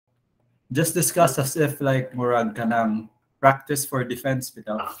just discuss as if like murag kanang practice for defense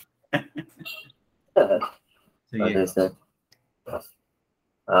bitaw. What Sige. is that?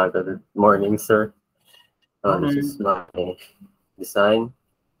 Good morning, sir. This Morning. is my design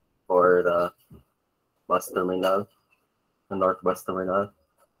for the bus terminal, the North Bus Terminal.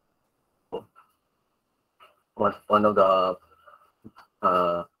 One of the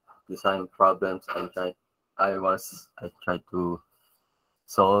design problems I tried to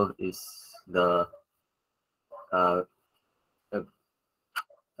solve is the uh,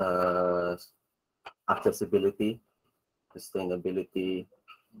 uh, accessibility, sustainability,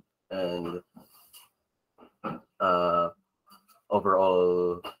 and uh,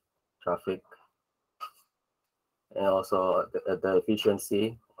 overall traffic, and also the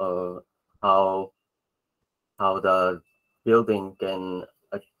efficiency of how the building can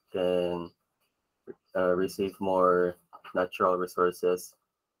receive more natural resources.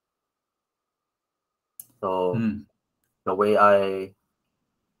 So Mm. the way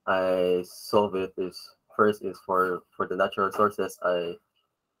I solve it is first is for the natural resources.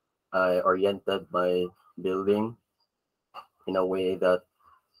 I oriented my building in a way that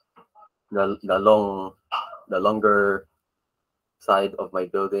the longer side of my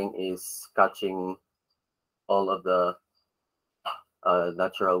building is catching all of the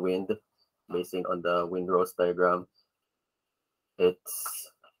natural wind, basing on the windrows diagram. It's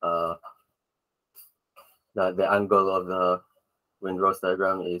the angle of the windrows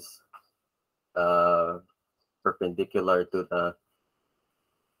diagram is uh, perpendicular to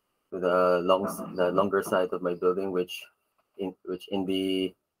the longer side of my building, which in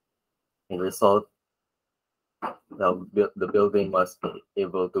result the building must be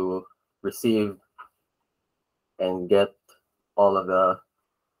able to receive and get all of the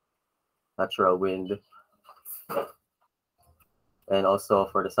natural wind. And also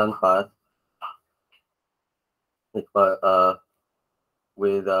for the sun path, it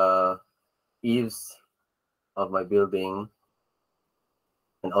with eaves of my building,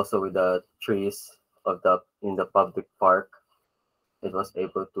 and also with the trees of the in the public park, it was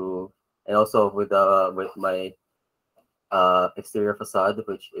able to, and also with my exterior facade,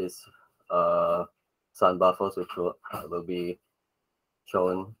 which is sun buffers, which will be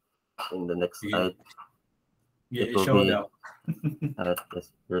shown in the next Sige. slide. Yeah, It will show be daw.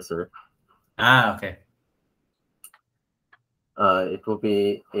 yes, sir. Okay. It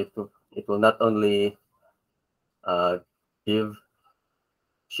will not only give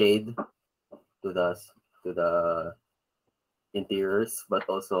shade to the interiors, but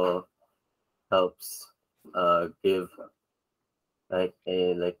also helps give like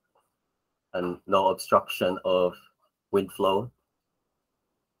a no obstruction of wind flow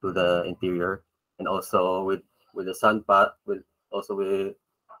to the interior, and also with the sun path, with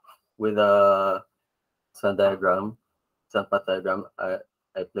the sun path diagram,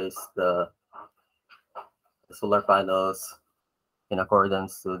 I placed the solar panels in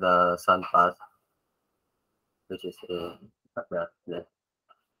accordance to the sun path, which is a yeah.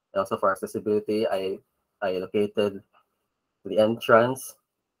 Also for accessibility, I located the entrance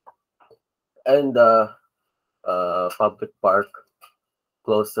and the public park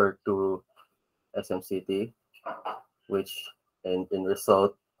closer to SMCT, which in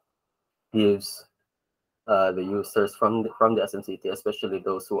result gives the users from the SMCT, especially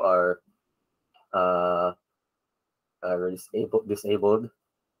those who are uh, disabled,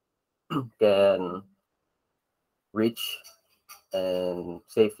 can reach and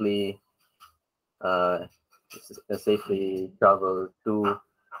uh, safely travel to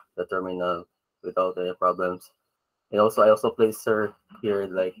the terminal without any problems. And also, I also place her here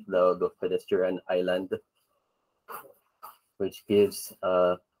like the pedestrian island, which gives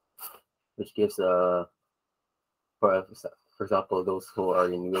for for example those who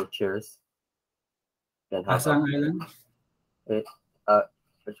are in wheelchairs can have a Asang Island? eh, what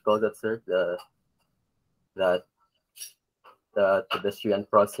you call that, sir? That the pedestrian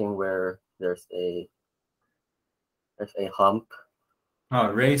crossing where there's a hump,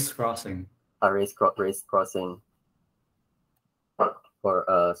 Oh, Race Crossing. a race crossing for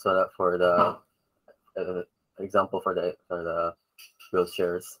so that for the uh, example for the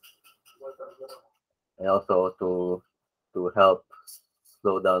wheelchairs, and also to help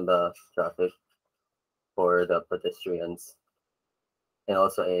slow down the traffic for the pedestrians, and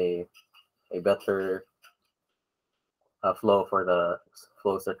also a better flow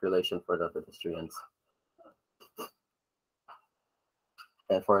circulation for the pedestrians.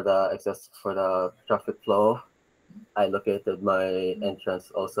 And for the traffic flow, I located my entrance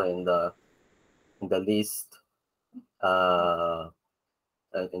also in the least uh,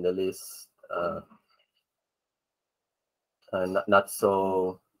 in the list, not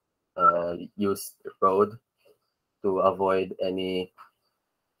so used road to avoid any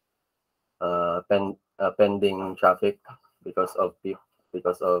pending traffic because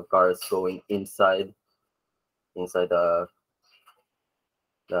of cars going inside the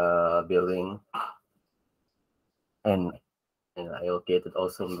building, and I located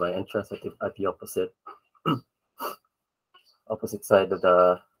also my entrance at the opposite side of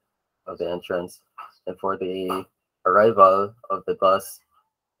the entrance. And for the arrival of the bus,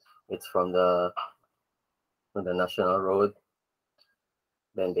 it's from the national road.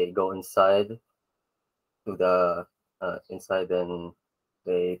 Then they go inside to the inside, then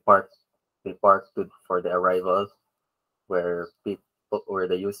they park for the arrival, where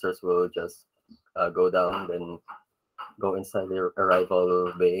the users will just go down, then go inside the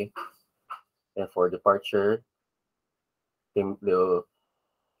arrival bay. And for departure, they'll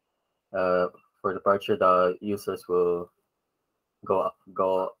for departure, the users will go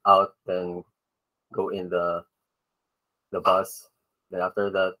out, then go in the bus. Then after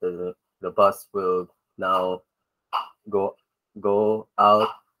that, the bus will now go out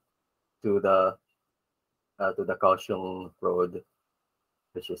to the Kaohsiung Road,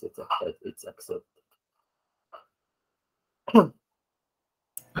 which is its exit.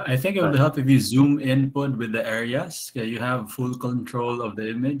 I think it would help if you zoom input with the areas. Okay, you have full control of the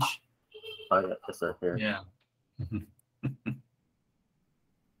image. Oh yeah, yes sir. Here. Yeah.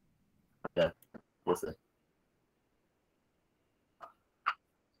 Yeah, yes sir.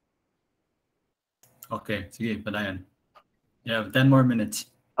 Okay, sige, padayan. You have 10 more minutes.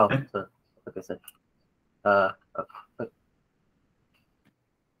 Oh, sir. Okay, sir.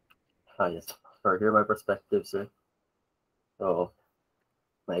 Yes. So here are my perspectives, sir. So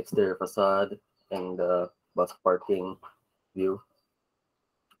my exterior facade and the bus parking view,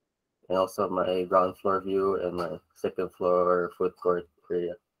 and also my ground floor view and my second floor food court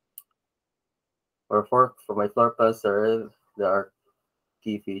area. For my floor plan, sir, there are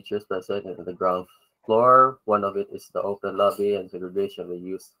key features present in the ground floor. One of it is the open lobby and segregation of the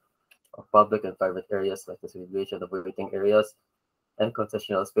use of public and private areas, like the segregation of waiting areas and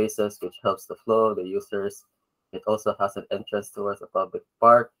concessional spaces, which helps the flow of the users. It also has an entrance towards a public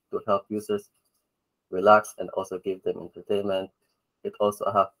park to help users relax and also give them entertainment. It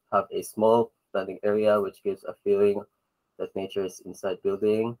also have a small landing area, which gives a feeling that nature is inside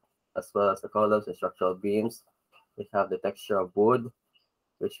building, as well as the columns and structural beams. It have the texture of wood,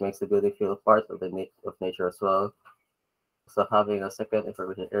 which makes the building feel part of of nature as well. So having a second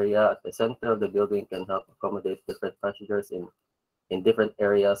information area at the center of the building can help accommodate different passengers in different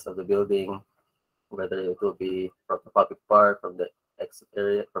areas of the building, whether it will be from the public park, from the exit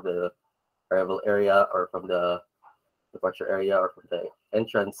area, from the arrival area, or from the departure area, or from the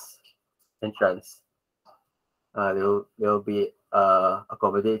entrance. They'll be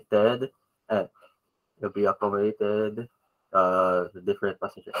accommodated, and they'll be accommodated the different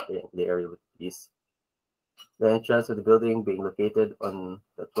passengers in the area with ease. The entrance of the building being located on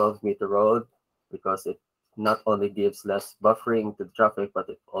the 12-meter road, because it not only gives less buffering to the traffic, but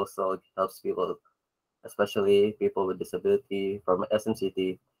it also helps people, especially people with disability from SM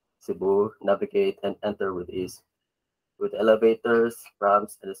City, Cebu, navigate and enter with ease. With elevators,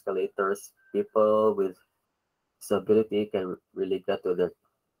 ramps, and escalators, people with disability can really get to their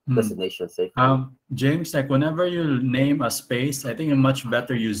destination safely. James, like whenever you name a space, I think it's much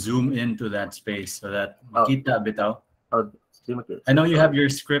better you zoom into that space so that makita bitaw. I know you have your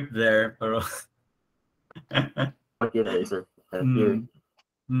script there, pero makita, sir.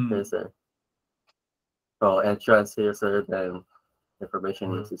 Here, sir. So entrance here, sir, then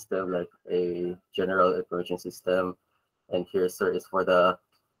information system, like a general information system. And here, sir, is for the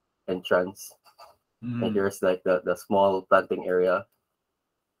entrance. And here's like the small planting area.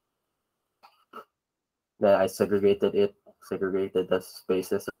 Then I segregated the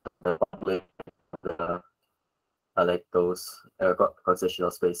spaces of the public, like those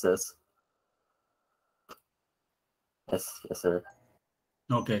concessional spaces. Yes, sir.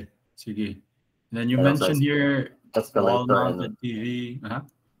 Okay, sige. Then you mentioned here wall-mounted TV.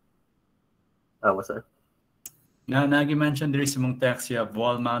 What's that? Nagi-mention there is mong text, you have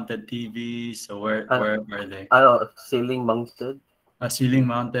wall-mounted TV. So where are they? Ceiling mounted. Ceiling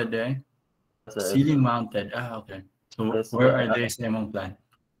mounted, eh? Ceiling mounted. Okay. So yes, where are they sa imong plan?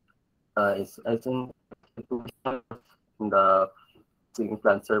 I think in the ceiling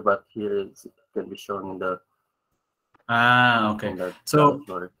plan, sir, but here it can be shown in the. Okay. So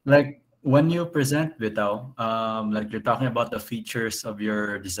like when you present Bitaw, like you're talking about the features of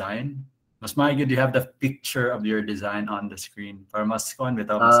your design, Mas good you have the picture of your design on the screen para mas kuan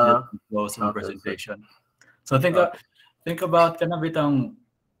bitaw mas close in presentation. So think about kana bitang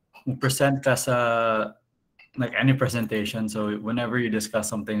present ka sa like any presentation. So whenever you discuss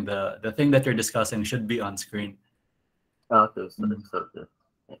something, the thing that you're discussing should be on screen. Okay.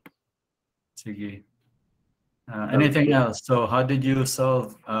 Sige. Anything else? So how did you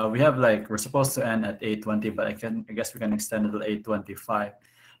solve? We have we're supposed to end at 8:20, but I guess we can extend it to 8:25.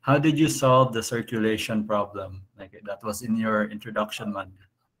 How did you solve the circulation problem? Like that was in your introduction, man.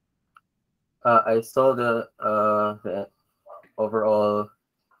 I saw the overall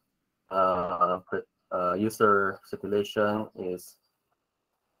user circulation is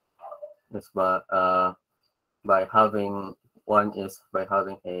by having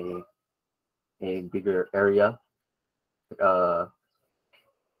a bigger area.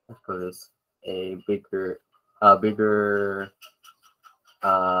 Let's call this a bigger.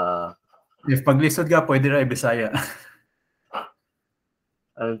 If paglisod ka, pwede ra Bisaya.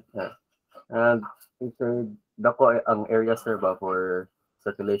 And it's dako ang area sir ba for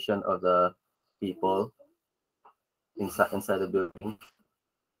circulation of the people inside the building,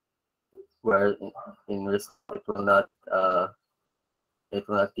 where in risk it will not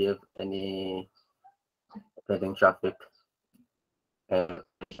give any pending traffic and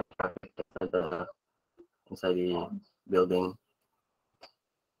inside the building.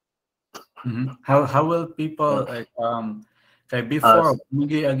 How will people kay before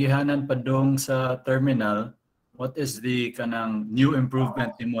agihanan pa dong sa terminal, what is the kanang new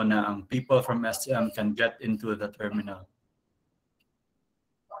improvement nimo na ang people from SM can get into the terminal?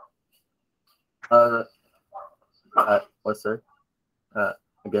 What sir?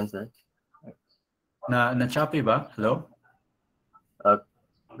 Again sir? Na choppy ba? Hello?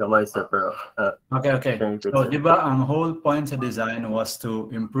 Gamay sir pero okay. So di ba ang whole point sa design was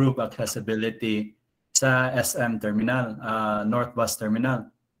to improve accessibility sa SM terminal, North Bus Terminal.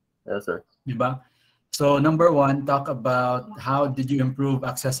 Yes sir. Di ba? So number one, talk about how did you improve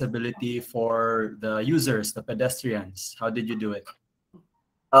accessibility for the users, the pedestrians? How did you do it?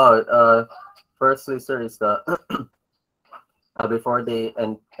 Firstly sir is the before they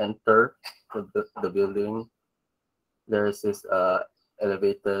enter the building, there's this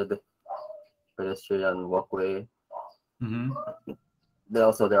elevated pedestrian walkway. There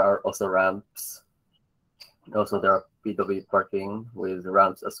are also ramps. Also, there are PW parking with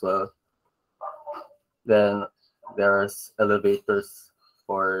ramps as well. Then there's elevators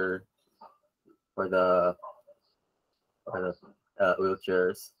for the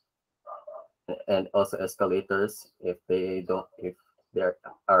wheelchairs, and also escalators if they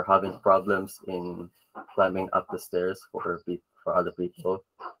are having problems in climbing up the stairs for other people.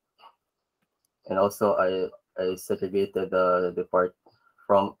 And also I segregated the part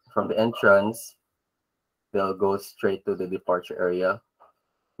from the entrance. They'll go straight to the departure area,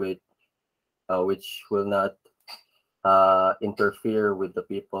 which will not interfere with the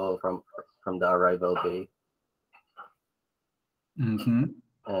people from the arrival bay.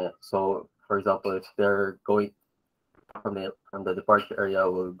 So for example, if they're going from the departure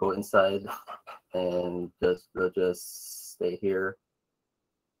area, we'll go inside and they'll just stay here.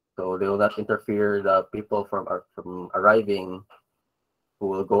 So they will not interfere the people from arriving, who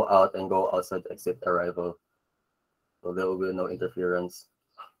will go out and go outside exit arrival. So there will be no interference.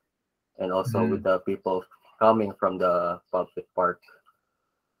 And also with the people coming from the public park.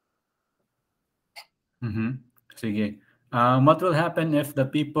 Sige. What will happen if the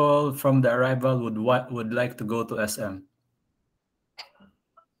people from the arrival would like to go to SM?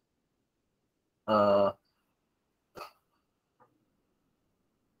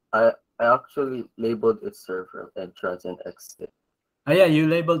 I actually labeled it server entrance and exit. Yeah, you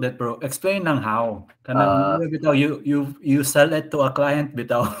labeled it, bro. Explain ng how. Bitaw, you sell it to a client,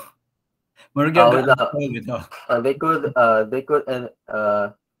 bitaw. They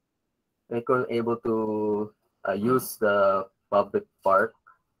could able to use the public park,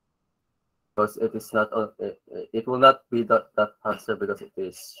 because it is not it will not be that hassle because it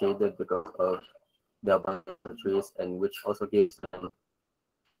is shaded because of the abundant trees, and which also gives them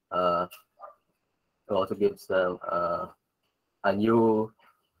a new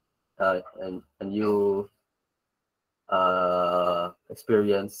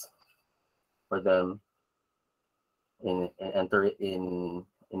experience for them in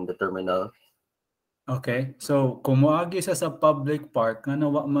the terminal. Okay, so kung moagi sa public park,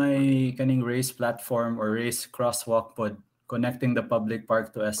 wa may kaning raised platform or raised crosswalk pod connecting the public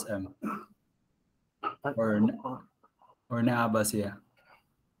park to SM, or naaba siya?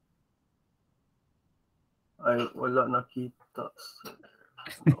 Ay, wala nakita.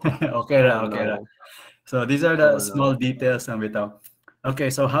 Okay ra, Oh okay ra. no. So these are Oh the small no. details ng bitaw.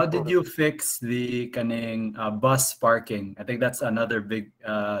 Okay, so how did you fix the kaning bus parking? I think that's another big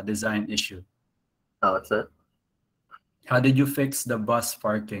design issue. Oh, that's it. How did you fix the bus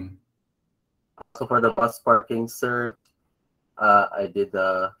parking? So for the bus parking, sir, I did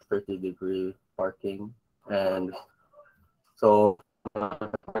the 30-degree parking, and so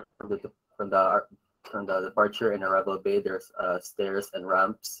from the from the from the departure and arrival bay, there's stairs and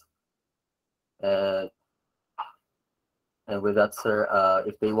ramps, and with that, sir,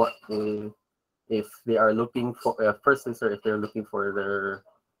 if they are looking for firstly, sir, if they're looking for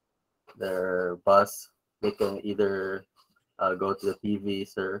their bus, they can either go to the TV,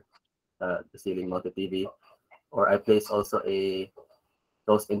 sir, the ceiling mounted TV, or I place also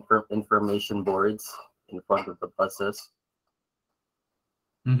those information boards in front of the buses,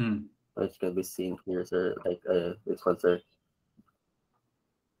 Mm-hmm. which can be seen here, sir, like this one, sir.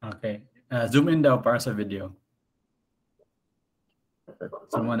 Okay. Zoom in daw para sa video.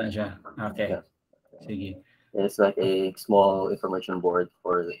 Zoom mo na siya. Okay. Yeah, Sige. it's like a small information board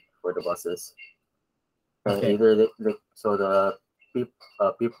for the buses. And Okay. either so the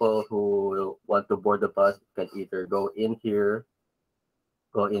people who want to board the bus can either go in here,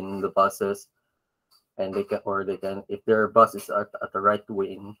 go in the buses, and they can, if their bus is at the right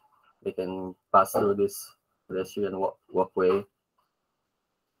wing, they can pass through this pedestrian walkway.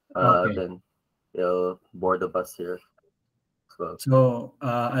 Okay. Then they'll board the bus here as well. So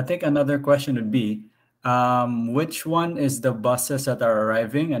I think another question would be, which one is the buses that are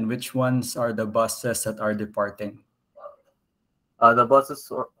arriving and which ones are the buses that are departing? The buses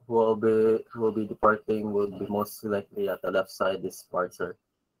who will be departing will be most likely at the left side. This part, sir.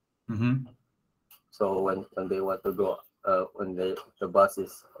 Mm-hmm. So when they want to go, when the bus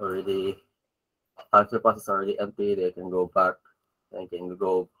is already, after the bus is already empty, they can go back and can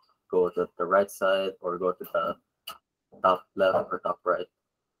go to the right side or go to the top left or top right.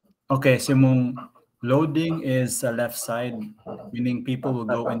 Okay, so yung loading is sa left side, meaning people will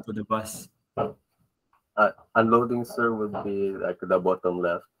go into the bus. Unloading, sir, would be like the bottom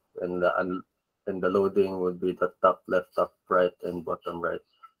left, and the loading would be the top left, top right, and bottom right.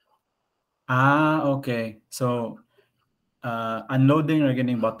 Ah, okay. So unloading or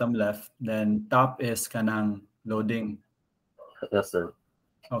getting bottom left, then top is kanang loading. Yes, sir.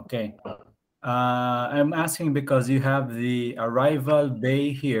 Okay. I'm asking because you have the arrival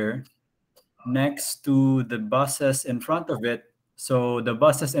bay here next to the buses in front of it. So the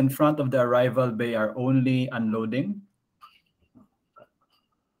buses in front of the arrival bay are only unloading.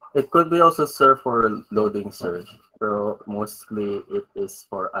 It could be also, sir, for loading, sir. So mostly it is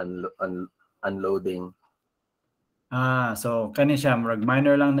for unloading. So kani siya murag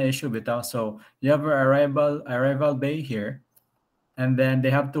minor lang na issue bitaw. So you have an arrival bay here, and then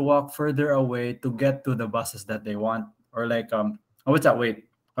they have to walk further away to get to the buses that they want. Or like oh, what's that? Wait.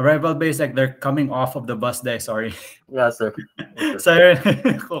 Arrival bay is like they're coming off of the bus day, sorry. Yeah, sir. Yes, Sorry. sir.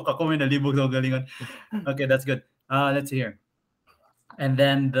 Ako may nalibog sa galingon. Okay, that's good. Let's see here. And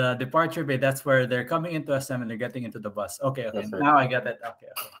then the departure bay, that's where they're coming into SM and they're getting into the bus. Okay, okay. Yes, sir. Now I get it.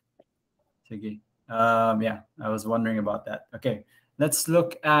 Okay, okay. Sige. Yeah, I was wondering about that. Okay, let's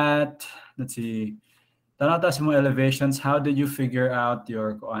look at, let's see. Tanata sa mga elevations, how did you figure out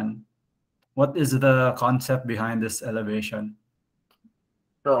your kuan? What is the concept behind this elevation?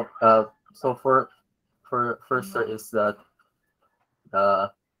 So for first, sir, is that uh,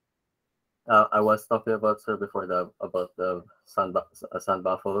 I was talking about, sir, before about the sun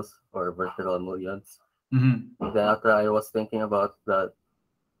buffaloes or vertical mullions. Mm-hmm. Then after I was thinking about that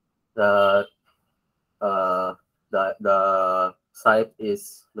the the site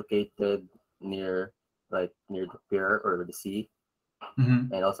is located near near the pier or the sea,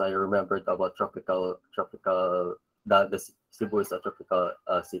 Mm-hmm. and also I remembered about tropical that the Cebu is a tropical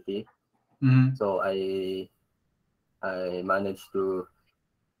city. Mm-hmm. So I managed to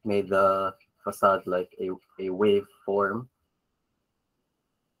make the facade like a wave form,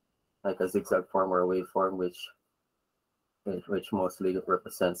 like a zigzag form or a wave form, which mostly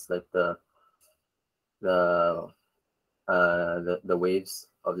represents like the the waves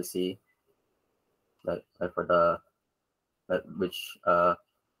of the sea, like for the that which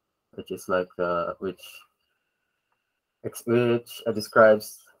is like which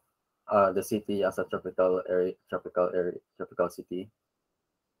describes the city as a tropical city.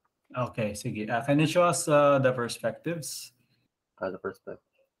 Okay, sige. Can you show us the perspectives? The perspective.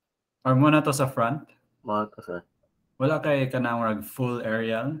 Or muna to sa front? Mga sir. Wala kay kanang full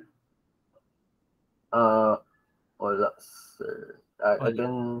aerial? Wala, sir. I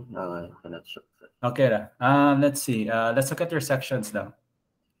cannot show, sir. Okay. Let's see. Let's look at your sections now.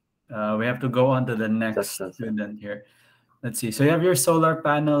 We have to go on to the next student here. Let's see. So you have your solar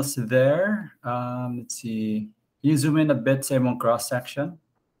panels there. Let's see. Can you zoom in a bit sa imong cross section?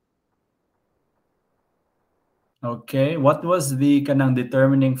 Okay. What was the kanang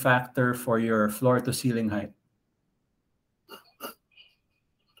determining factor for your floor to ceiling height?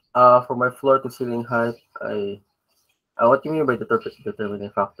 For my floor to ceiling height, what do you mean by determining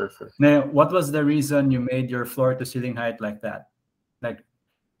factor, sir? Now, what was the reason you made your floor to ceiling height like that? Like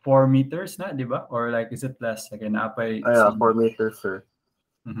 4 meters na, di ba? Or like, is it less? Like, napay 4 meters, sir.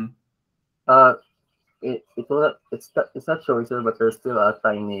 Mm-hmm. It's not showing, sir, but there's still a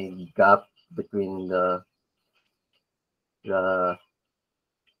tiny gap between the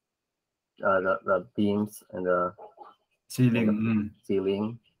beams and the ceiling.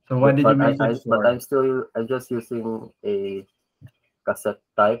 Ceiling. So why did you make it 4? But I'm just using a cassette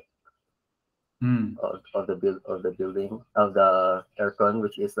type of the building of the aircon,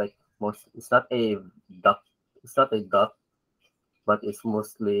 which is like it's not a duct, but it's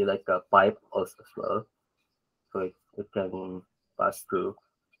mostly like a pipe also as well, so it can pass through.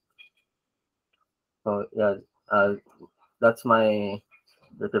 So yeah, that's my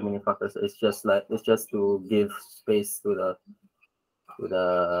determining factors. It's just to give space to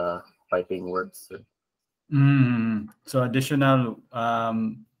the piping works. So additional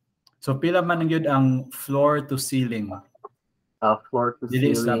so pila man gyud ang floor to ceiling? Floor to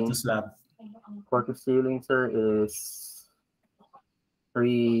Dili ceiling. Slab to slab. Floor to ceiling, sir, is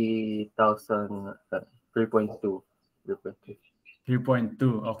 3,000, 3.2.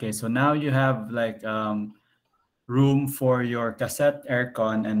 3.2. Okay, so now you have like room for your cassette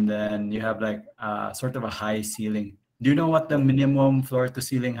aircon, and then you have like sort of a high ceiling. Do you know what the minimum floor to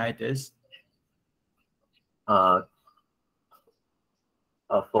ceiling height is?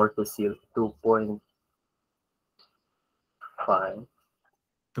 Floor to ceiling 2.5.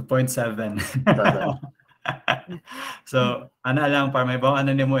 2.7. So, ana lang para may bawa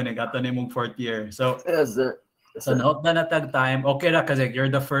ano nimo ato nimo 4th year. So, yes, sir. So, note na natag time. Okay ra kasi you're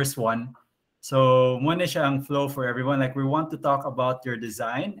the first one. So, muna siya ang flow for everyone. Like, we want to talk about your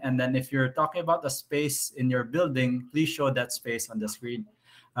design. And then if you're talking about a space in your building, please show that space on the screen.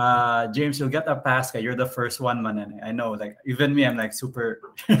 James, you'll get a pass. You're the first one, man. I know, like, even me, I'm like super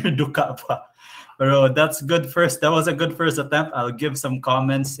duka pa. Pero that's good first. That was a good first attempt. I'll give some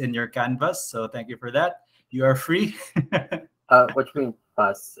comments in your canvas. So thank you for that. You are free. What do you mean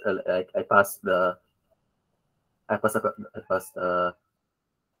pass? I passed the...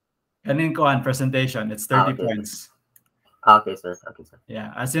 Kanin ko on presentation, it's 30 okay. points. Okay, sir.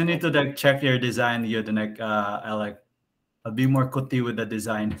 Yeah, as you need to like check your design, you like I'll be more kuti with the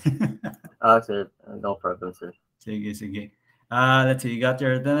design. Sir, no problem, sir. Sige. Let's see, you got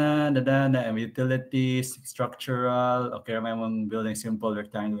your utilities, structural. Okay, may mong building simple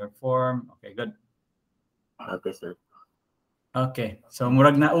rectangular form. Okay, good. Okay, sir. Okay, so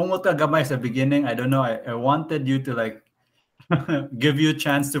murag na umot ka gamay sa beginning. I don't know. I wanted you to like give you a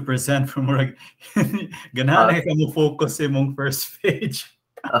chance to present from murag ganahan ka mo focus sa mong first page.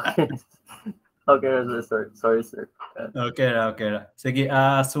 Okay. Okay, sir. Sorry, sir. Okay. Sige,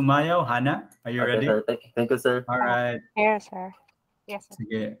 Sumayaw, Hannah, are you ready? Sir. Thank you, sir. All right. Here, sir. Yes, sir.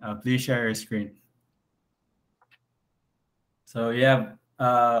 Sige, please share your screen. So yeah,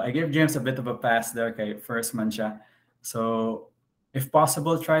 I gave James a bit of a pass there. Okay, first man siya. So if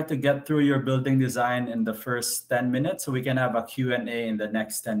possible, try to get through your building design in the first 10 minutes so we can have a Q&A in the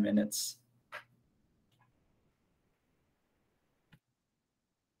next 10 minutes.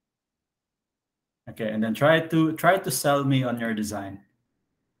 Okay, and then try to sell me on your design.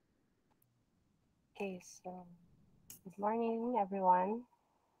 Okay, so good morning, everyone.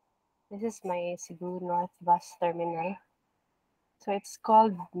 This is my Cebu North Bus Terminal. So it's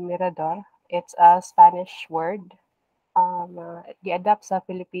called Mirador. It's a Spanish word. Gi-adapt sa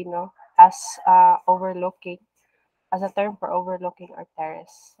Filipino as overlooking, as a term for overlooking or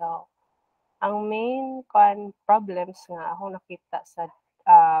terrace. So, ang main problems nga ako nakita sa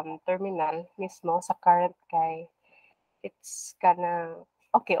terminal mismo sa current kay it's kana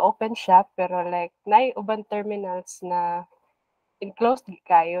okay, open siya pero like nay uban terminals na enclosed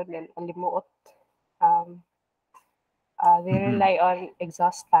kayo then alimuot. They rely on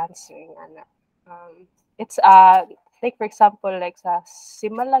exhaust fans yung ana. It's like for example like sa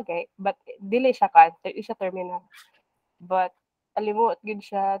Simalagay but dili siya terminal, but alimuot gid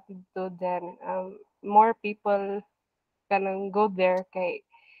siya to then more people kanang go there kay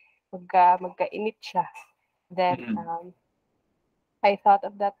magka-init siya. Then I thought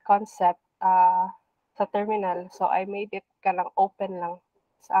of that concept sa terminal, so I made it kanang open lang.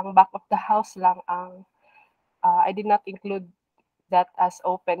 Sa ang back of the house lang ang I did not include that as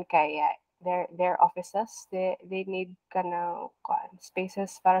open kaya their offices. They need kana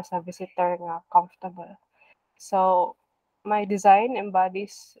spaces para sa visitor nga comfortable. So my design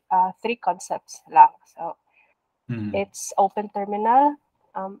embodies three concepts lang. So it's open terminal,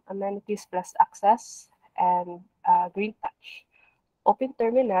 amenities plus access, and green touch. Open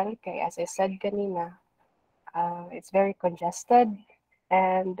terminal, kay as I said kanina, it's very congested,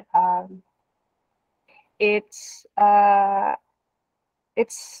 and it's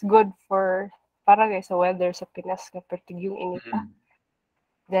good for para guys sa weather sa Pinas nga pertigyong inita.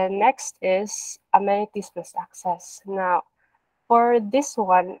 Then next is amenities plus access. Now, for this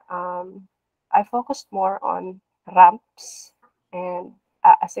one, I focused more on ramps, and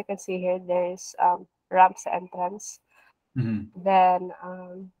as you can see here, there is ramps entrance. Then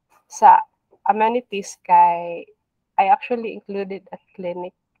sa amenities kay I actually included a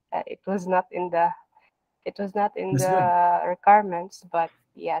clinic. It was not in the requirements, but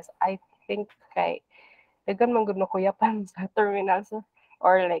yes, I think kay dagan man gud makuyapan sa terminals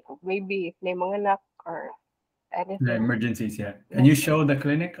or like maybe if may mga anak or anything. The emergencies, yeah. Can you show the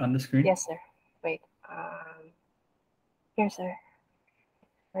clinic on the screen? Yes, sir. Wait. Here, sir.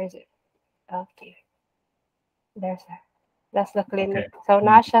 Where is it? Okay. There, sir. That's the clinic. Okay. So,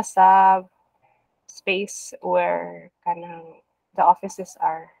 na siya sa space where kanang the offices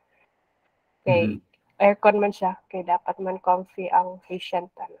are. Okay. Aircon man siya. Kaya dapat man comfy ang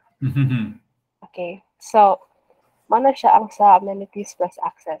patient. Okay. So, mana siya ang sa amenities plus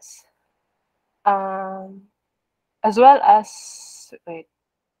access. As well as, wait,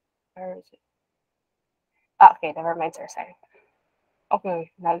 where is it? Okay, never mind, sir. Sorry. Okay,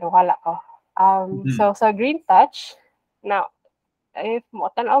 naluhala ko. So, sa green touch, now, if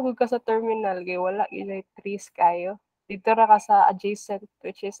mo tanaw ka sa terminal, kay wala ilay trees kayo. Dito ra ka sa adjacent,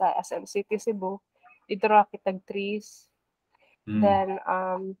 which is sa SM City Cebu. Dito ra kitag trees. Then,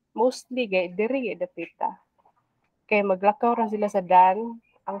 mostly, diri dapita. Kay maglakaw ra sila sa dan.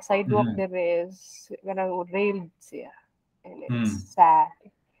 Ang sidewalk there is ganang railed siya. And it's sad.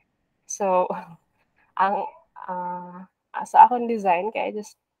 So, ang sa akong design, kaya I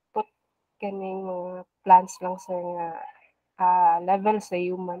just put kaning mga plants lang sa nga level sa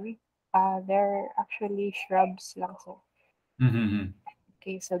human. They're actually shrubs lang so.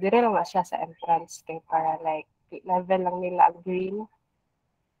 Okay, so dire lang na siya sa entrance kay para like level lang nila ang green.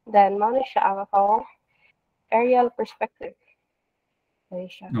 Then, mao na siya ang akong aerial perspective.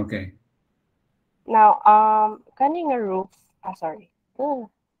 Okay. Now, kani nga roof, sorry.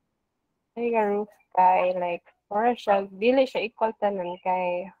 Kani nga roof kay like para siya dili siya equal tanan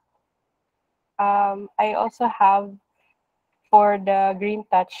kay I also have for the green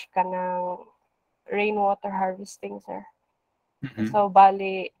touch kanang rainwater harvesting, sir. So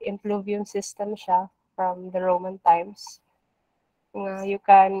bali impluvium system siya from the Roman times. You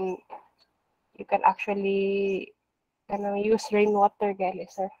can actually use rainwater gali,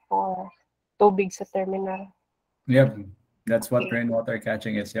 sir, for tubig sa terminal. Yep, that's what rainwater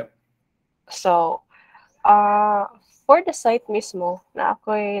catching is. Yep. So, for the site mismo, na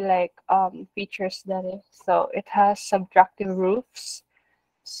ako'y like features dali. So, it has subtractive roofs.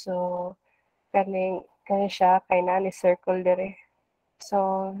 So, kani siya kay na ni circle dere.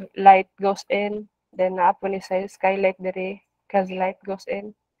 So, light goes in, then naapo ni sa skylight dere, cause light goes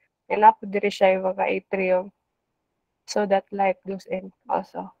in. And naapo dere siya yung mga atrium. So that light goes in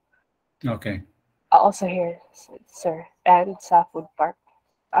also. Okay. Also here, sir, and sa food park.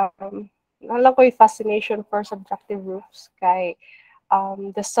 Nalang ko yung fascination for subtractive roofs kay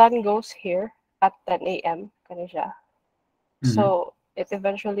the sun goes here at 10 a.m. kani siya. So it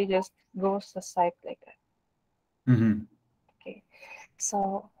eventually just goes to site like that. Okay.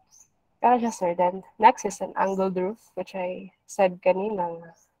 So kaya siya, sir. Then next is an angled roof, which I said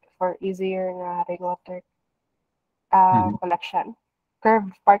kanina for easier na rainwater collection.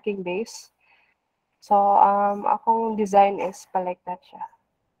 Curved parking base. So akong design is pa like that siya.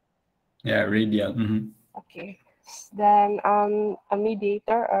 Yeah, radial. Okay. Then a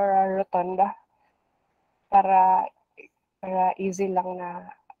mediator or a rotonda para easy lang na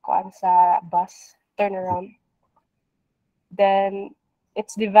kuan sa bus turnaround. Then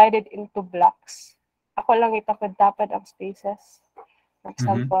it's divided into blocks. Ako lang itapad-tapad ang spaces. For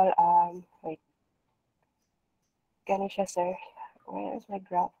example, wait. Ganun siya, sir. Where is my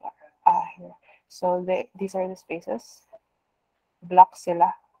graph? Here. So these are the spaces. Blocks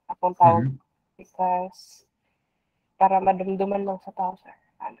sila. Akong tawag. Because para madumduman lang sa tao, sir.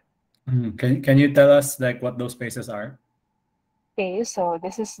 Can you tell us like what those spaces are? Okay, so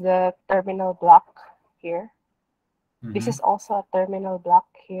this is the terminal block here. This is also a terminal block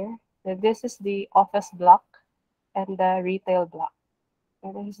here. Then this is the office block and the retail block.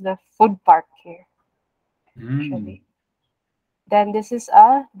 And this is the food park here, Mm. actually. Then this is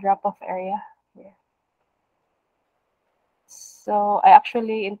a drop-off area here. So I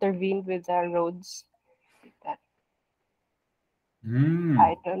actually intervened with the roads. Like that. I Mm.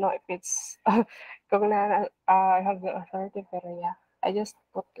 don't know if it's kung I have the authority, pero yeah, I just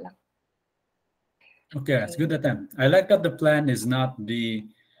put lang. Okay, that's Okay. good attempt. I like that the plan is not the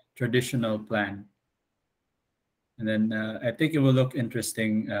traditional plan. And then I think it will look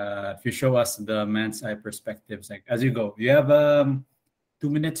interesting if you show us the man's eye perspectives. Like as you go, you have 2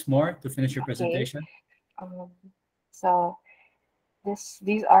 minutes more to finish your Okay. presentation. Um, so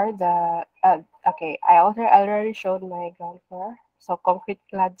these are the okay. I already showed my ground floor. So concrete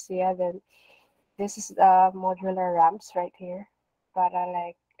clad siya. Then this is the modular ramps right here. Para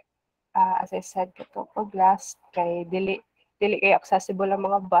like as I said, kato po glass kay dili kay accessible ang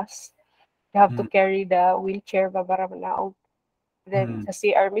mga bus. You have to Mm. carry the wheelchair ba para manaog. Then Mm. sa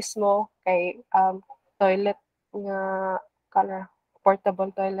CR mismo kay toilet nga kana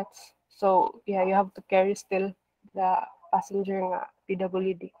portable toilets. So yeah, you have to carry still the passenger nga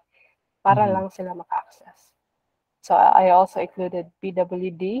PWD para Mhm. lang sila maka-access. So I also included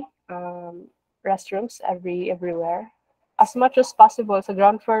PWD restrooms everywhere. As much as possible sa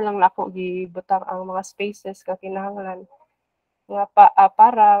ground floor lang nako gibutang ang mga spaces ka kinahanglan nga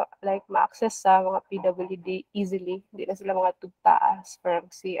para like ma-access sa mga PWD easily. Hindi na sila mga tugtaas from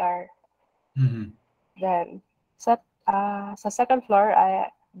CR. Mhm. Then sa second floor,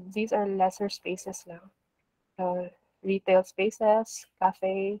 these are lesser spaces lang. So, retail spaces,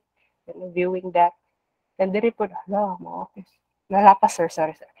 cafe, and a viewing deck. Then diri po, mga office. Nalapas, sir,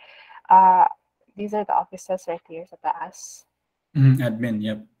 sorry, sir. Uh, these are the offices right here sa taas. Admin,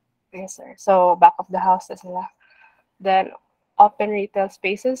 yep. Yes, sir. So, back of the house na sila. Then, open retail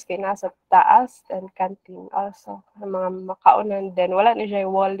spaces kay nasa taas and canteen also. Ang mga makaunan. Then, wala na siya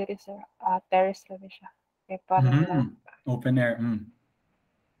yung wall dito, sir. Terrace lang na siya. Okay, parang like, Open air.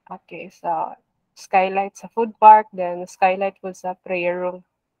 okay, so, skylight sa food park, then skylight po sa prayer room.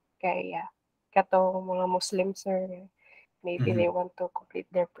 Kaya, katong mga Muslims, sir, maybe they want to complete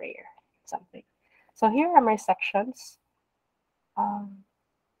their prayer, something. So, here are my sections.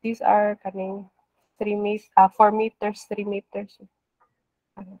 These are kaning 4 meters, 3 meters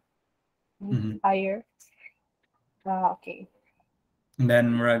higher. Okay. And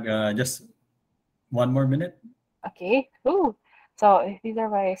then we're just 1 more minute. Okay. Ooh. So these are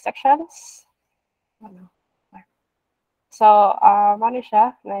my sections. So ano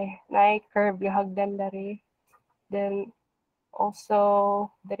siya? Na curve yung hagdan dari. Then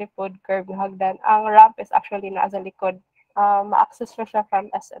also dari pod curve yung hagdan. Ang ramp is actually nasa likod. Ma-access siya from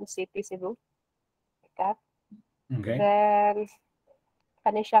SM City Cebu. Like that. Okay. Then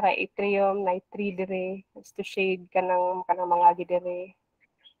kani siya kay atrium na tree dire is to shade kanang mga dire.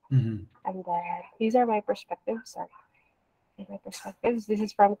 And then these are my perspectives. My perspectives. This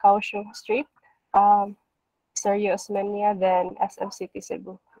is from Kaohsiung Street, Sergio Osmeña, then SM City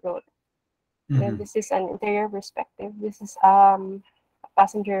Cebu Road. Then this is an interior perspective. This is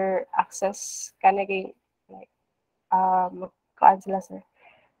passenger access. Kanagay like kuan sila sir.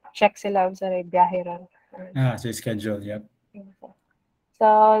 Check sila sa biyahe ron. So schedule, yep.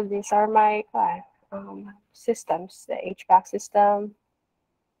 So these are my systems, the HVAC system,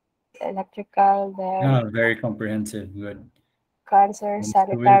 the electrical, then Very comprehensive. Good. cancer, And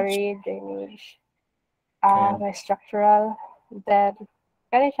sanitary, drainage, may structural, then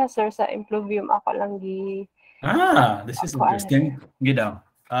kani siya sir sa impluvium ako lang this is interesting. Gidam.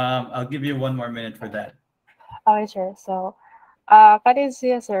 I'll give you 1 more minute for that. Okay, sir. So, kani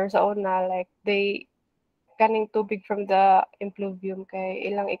siya sir sa una like they kaning tubig from the impluvium kay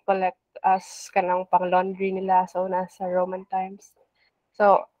ilang i-collect as kanang pang laundry nila sa una sa Roman times.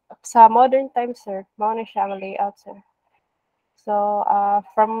 So, sa modern times sir, mao na siya ang layout sir. So,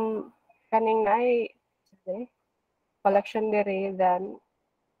 from kaning collection diri, then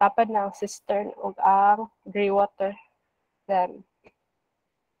tapad na ang cistern ug ang gray water. Then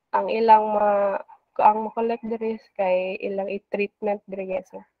ang ilang ang ma-collect diri kay ilang i-treatment diri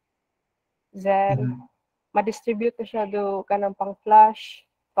sir. Then ma-distribute na siya do kanang pang flush,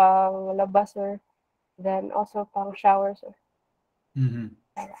 pang labas sir. Then also pang shower sir.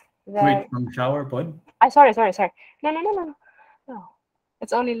 Then, Wait, from shower pod? Sorry. No.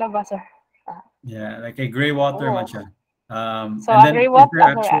 It's only labas sir. Yeah, like a gray water man siya. So, and then gray is water,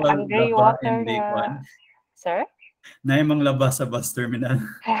 there actual ang gray laba water in day na, one? sir? Na imong laba sa bus terminal.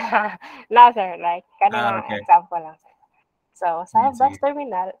 No, sir. Like, kanina Okay. example lang, sir. So, sa Sige, bus sige.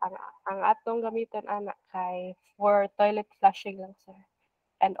 terminal, ang atong gamiton anak kay for toilet flushing lang, sir.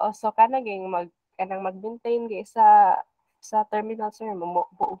 And also kanang mag-maintain gi sa sa terminal, sir,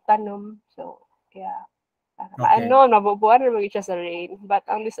 buog tanom. So, yeah. Okay. Ano, nabubuan naman siya sa rain. But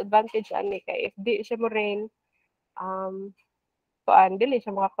ang disadvantage ani kay if di siya mo rain, dili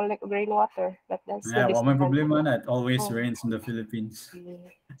siya makakollect og rainwater. But that's Yeah, the well, may disadvantage. problema na. It always Oh. rains in the Philippines.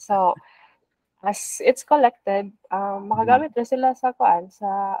 So, as it's collected, makagamit na sila sa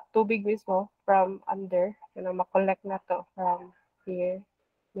sa tubig mismo from under. Makollect na to from here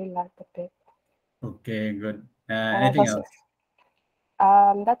nila tapit. Okay, good. Anything else?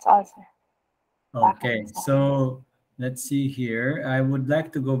 That's all, sir. Okay, so let's see here. I would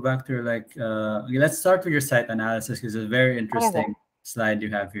like to go back to like, okay, let's start with your site analysis because it's a very interesting slide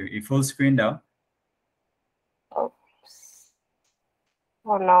you have here. A full screen now. Oops.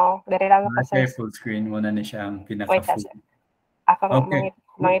 Oh no, dari lang ako, sir. Okay, full screen. Muna na siya ang Wait, pinaka-full. sir. Ako, Okay.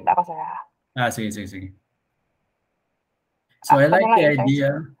 mangita ako, sir. Sige, sige, sige. So I like the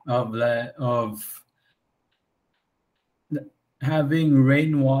idea of having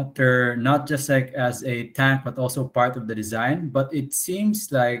rainwater not just like as a tank but also part of the design, but it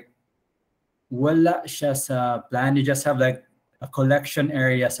seems like wala siya sa plan. You just have like a collection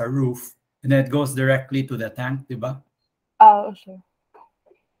area sa roof and then it goes directly to the tank, diba? Oh, sure.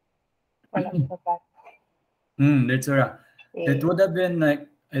 Wala sa plan. That's right. It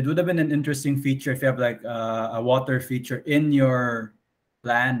would have been an interesting feature if you have like a water feature in your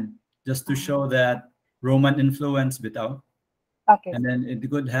plan just to show that Roman influence bitaw. Okay. And then it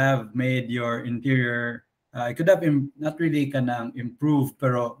could have made your interior, it could have not really kanang improved,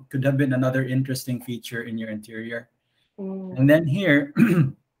 pero could have been another interesting feature in your interior. And then here,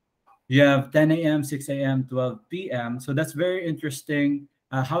 you have 10 a.m., 6 a.m., 12 p.m. So that's very interesting.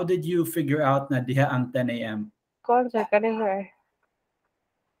 How did you figure out na diha ang 10 a.m.? Sir, kanina,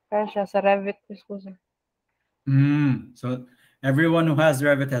 kaya siya sa Revit mismo, sir. So everyone who has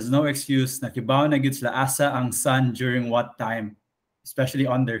Revit has no excuse na kibaw na gid sila asa ang sun during what time, especially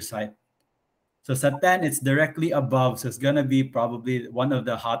on their site. So sa 10, it's directly above. So it's gonna be probably one of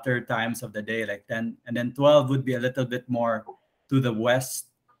the hotter times of the day, like 10. And then 12 would be a little bit more to the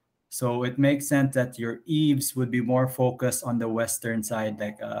west. So it makes sense that your eaves would be more focused on the western side,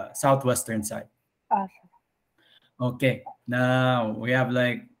 like southwestern side. Awesome. Okay, now we have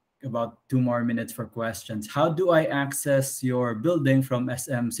like about 2 more minutes for questions. How do I access your building from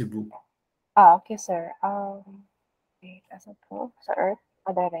SM Cebu? Okay, sir. Wait, asa po? Sa Earth?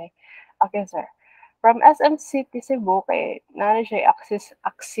 Okay, sir. From SM City Cebu, kay na siya axis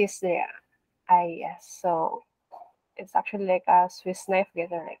niya. Yes. So, it's actually like a Swiss knife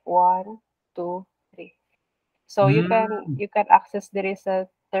gather, like 1, 2, 3. So you can access there sa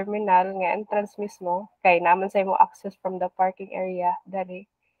terminal nga entrance mismo kay naman sa mo access from the parking area dali.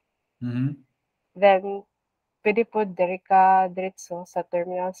 Then pwede po diri ka diretso sa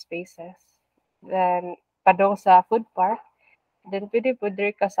terminal spaces. Then padong sa food park. Then pwede po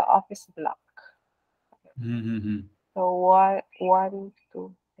diri ka sa office block. So 1,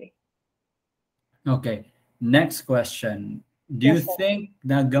 2, 3. Okay. Next question. Do you think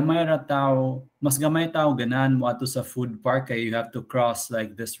na mas gamay tao ganan mo ato sa food park kay you have to cross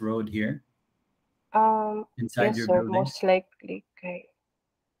like this road here? Yes, Inside your sir, building? most likely kay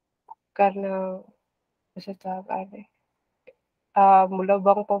kana sa tawag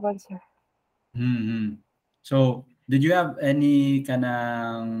mulabang pa man, sir. So, did you have any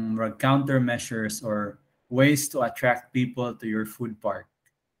kanang countermeasures or ways to attract people to your food park?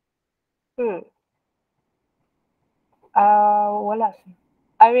 Wala.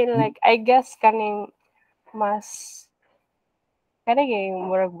 I mean, like, I guess kaning mas kaning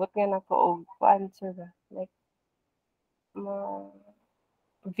murag but nga nako og answer ba? Like,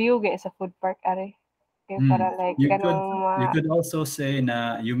 view ga sa food park are. Para like you could also say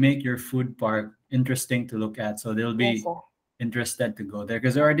na you make your food park interesting to look at, so they'll be interested to go there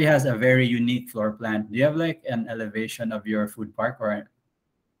because it already has a very unique floor plan. Do you have like an elevation of your food park or a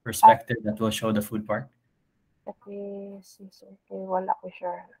perspective that will show the food park? Let me see, sir. Wala ko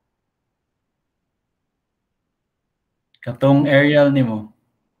sure. Katong aerial nimo?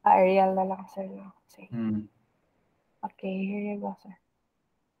 Aerial na lang, sir. Okay, here you go, sir.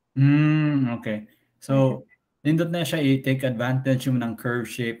 Okay. So, nindot na siya i-take advantage yung ng curve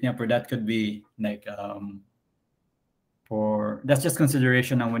shape niya, but that could be like, that's just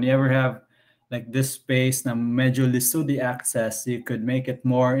consideration na when you ever have like this space na medyo lisod the access, you could make it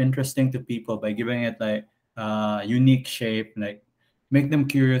more interesting to people by giving it like unique shape, like make them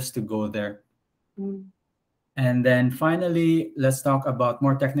curious to go there. And then finally, let's talk about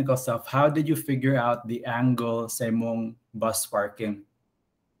more technical stuff. How did you figure out the angle sa imong bus parking?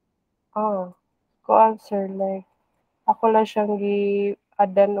 Ko answer like ako lang siyang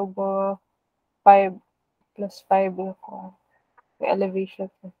gi-adan og mga 5 plus 5 na ko. May elevation.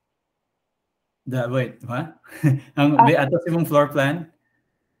 Wait, what? Ah, Ato si mong floor plan?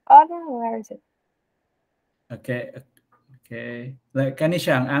 oh no, where is it? Okay. Okay. Like kani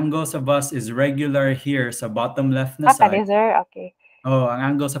siya, ang angle sa bus is regular here sa bottom left na side. Kani sir? Okay. Oh,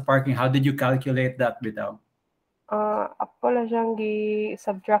 ang angle sa parking, how did you calculate that bitaw? Ako lang siyang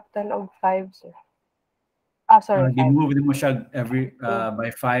gi-subtractan og 5 sir. Sorry, 5. Gi-move mo siya every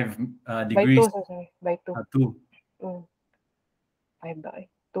by 5 By degrees. 2 sir. By 2. 2. 5 by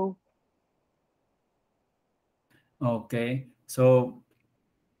 2. Okay. So,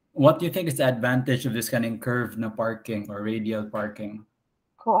 what do you think is the advantage of this kind of curved na parking or radial parking?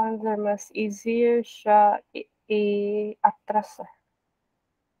 Kung sir, mas easier siya i-atras sir.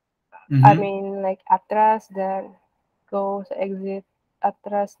 I mean, like, atras, then go sa exit,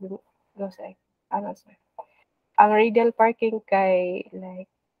 atras, then go sa exit. Ano sir? Ang radial parking kay,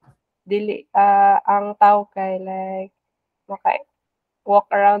 like, ang tao kay, like, walk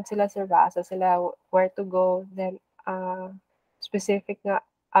around sila sir, asa sila where to go, then, specific nga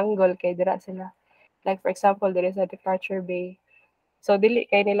angle kay dira sila. Like, for example, there is a departure bay. So, dili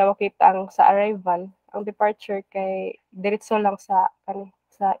kay nila makita ang sa arrival. Ang departure kay diretso lang sa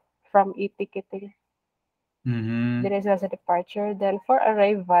from e-ticketing. Dire sila sa departure. Then, for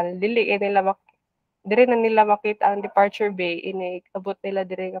arrival, dili kay nila dire na nila makita ang departure bay, abot nila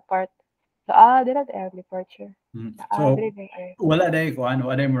dire nga part. So, dire ang departure. So, wala day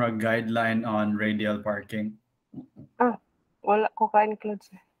mo a guideline on radial parking? Wala ko ka-include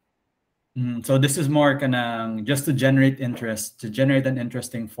sir. So this is more kanang just to generate interest, to generate an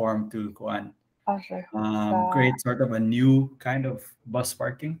interesting form to kuan. Sir. Create sort of a new kind of bus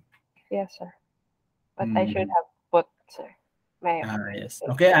parking. Yes, sir. But I should have put, sir. Yes.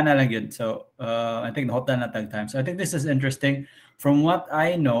 Okay, ana lang yun. So I think nahotan na tag time. So I think this is interesting. From what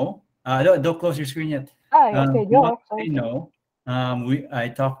I know, don't close your screen yet. Okay, what I know,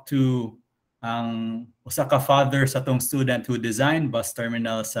 I talked to usa ka father sa tong student who designed bus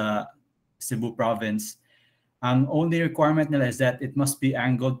terminal sa Cebu province. Ang only requirement nila is that it must be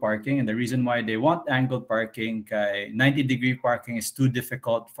angled parking, and the reason why they want angled parking kay 90-degree parking is too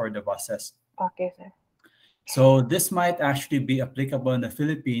difficult for the buses. Okay, sir. So this might actually be applicable in the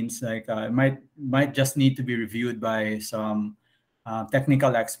Philippines. Like it might just need to be reviewed by some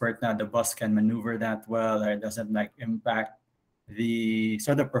technical expert that the bus can maneuver that well, or it doesn't like impact the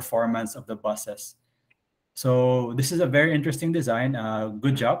sort of performance of the buses. So this is a very interesting design.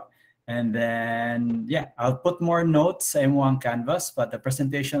 Good job. And then, yeah, I'll put more notes in one canvas, but the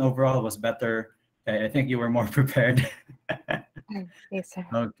presentation overall was better. I think you were more prepared. Yes, sir.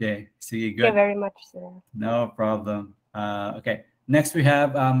 Okay, see, good. Thank you very much, sir. No problem. Okay, next we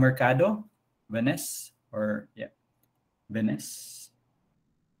have Mercado, Venice, or yeah, Venice.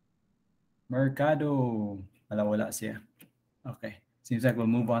 Mercado, wala siya. Okay, seems like we'll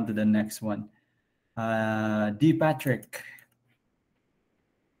move on to the next one. D. Patrick.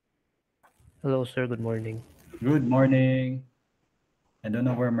 Hello, sir. Good morning. Good morning. I don't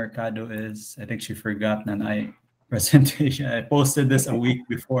know where Mercado is. I think she forgot my presentation. I posted this a week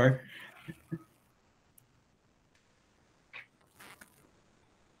before.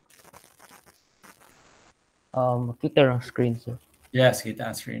 Kita ang screen, sir. Yes,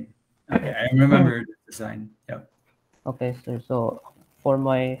 kita ang screen. Okay, I remember the design. Yep. Okay, sir. So for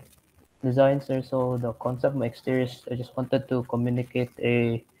my design, sir, so the concept, my exterior, I just wanted to communicate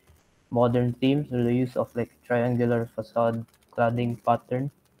a modern theme through the use of like triangular facade cladding pattern,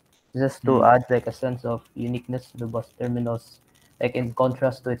 just to add like a sense of uniqueness to the bus terminals, like in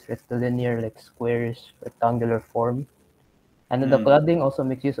contrast to its rectilinear, like squarish, rectangular form. And then the cladding also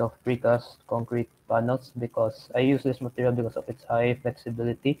makes use of precast concrete panels because I use this material because of its high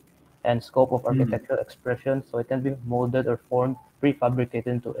flexibility and scope of architectural expression, so it can be molded or formed prefabricated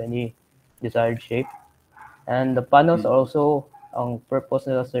into any desired shape. And the panels are also purpose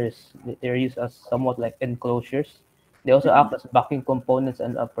nila, sir, is they're used as somewhat like enclosures. They also act as backing components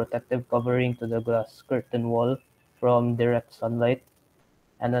and a protective covering to the glass curtain wall from direct sunlight.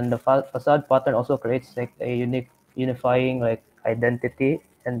 And then the facade pattern also creates like a unique unifying like identity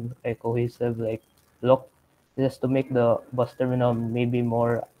and a cohesive like look, just to make the bus terminal maybe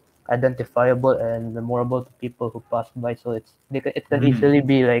more identifiable and memorable to people who pass by, so it can easily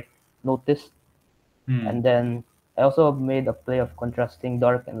be like noticed. And then I also made a play of contrasting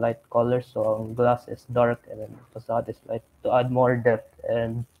dark and light colors, so glass is dark and then facade is light, to add more depth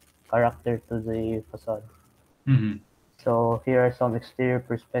and character to the facade. So here are some exterior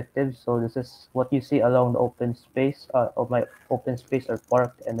perspectives. So this is what you see along the open space of my open space or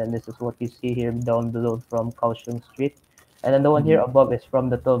park, and then this is what you see here down below from Kaohsiung Street, and then the one here above is from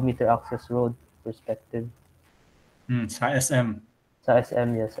the 12-meter access road perspective. Sa SM. Sa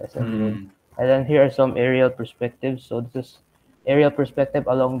SM, yes, SM Road. Mm. And then here are some aerial perspectives. So this is aerial perspective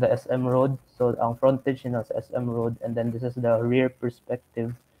along the SM Road. So ang frontage is SM Road, and then this is the rear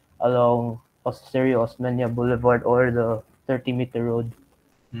perspective along Sergio Osmeña Boulevard or the 30-meter road.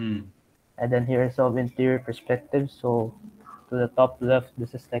 Mm. And then here are some interior perspectives. So to the top left,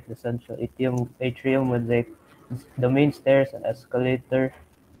 this is like the central atrium with like the main stairs and escalator.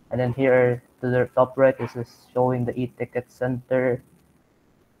 And then here to the top right, this is showing the e-ticket center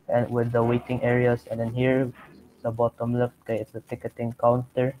and with the waiting areas. And then here, the bottom left, okay, it's the ticketing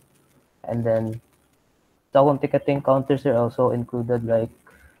counter. And then some ticketing counters are also included, like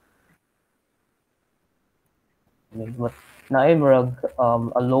what naimurag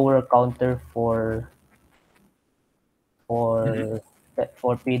a lower counter for for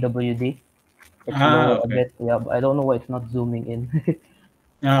PWD. It's lower a Okay. bit, yeah, but I don't know why it's not zooming in.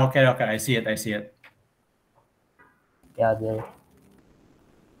 Okay. I see it. Yeah,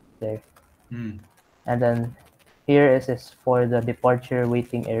 there. Mm. And then here is for the departure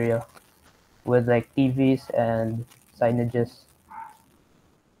waiting area with like TVs and signages.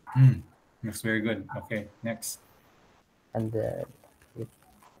 That's very good. Okay, next. And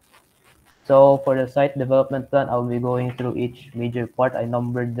so for the site development plan, I'll be going through each major part. I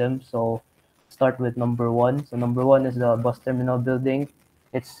numbered them. So start with number 1. So number 1 is the bus terminal building.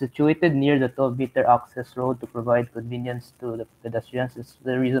 It's situated near the 12-meter access road to provide convenience to the pedestrians. It's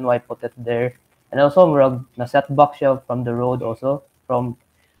the reason why I put it there. And also, na setback siya from the road also. From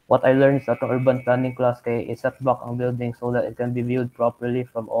what I learned sa atong urban planning class, kay i-setback ang building so that it can be viewed properly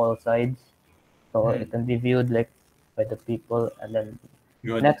from all sides. So it can be viewed like by the people. And then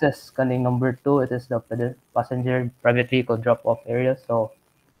Good. next is kaning number 2. It is the passenger private vehicle drop-off area. So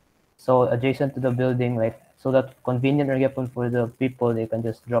adjacent to the building, like so that convenient area for the people, they can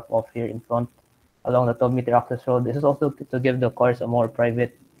just drop off here in front along the 12-meter access road. This is also to give the cars a more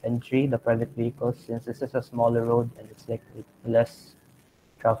private entry, the private vehicles, since this is a smaller road and it's like less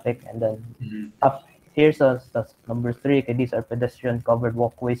traffic. And then here's number 3. Okay, these are pedestrian covered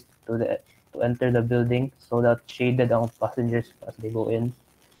walkways to enter the building, so that shaded ang passengers as they go in.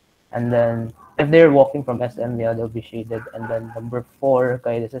 And then if they're walking from SM, yeah, they'll be shaded. And then number 4,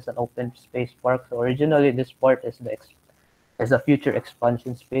 okay, this is an open space park. So originally this part is a future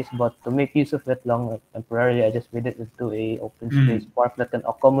expansion space, but to make use of it long temporarily, I just made it into a open space park that can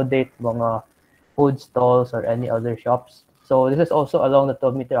accommodate mga food stalls or any other shops. So this is also along the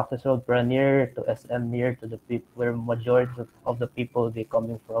 12-meter access road, near to SM, near to the people where majority of the people will be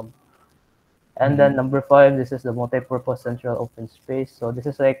coming from. And then number 5, this is the multi-purpose central open space. So this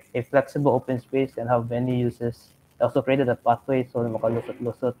is like a flexible open space, can have many uses. I also created a pathway so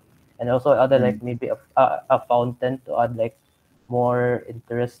makalusot-lusot. And also added like maybe a fountain to add like more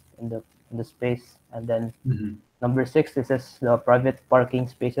interest in the space. And then number 6, this is the private parking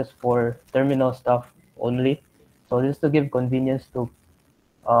spaces for terminal staff only. So this is to give convenience to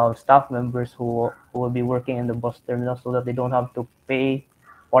staff members who will be working in the bus terminal, so that they don't have to pay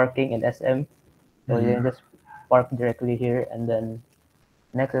parking in SM. So you can just park directly here. And then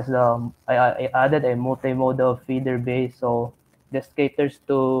next is I added a multimodal feeder bay. So this caters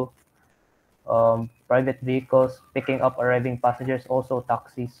to private vehicles picking up arriving passengers, also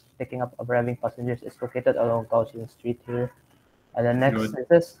taxis picking up arriving passengers. Is located along Kaohsiung Street here. And then next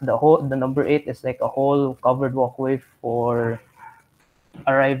is the number 8 is like a whole covered walkway for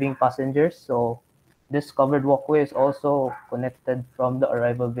arriving passengers. So this covered walkway is also connected from the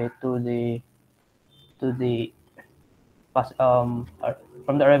arrival bay from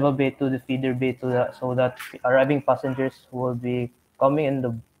the arrival bay to the feeder bay so that arriving passengers who will be coming in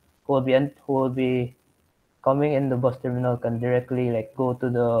the coming in the bus terminal can directly like go to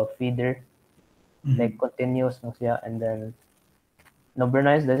the feeder, like continuous no siya. And then number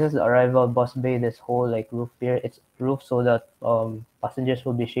 9, this is the arrival bus bay. This whole like roof here, it's roof so that passengers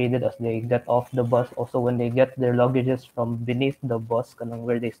will be shaded as they get off the bus. Also, when they get their luggages from beneath the bus, kanang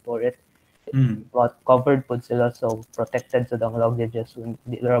where they store it, but covered po sila, so protected sa dang luggages when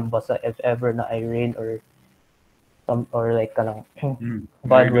they're basa if ever na ay rain or like kanang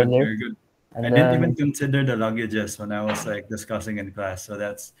bad weather. Very good. And I didn't even consider the luggages when I was like discussing in class, so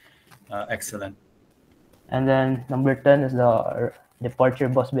that's excellent. And then number 10 is the departure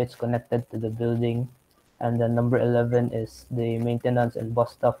bus bay. It's connected to the building. And then number 11 is the maintenance and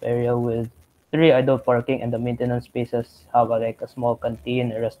bus stop area with 3 idle parking, and the maintenance spaces have like a small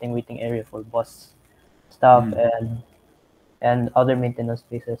canteen, a resting waiting area for bus staff, and other maintenance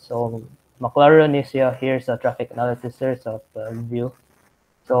spaces. So McLaren is here's a traffic analysis, here's a view.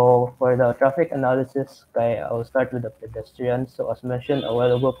 So for the traffic analysis, I'll start with the pedestrians. So as mentioned a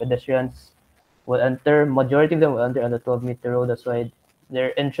while ago, pedestrians will enter. Majority of them will enter on the 12-meter road. That's why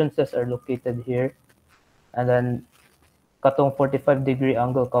their entrances are located here. And then katong 45-degree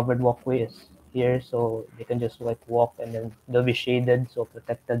angle covered walkway is here, so they can just like walk, and then they'll be shaded, so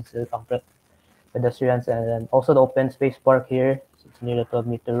protected pedestrians. And then also the open space park here, so it's near the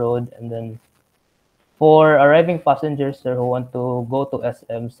 12-meter road. And then for arriving passengers who want to go to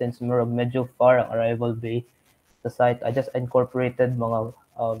SM, since medyo far ang arrival bay, the site, I just incorporated mga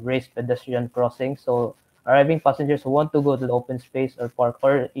raised pedestrian crossing. So arriving passengers who want to go to the open space or park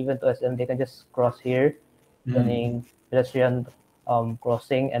or even to SM, they can just cross here, ganing pedestrian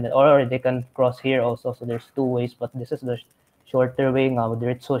crossing, and then or they can cross here also. So there's two ways, but this is the shorter way nga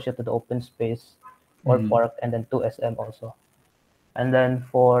diretso siya to the open space or park, and then to SM also. And then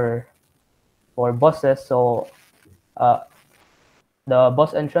for buses, so the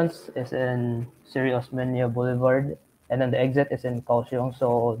bus entrance is in Siri Osmeña Boulevard, and then the exit is in Kaohsiung.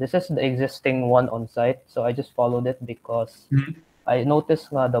 So this is the existing one on site. So I just followed it because I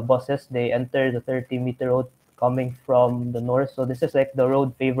noticed the buses, they enter the 30-meter road coming from the north. So this is like the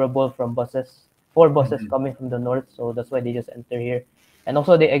road favorable from buses, for buses coming from the north. So that's why they just enter here. And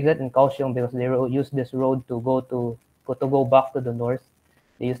also they exit in Kaohsiung because they use this road to go back to the north.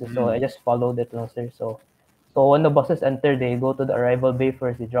 They use it. So I just followed it closer. So when the buses enter, they go to the arrival bay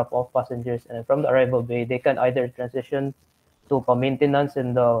first. They drop off passengers, and from the arrival bay, they can either transition to maintenance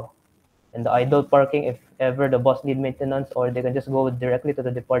in the idle parking if ever the bus need maintenance, or they can just go directly to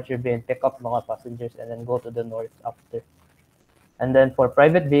the departure bay and pick up mga passengers and then go to the north after. And then for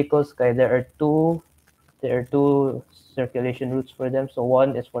private vehicles, there are two circulation routes for them. So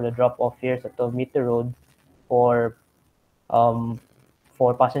one is for the drop off here sa 12-meter road for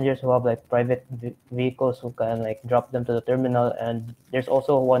passengers who have like private vehicles who can like drop them to the terminal, and there's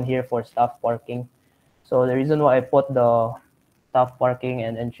also one here for staff parking. So the reason why I put the staff parking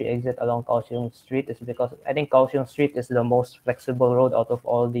and entry exit along Kaohsiung Street is because I think Kaohsiung Street is the most flexible road out of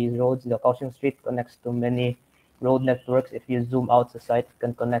all these roads. The Kaohsiung Street connects to many road networks. If you zoom out the site, it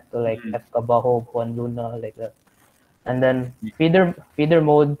can connect to like F. Cabajo, Juan Luna, like that. And then feeder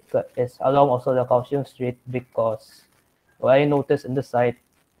mode is along also the Kaohsiung Street because what I noticed in the site,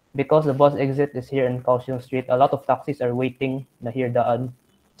 because the bus exit is here in Kaohsiung Street, a lot of taxis are waiting na here daan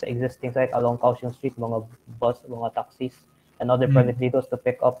sa existing site along Kaohsiung Street, mga bus, mga taxis, and other private vehicles to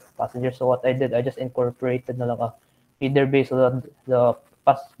pick up passengers. So what I did, I just incorporated na lang a feeder bay so that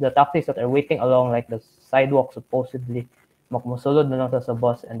the taxis that are waiting along like the sidewalk supposedly makmusulod na lang sa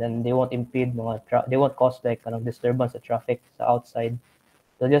bus, and then they won't impede they won't cause like kind of disturbance sa traffic sa outside.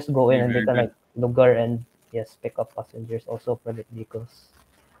 They'll just go in and they can like lugar and yes, pick up passengers, also private vehicles.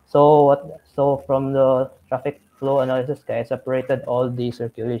 So from the traffic flow analysis, I separated all the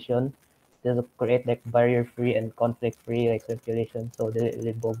circulation to create like barrier-free and conflict-free like circulation. So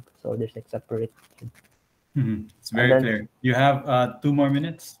they both, so there's like separate. It's very clear. You have 2 more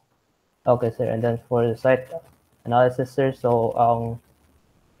minutes. Okay, sir. And then for the site analysis, sir, so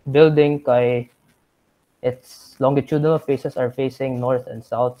building its longitudinal faces are facing north and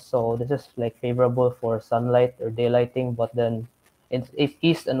south. So this is like favorable for sunlight or daylighting, but then it's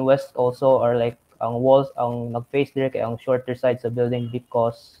east and west also are like ang walls ang nag-face direct ang shorter sides of building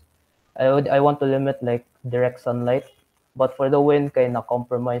because I want to limit like direct sunlight, but for the wind kay na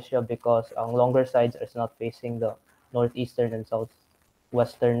compromise siya because ang longer sides is not facing the northeastern and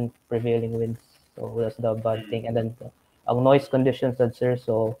southwestern prevailing winds. So that's the bad thing. And then ang noise conditions, sir,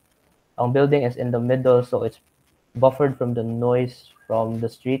 so ang building is in the middle, so it's buffered from the noise from the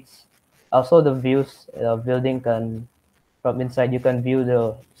streets. Also the views, building can, from inside you can view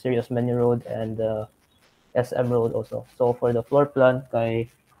the Siri Osmeña Road and the SM Road also. So for the floor plan,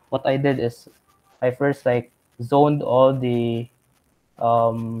 what I did is I first like zoned all the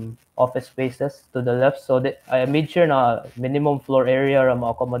office spaces to the left, so that I made sure na minimum floor area ra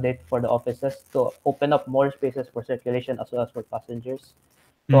accommodate for the offices to open up more spaces for circulation as well as for passengers.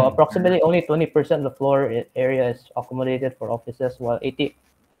 So approximately only 20% of the floor area is accommodated for offices, while the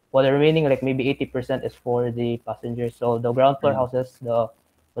remaining like maybe 80% is for the passengers. So the ground floor houses the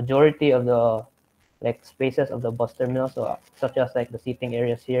majority of the like spaces of the bus terminal, so such as like the seating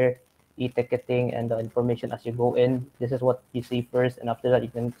areas here, e-ticketing, and the information as you go in. This is what you see first, and after that you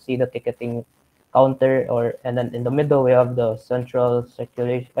can see the ticketing counter, and then in the middle we have the central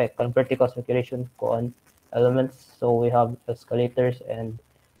circulation, like vertical circulation elements. So we have escalators and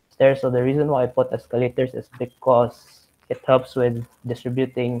stairs. So the reason why I put escalators is because it helps with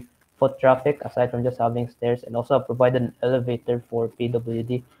distributing foot traffic aside from just having stairs, and also provide an elevator for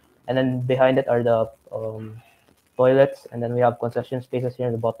PWD. And then behind it are the toilets, and then we have concession spaces here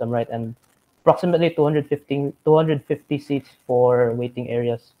in the bottom right, and approximately 250 seats for waiting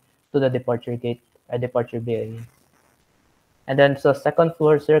areas to the departure gate, departure bay. I mean. And then so second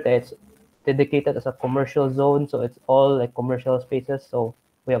floor, sir, it's dedicated as a commercial zone, so it's all like commercial spaces. So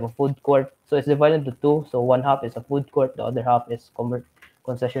we have a food court, so it's divided into two. So one half is a food court, the other half is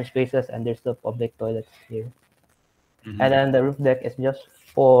concession spaces, and there's the public toilets here. Mm-hmm. And then the roof deck is just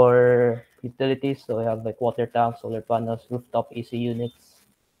for utilities. So we have like water tanks, solar panels, rooftop AC units.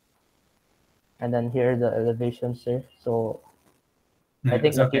 And then here are the elevations, sir. So I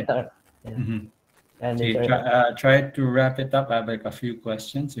think okay. yeah. Mm-hmm. And so try to wrap it up. I have like a few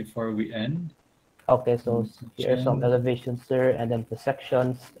questions before we end. Okay, so here are some elevations, sir, and then the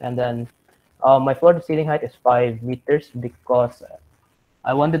sections. And then my floor to ceiling height is 5 meters because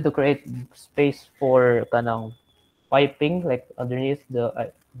I wanted to create space for kanang piping, like underneath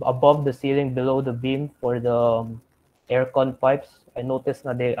the above the ceiling, below the beam for the aircon pipes. I noticed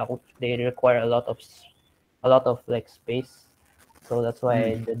that they require a lot of like space, so that's why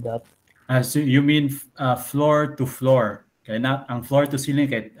I did that. So you mean floor to floor? Okay, not ang floor to ceiling,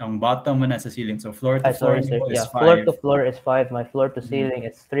 kay ang bottom mo nasa ceiling. So floor to floor is 5. Floor to floor is 5. My floor to ceiling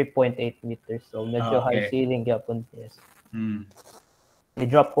is 3.8 meters. So medyo high ceiling gyapon. Yes. They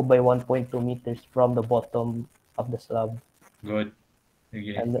drop ko by 1.2 meters from the bottom of the slab. Good.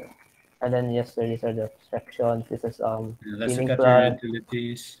 Okay. And then yes, sir, these are the sections. This is let's look at your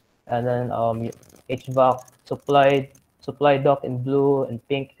utilities. And then HVAC supply dock in blue and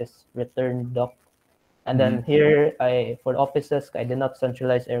pink is return dock. And then here for offices I did not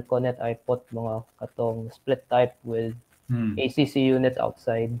centralize aircon net. I put mga katong split type with ACC units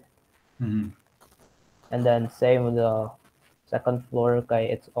outside. And then same with the second floor kay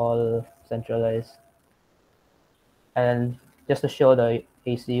it's all centralized. And just to show the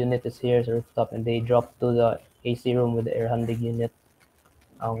AC unit is here, so rooftop, and they drop to the AC room with the air handling unit,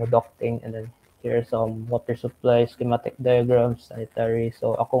 with ducting, and then here's some water supply, schematic diagrams, sanitary.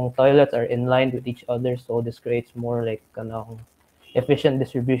 So akong toilets are in line with each other, so this creates more like efficient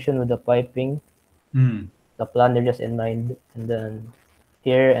distribution with the piping. The plan they're just in line, and then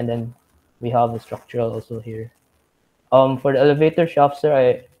here, and then we have the structural also here. For the elevator shaft,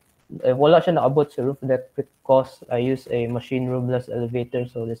 sir, wala siya naabot sa roof deck because I use a machine roomless elevator,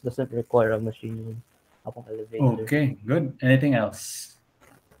 so this doesn't require a machine room elevator. Okay, good. Anything else?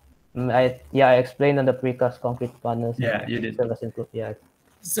 I explained on the precast concrete panels. Yeah, you did. Yeah.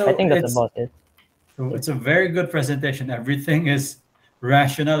 So I think that's about it. So it's a very good presentation. Everything is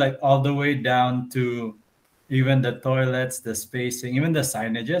rational, like all the way down to even the toilets, the spacing, even the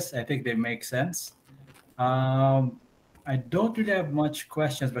signages. I think they make sense. I don't really have much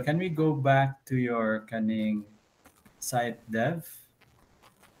questions, but can we go back to your kaning site dev?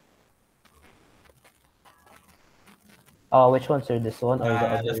 Which one, sir? This one or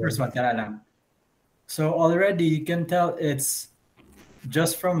the first one? So already you can tell it's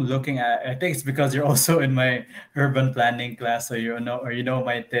just from looking at. I think it's because you're also in my urban planning class, so you know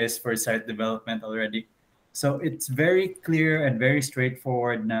my taste for site development already. So it's very clear and very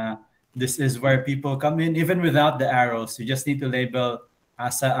straightforward. This is where people come in, even without the arrows. You just need to label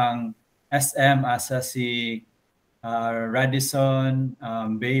asa ang SM, asa si Radisson,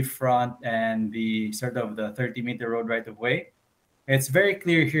 Bayfront, and the sort of the 30-meter road right of way. It's very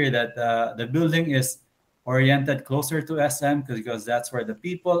clear here that the building is oriented closer to SM because that's where the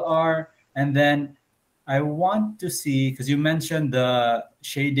people are. And then I want to see, because you mentioned the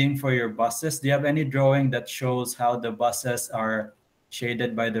shading for your buses. Do you have any drawing that shows how the buses are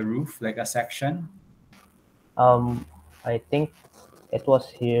shaded by the roof, like a section? I think it was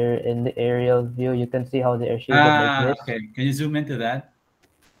here in the aerial view. You can see how they are shaded like this. Okay. Can you zoom into that?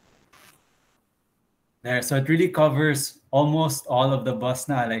 There. So it really covers almost all of the bus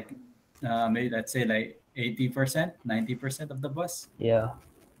now, like maybe let's say like 80%, 90% of the bus. Yeah.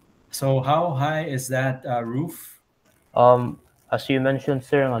 So how high is that roof? As you mentioned,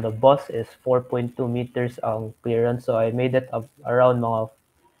 sir, the bus is 4.2 meters clearance. So I made it up around mga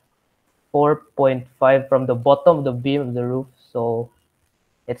 4.5 from the bottom of the beam of the roof. So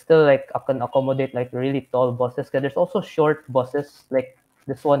it's still like I can accommodate like really tall buses. Because there's also short buses like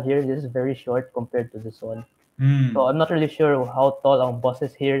this one here. This is very short compared to this one. So I'm not really sure how tall ang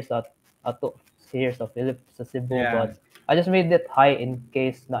buses here sa Philip sa Cebu, but I just made it high in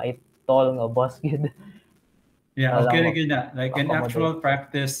case na it tall nga bus gid. Yeah, okay na. Like in actual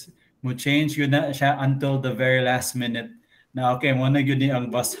practice, mo change yun na siya until the very last minute. Now, okay, mo na yun ang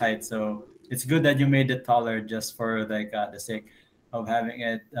bus height. So it's good that you made it taller just for like the sake of having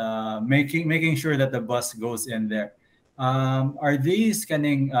it, making sure that the bus goes in there. Are these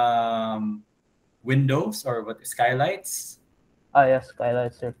kaning windows or what, skylights? Yes,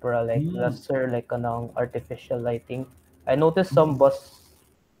 skylights, sir, para like that's sir like artificial lighting. I noticed some bus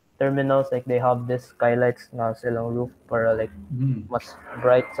terminals, like they have this skylights na silang roof para like mas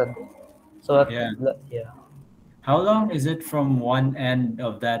bright sa. So Yeah. yeah. How long is it from one end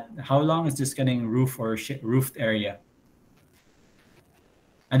of that? How long is this getting roof or roofed area?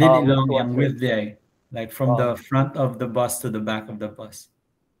 And then long yung width there, like from the front of the bus to the back of the bus.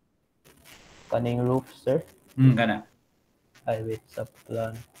 Kaning roof, sir? Kana. Ay, wait sa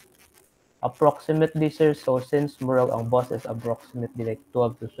plan. Approximately, sir, so since murag ang bus is approximately like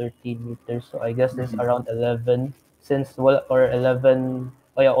 12 to 13 meters, so I guess this around 11. Since wala, or 11,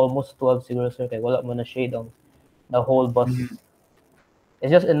 oh yeah, almost 12 siguro, sir, kaya wala mo na shade on the whole bus.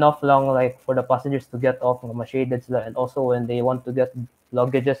 It's just enough long like for the passengers to get off, ma-shaded sila, and also when they want to get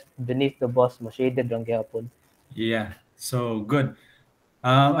luggages beneath the bus, ma-shaded lang gyapon. Yeah, so good.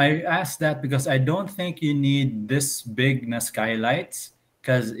 I asked that because I don't think you need this big na skylights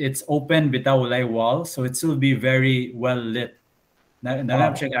because it's open bitaw walay wall, so it will be very well lit.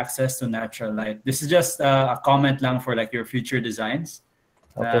 Check access to natural light. This is just a comment lang for like your future designs.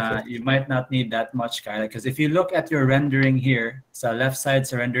 Okay, you might not need that much skylight because if you look at your rendering here, sa left side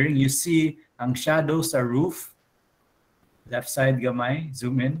sa rendering, you see ang shadow sa roof. Left side gamay,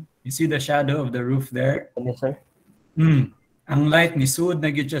 zoom in. You see the shadow of the roof there? Yes, sir. Ang light ni sud na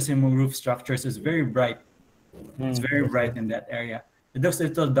gyud siya sa imong roof structures is very bright. It's very bright in that area. It looks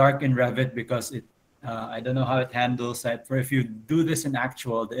a little dark in Revit because it I don't know how it handles that. For if you do this in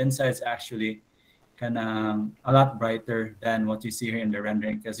actual, the inside is actually kind of a lot brighter than what you see here in the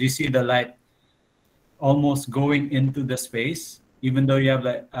rendering because you see the light almost going into the space, even though you have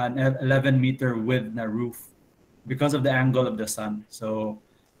like an 11-meter width na roof because of the angle of the sun. So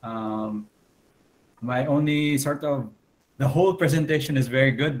my only sort of the whole presentation is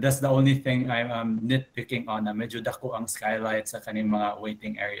very good. That's the only thing I'm nitpicking on. Medyo dako ang skylights sa kaning mga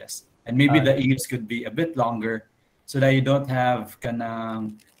waiting areas. And maybe the eaves could be a bit longer so that you don't have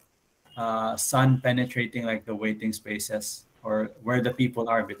kanang sun penetrating like the waiting spaces or where the people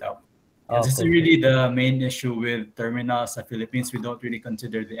are bitaw. This is really the main issue with terminals sa Philippines. We don't really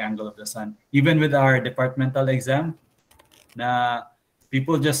consider the angle of the sun. Even with our departmental exam, na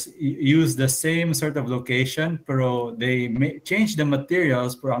people just use the same sort of location, pero they change the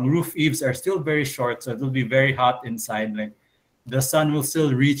materials, pero ang roof eaves are still very short, so it will be very hot inside. Like the sun will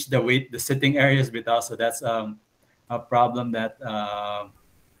still reach the sitting areas bitaw. So that's a problem that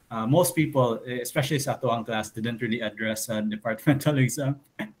most people, especially sa atuang class, didn't really address departmental exam.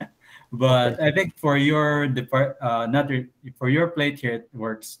 But I think for your for your plate here, it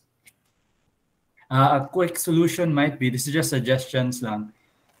works. A quick solution might be, this is just suggestions lang,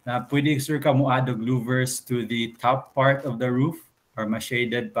 na pwede sir ka mo add louvers to the top part of the roof or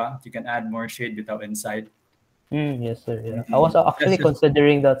ma-shaded pa. You can add more shade without inside. Yes, sir. Yeah. I was actually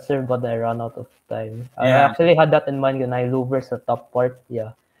considering that, sir, but I ran out of time. I actually had that in mind when I louvers the top part.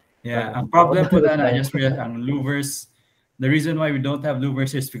 Yeah. Yeah. Ang problem po na just realized ang louvers. The reason why we don't have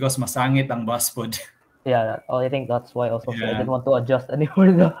louvers is because masangit ang bus pod. Yeah, I think that's why also. I didn't want to adjust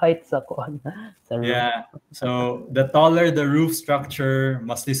anymore the height sa kuan. Yeah. So the taller the roof structure,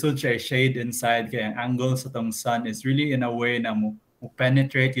 mas lisod siya shade inside kaya ang angle sa tong sun is really in a way na mo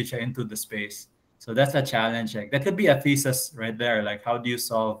penetrate siya into the space. So that's a challenge. Like that could be a thesis right there. Like how do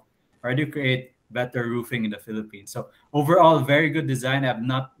you create better roofing in the Philippines? So overall, very good design. I have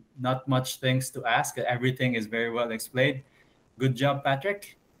not much things to ask. Everything is very well explained. Good job,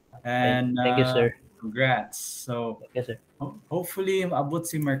 Patrick. And thank you, sir. Congrats. So yes, sir. Hopefully maabot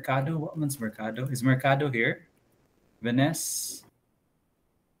si Mercado. What man's Mercado? Is Mercado here? Vanessa?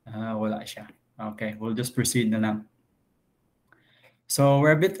 Wala siya. Okay, we'll just proceed na lang. So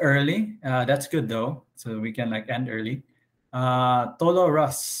we're a bit early. That's good though. So we can like end early. Tolo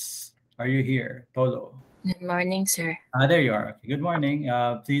Russ, are you here? Tolo. Good morning, sir. There you are. Okay, good morning.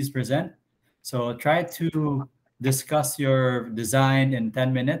 Please present. So try to discuss your design in 10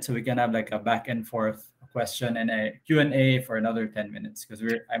 minutes so we can have like a back and forth question and a Q&A for another 10 minutes because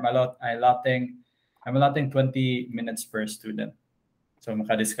I'm allotting 20 minutes per student. So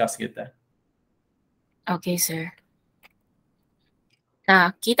maka-discuss kita. Okay, sir.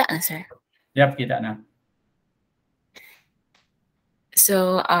 Kita na, sir? Yep, kita na.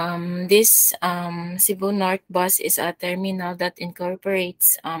 So this Cebu North Bus is a terminal that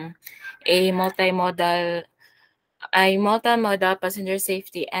incorporates a multimodal passenger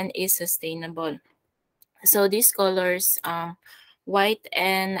safety and is sustainable. So these colors, white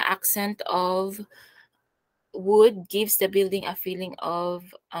and accent of wood gives the building a feeling of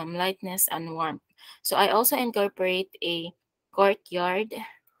lightness and warmth. So I also incorporate a courtyard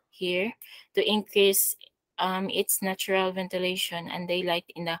here to increase its natural ventilation and daylight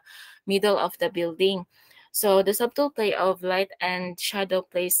in the middle of the building. So the subtle play of light and shadow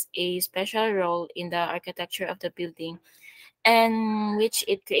plays a special role in the architecture of the building, and which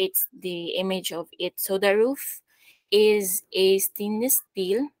it creates the image of it. So the roof is a stainless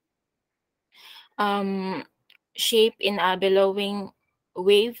steel um, shape in a billowing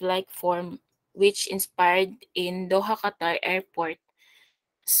wave-like form, which inspired in Doha, Qatar airport.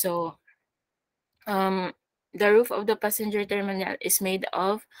 So the roof of the passenger terminal is made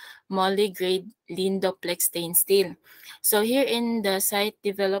of moly-grade Lindoplex stained steel. So here in the site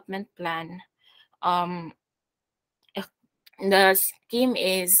development plan, um, the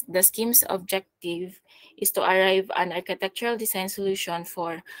scheme's objective is to arrive an architectural design solution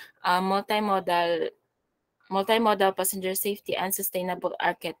for multimodal passenger safety and sustainable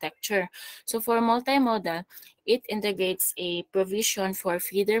architecture. So for multimodal, it integrates a provision for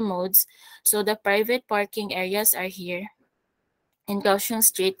feeder modes. So the private parking areas are here in Kaohsiung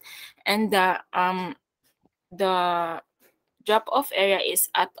Street, and the drop-off area is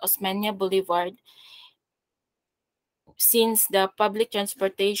at Osmeña Boulevard. Since the public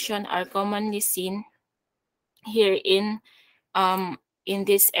transportation are commonly seen here in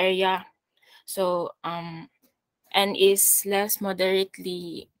this area, so and is less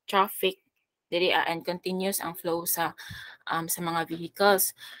moderately traffic diri and continuous ang flow sa mga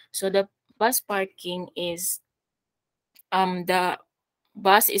vehicles. So the bus parking is the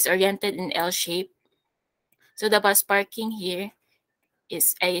bus is oriented in L shape. So the bus parking here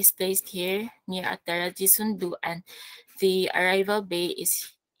is placed here near at the Rajisundu, and the arrival bay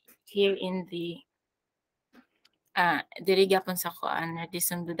is here in the diri gyapon sa kuan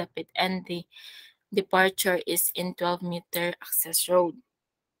Rajisundu dapit, and the departure is in 12-meter access road.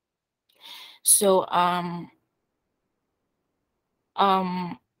 So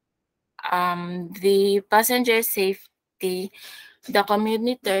the passenger safety, the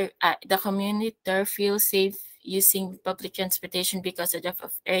commuter feels safe using public transportation because the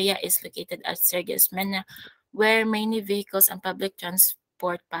drop-off area is located at Sergio Osmeña, where many vehicles and public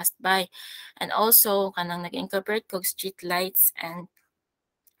transport passed by, and also kanang nag-incorporate kog street lights and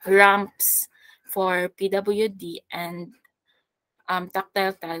ramps for PWD and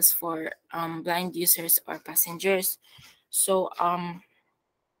tactile tiles for blind users or passengers. So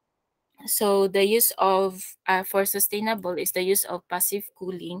so the use of for sustainable is the use of passive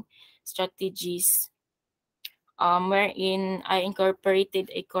cooling strategies, wherein I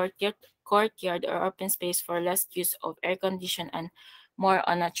incorporated a courtyard or open space for less use of air condition and more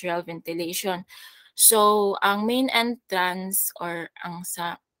on natural ventilation. So ang main entrance or ang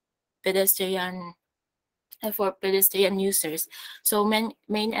sa pedestrian for pedestrian users. So main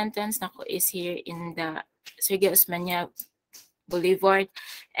entrance nako is here in the Sergio Osmeña Boulevard,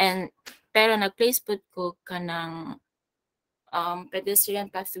 and pero nag-place pud ko kanang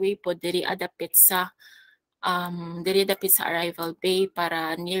pedestrian pathway po diri dapit sa arrival bay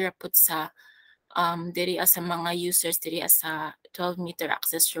para near pud sa diri sa mga users diri sa 12-meter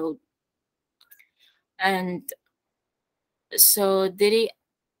access road. And so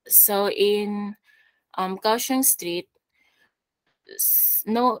in Kaohsiung Street,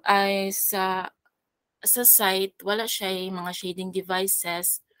 no ay sa site wala siya mga shading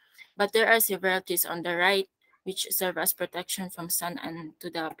devices, but there are several trees on the right which serve as protection from sun and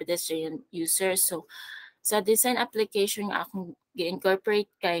to the pedestrian users. So sa design application nga akong gi-incorporate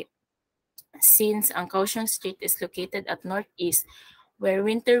kay, since ang Kaohsiung Street is located at northeast where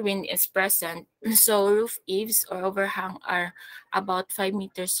winter wind is present, so roof eaves or overhang are about 5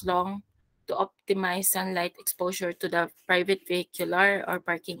 meters long to optimize sunlight exposure to the private vehicular or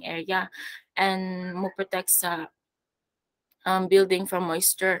parking area and mo protect sa building from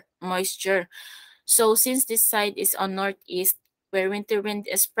moisture. So since this side is on northeast where winter wind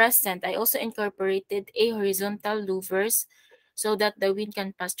is present, I also incorporated a horizontal louvers so that the wind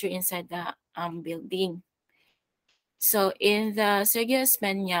can pass through inside the building. So in the Sergio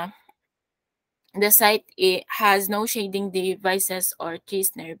Osmeña, the site has no shading devices or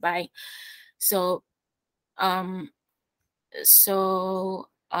trees nearby. So Sergio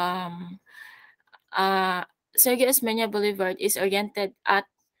Osmeña Boulevard is oriented at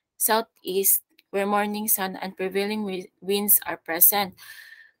southeast where morning sun and prevailing winds are present.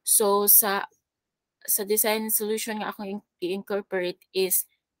 So sa design solution nga akong i-incorporate is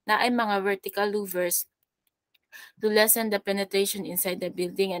na ay mga vertical louvers to lessen the penetration inside the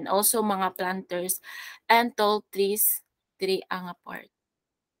building, and also mga planters and tall trees diri ang apart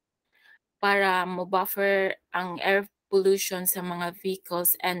para mo buffer ang air pollution sa mga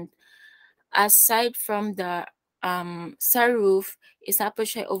vehicles. And aside from the sa roof, isa po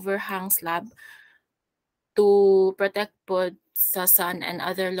siya overhang slab to protect po sa sun and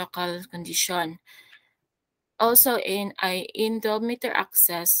other local condition. Also in 12-meter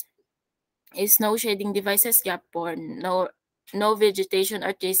access is no shading devices gap born, no vegetation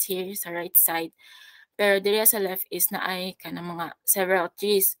or trees here sa right side. Pero diri sa left is naay kanang mga several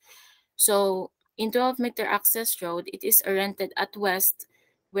trees. So in 12-meter access road, it is oriented at west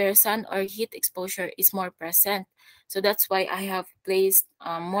where sun or heat exposure is more present. So that's why I have placed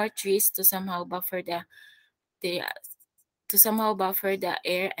more trees to somehow buffer the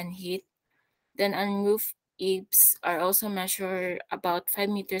air and heat. Then on roof eaves are also measured about 5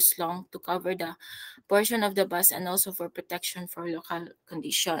 meters long to cover the portion of the bus and also for protection for local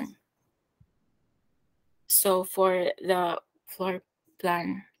condition. So for the floor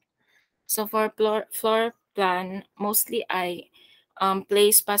plan. So for floor plan, mostly I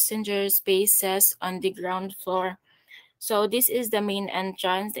place passenger spaces on the ground floor. So this is the main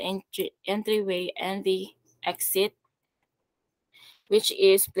entrance, the entryway, and the exit, which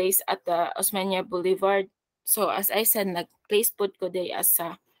is placed at the Osmeña Boulevard. So as I said, nag-place put ko day as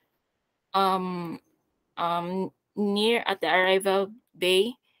a near at the arrival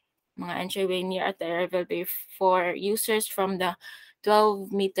bay, mga entryway near at the arrival bay for users from the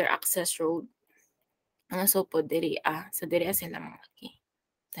 12-meter access road. So po diri so diri sila mga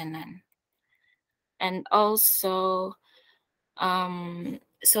tanan. And also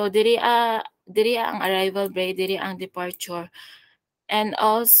so diri ang arrival bay, diri ang departure. And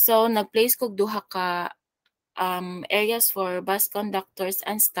also nag-place kog duha ka areas for bus conductors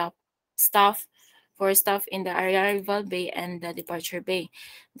and staff in the arrival bay and the departure bay.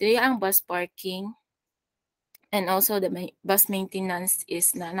 Diri ang bus parking. And also the bus maintenance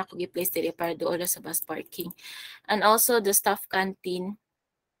is na nako gi-place diri para doon sa bus parking. And also the staff canteen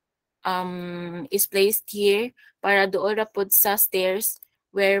is placed here para doon pod sa stairs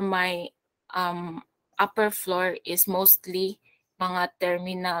where my upper floor is mostly mga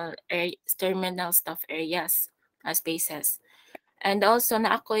terminal staff areas spaces. And also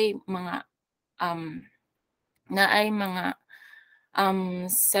na ako'y mga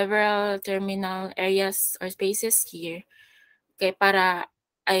several terminal areas or spaces here kay para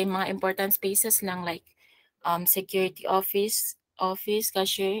ay mga important spaces lang like security office,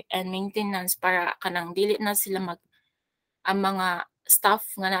 cashier, and maintenance para kanang dili na sila ang mga staff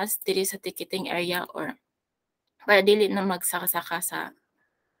nga naa diri sa ticketing area or para dili na magsaka-saka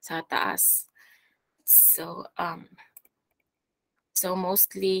sa taas. So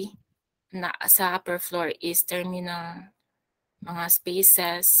mostly na sa upper floor is terminal mga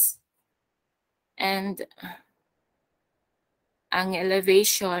spaces, and ang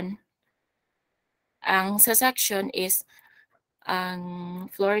elevation ang sa section is ang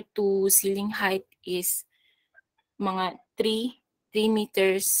floor to ceiling height is mga 3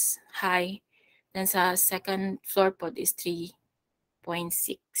 meters high, then sa second floor pod is 3.6.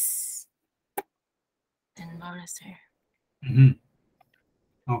 And more, sir.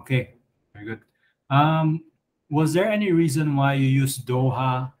 Okay, very good. Was there any reason why you used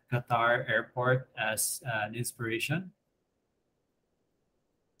Doha, Qatar Airport as an inspiration?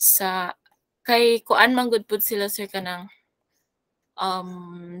 Sa kay kuan man gud pud sila sir kanang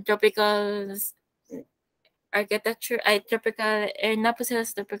tropical architecture tropical na po sila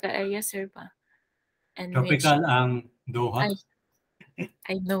sa tropical area sir pa. And tropical ang Doha.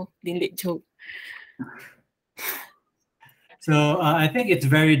 I know, dili joke. So I think it's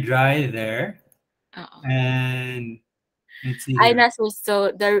very dry there. And let's see. Ay naso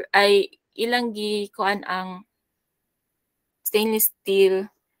so ilang gi kuan ang stainless steel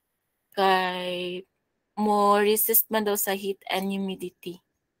kay more resist man daw sa heat and humidity.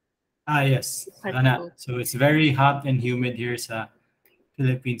 Yes. So it's very hot and humid here sa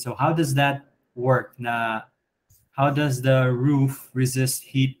Philippines. So how does that work? How does the roof resist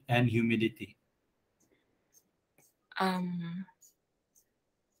heat and humidity?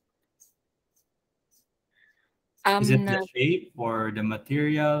 Is it the shape or the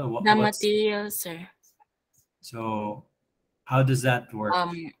material? Material, sir. So how does that work?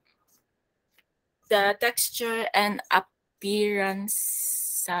 The texture and appearance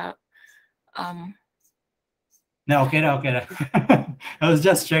No, okay. I was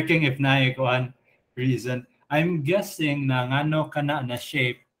just checking if na one reason. I'm guessing na ngano kana na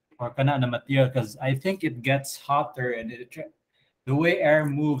shape or kana na material because I think it gets hotter and the way air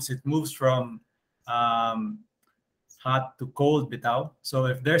moves, it moves from hot to cold bitaw. So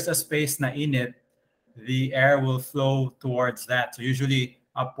if there's a space na in it, the air will flow towards that. So usually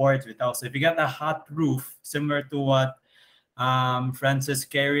upwards bitaw. So if you get a hot roof, similar to what Francis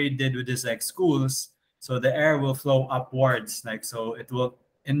Carey did with his schools, so the air will flow upwards, so it will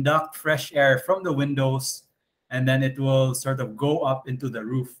induct fresh air from the windows and then it will sort of go up into the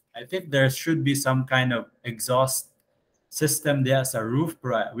roof. I think there should be some kind of exhaust system there as a roof,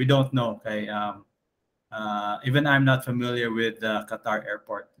 but we don't know. Okay, even I'm not familiar with the Qatar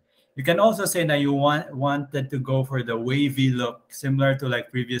airport. You can also say that you wanted to go for the wavy look, similar to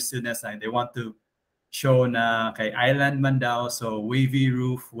like previous students. Like they want to show na kay island man daw, so wavy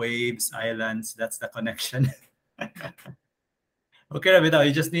roof, waves, islands. That's the connection. Okay na bitaw,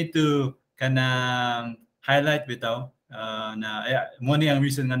 you just need to kanang highlight bitaw na mo ni ang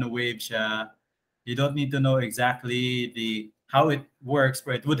reason nga no wave siya. You don't need to know exactly how it works,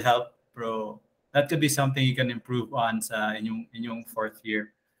 but it would help. Pero that could be something you can improve on sa inyong fourth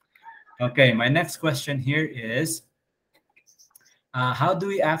year. Okay, my next question here is, how do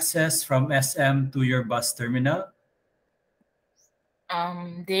we access from SM to your bus terminal?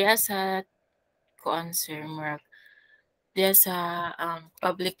 There's a concern, Mark. There's a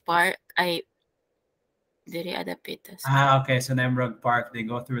public park. Diri adapitas. Okay, so Nemrog Park, they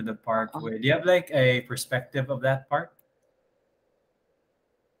go through the parkway. Do you have like a perspective of that park?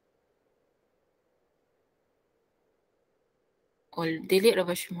 Dili ra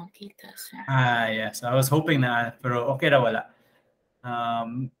ba siya makita, sir? Yes. I was hoping na, pero okay ra wala.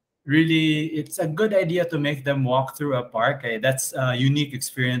 Really, it's a good idea to make them walk through a park. That's a unique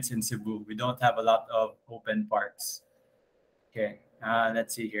experience in Cebu. We don't have a lot of open parks. Okay,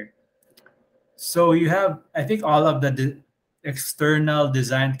 let's see here. So you have, I think all of the external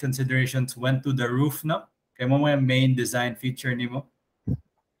design considerations went to the roof, no? Kaya mo yung main design feature nimo?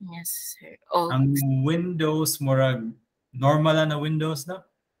 Yes, sir. Ang windows, murag normal na windows, no?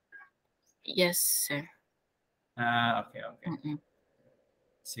 Yes, sir. Okay.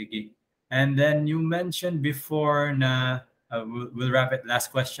 Sige. And then you mentioned before na, we'll wrap it,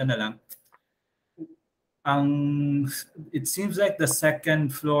 last question na lang. It seems like the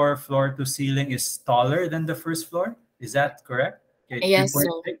second floor to ceiling is taller than the first floor. Is that correct? Okay, yes,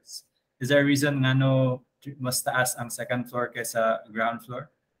 2.6. Is there a reason nga no mas taas ang second floor kaysa ground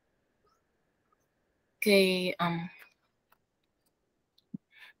floor? Kay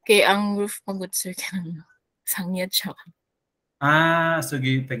ang roof pagod, sir, kanang sangyat siya. So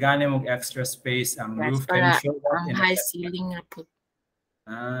tagani mo extra space ang roof. Can you show that ang high ceiling na po.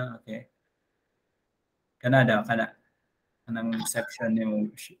 Okay. Kanang section nimo.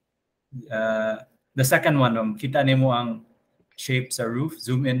 The second one, kita nimo ang shape sa roof.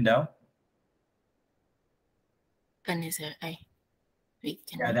 Zoom in daw. Kani, sir. Wait.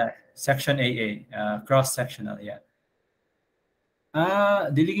 That section AA, cross-sectional, yeah.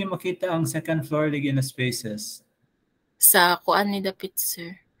 Dili makita ang second floor ligi na spaces. Sa kuan ni dapit,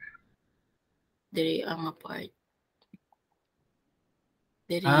 sir. Diri ang apart.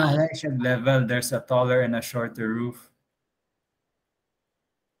 Level. There's a taller and a shorter roof.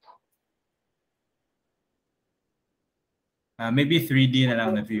 Maybe 3D na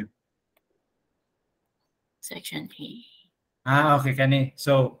lang na view. Section A. Okay, kani.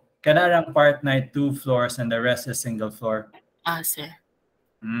 So, kanarang part na 2 floors and the rest is single floor. Sir.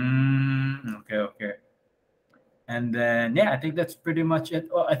 Okay. And then, I think that's pretty much it.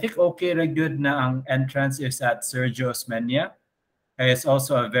 I think okay ra good na ang entrance is at Sergio Osmeña. It's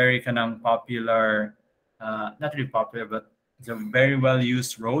also a very popular, not really popular, but it's a very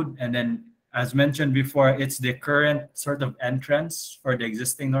well-used road. And then, as mentioned before, it's the current sort of entrance for the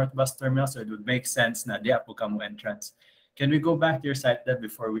existing North Bus Terminal, so it would make sense na diya po kamo entrance. Can we go back to your site dev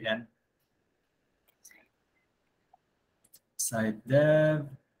before we end? Site dev.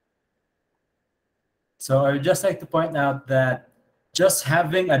 So I would just like to point out that just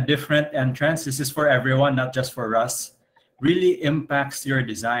having a different entrance, this is for everyone, not just for us, really impacts your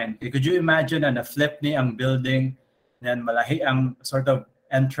design. Could you imagine na flip ni ang building, then malahi ang sort of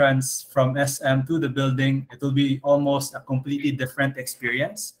entrance from SM to the building? It will be almost a completely different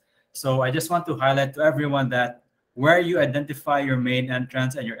experience. So I just want to highlight to everyone that where you identify your main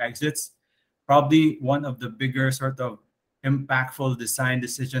entrance and your exits, probably one of the bigger sort of impactful design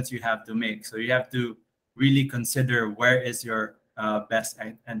decisions you have to make. So you have to really consider where is your best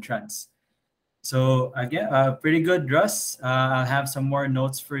entrance. So again, pretty good, Russ. I'll have some more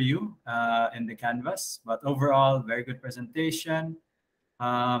notes for you in the Canvas, but overall, very good presentation.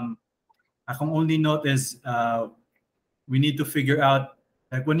 Akong only note is we need to figure out,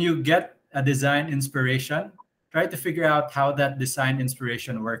 like when you get a design inspiration, try to figure out how that design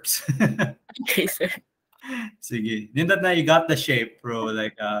inspiration works. Okay, sir. Sige. Nindot na you got the shape, bro.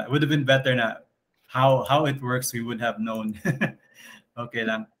 Like it would have been better na how it works, we would have known. Okay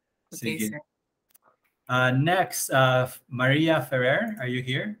lang. Okay, Sige. sir. Next, Maria Ferrer. Are you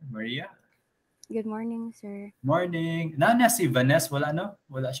here, Maria? Good morning, sir. Morning. Na si Vanessa, wala no?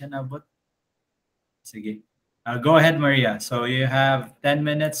 Wala siya nabot. Sige. Go ahead, Maria. So you have 10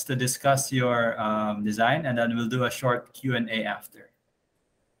 minutes to discuss your design, and then we'll do a short Q&A after.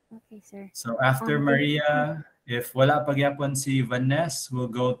 Okay, sir. So after Maria, if wala pagyapon si Vanessa, we'll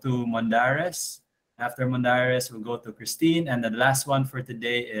go to Mondares. After Mondares, we'll go to Christine. And the last one for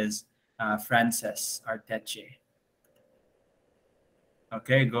today is Frances Arteche.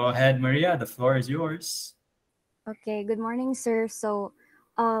 Okay, go ahead, Maria. The floor is yours. Okay, good morning, sir. So,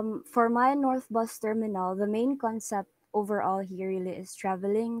 for my North Bus Terminal, the main concept overall here really is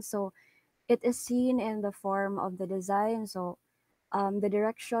traveling. So, it is seen in the form of the design. So, the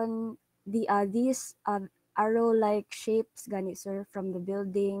direction, these arrow-like shapes, gani, sir, from the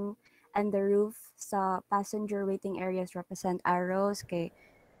building and the roof sa passenger waiting areas represent arrows. Kay,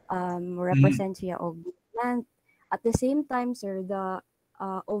 represent siya og movement. At the same time, sir, the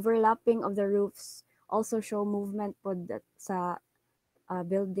overlapping of the roofs also show movement po sa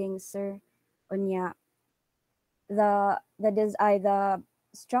buildings, sir. Unya, the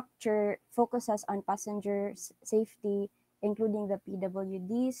structure focuses on passenger safety, including the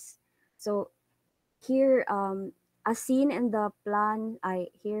PWDs. So here, as seen in the plan,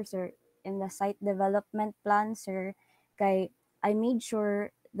 here, sir, in the site development plan, sir, kay I made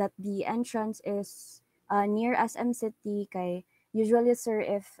sure that the entrance is near SM City. Kay usually, sir,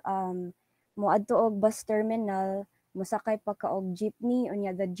 if moadto og bus terminal, mosakay pa ka og jeepney,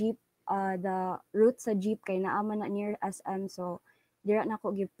 unya the route sa jeep kay naama na near SM. So dira na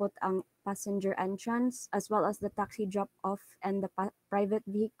ko giput ang passenger entrance as well as the taxi drop off and the private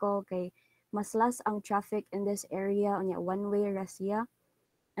vehicle, kay mas less ang traffic in this area, unya one way ra siya.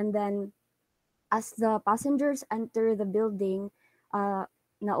 And then as the passengers enter the building,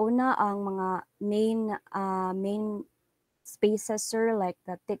 nauna ang mga main spaces, sir, like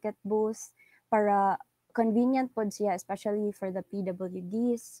the ticket booth, para convenient po siya, especially for the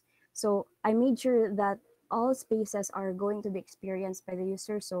PWDs. So I made sure that all spaces are going to be experienced by the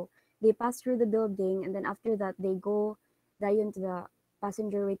user. So they pass through the building, and then after that, they go dayon to the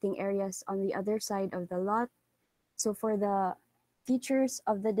passenger waiting areas on the other side of the lot. So for the features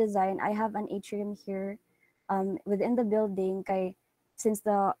of the design, I have an atrium here within the building. Kay, since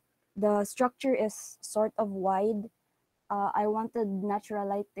the structure is sort of wide, I wanted natural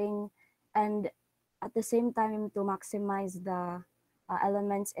lighting and at the same time to maximize the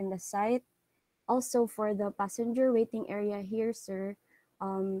elements in the site. Also for the passenger waiting area here, sir,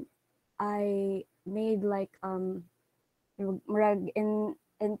 I made like murag in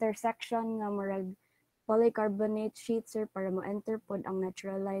intersection nga murag polycarbonate sheet, sir, para mo-enter pod ang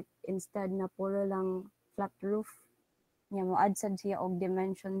natural light instead na puro lang flat roof. Nya mo add sad siya og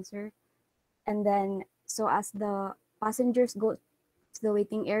dimension, sir. And then so as the passengers go to the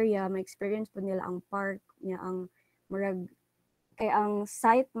waiting area, ma-experience po nila ang park, nya ang murag kay ang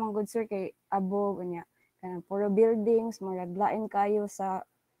site mga good, sir, kay abog nya kanang puro buildings, murag lain kayo sa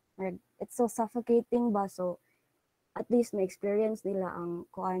murag, it's so suffocating ba, so at least may experience nila ang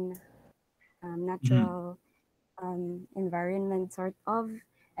kuan natural environment sort of.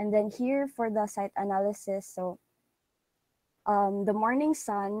 And then here for the site analysis, so the morning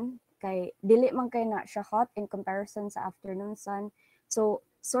sun kay dili man kay na siya hot in comparison sa afternoon sun, so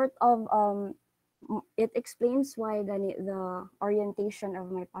sort of it explains why gani the orientation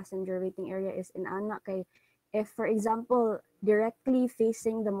of my passenger waiting area is in ana. Kay if for example directly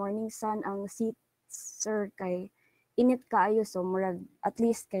facing the morning sun ang seats, sir, kay init kaayo, so murag at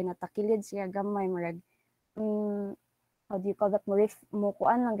least kay natakilid siya gamay, murag how do you call that, mo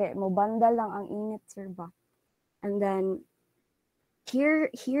kuan lang kay mo bandal lang ang init, sir, ba. And then here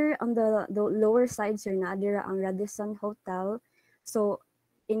on the lower side, sir, na dira ang Radisson Hotel. So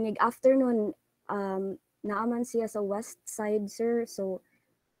inig afternoon naaman siya sa west side, sir, so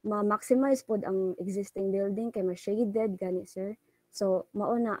ma-maximize pod ang existing building kay ma-shaded gani, sir. So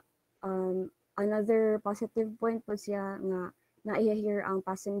mao na another positive point po siya nga naiya here ang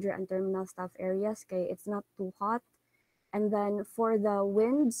passenger and terminal staff areas kay it's not too hot. And then for the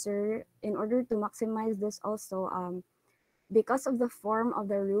wind, sir, in order to maximize this also, because of the form of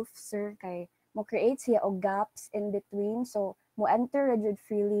the roof, sir, kay mo create siya og gaps in between, so mo enter jud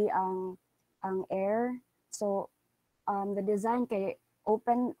freely ang air. So the design kay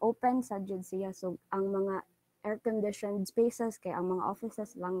open sa jud siya, so ang mga air conditioned spaces kay ang mga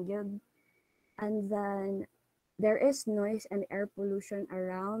offices lang jud. And then there is noise and air pollution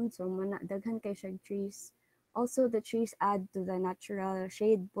around, so mana daghan kay siya trees. Also the trees add to the natural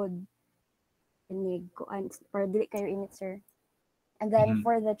shade pod inig kuan para dili kayo init, sir. And then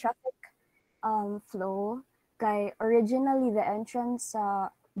for the traffic flow, kay originally the entrance sa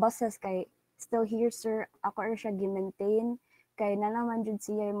buses kay still here, sir, ako siya gi-maintain kay na naman jud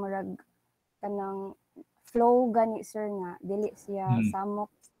siya murag kanang flow gani sir nga dili siya Mm.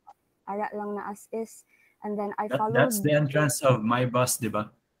 samok ara lang na as is, and then I That's followed the entrance of my bus, di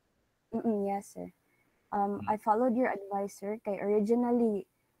ba? yes sir. I followed your advice sir kay originally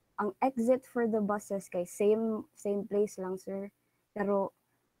ang exit for the buses kay same place lang sir, pero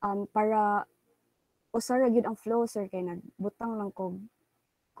para usara gyud ang flow sir kay nagbutang lang ko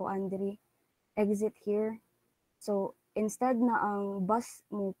Andre exit here. So instead na ang bus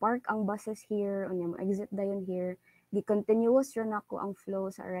mo park ang buses here unya mo exit dayon here, di continuous ra nako ang flow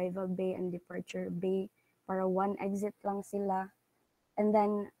sa arrival bay and departure bay para one exit lang sila. And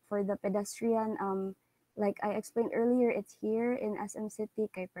then for the pedestrian, like I explained earlier, it's here in SM City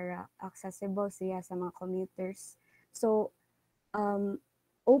kay para accessible siya sa mga commuters. So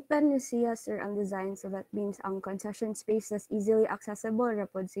open ni siya sir ang design, so that means ang concession spaces easily accessible ra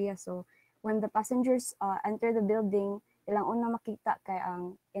pod siya. So when the passengers enter the building, ilang una makita kay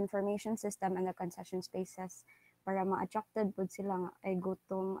ang information system and the concession spaces para ma-attracted pod sila nga ay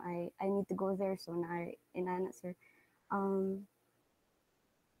gutom, I need to go there, so na inana sir.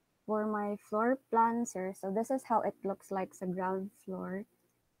 For my floor plan sir, so this is how it looks like sa ground floor.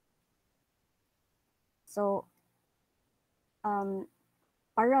 So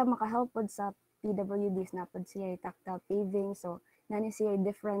para makahelp pod sa PWDs na pod siya tactile paving, so nani siya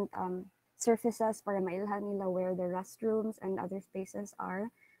different surfaces para mailhan nila where the restrooms and other spaces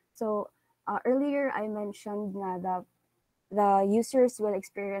are. So earlier I mentioned na the users will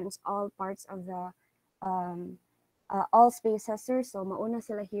experience all parts of the all spaces sir. So mauna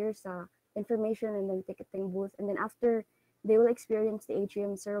sila here sa information and then ticketing booth, and then after they will experience the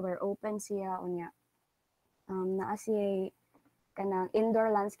atrium sir where open siya unya naa siya kanang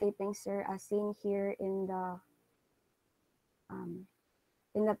indoor landscaping sir as seen here in the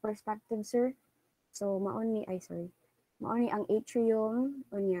perspective sir. So mauni ang atrium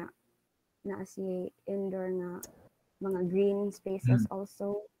unya naa siya indoor nga mga green spaces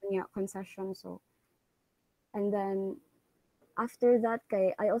also unya concession. So and then after that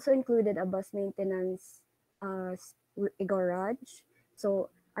kay I also included a bus maintenance garage, so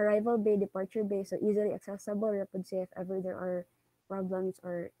arrival bay, departure bay, so easily accessible ra pod siya if ever there are problems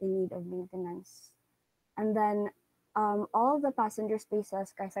or in need of maintenance. And then all the passenger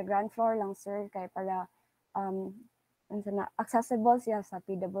spaces kay sa ground floor lang sir kay para accessible siya sa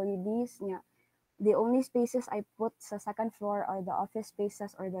PWDs niya. The only spaces I put sa second floor are the office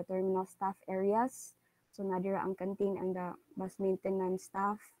spaces or the terminal staff areas. So nadira ang canteen and the bus maintenance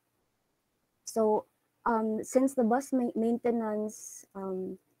staff. So since the bus maintenance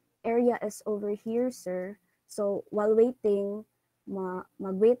area is over here sir, so while waiting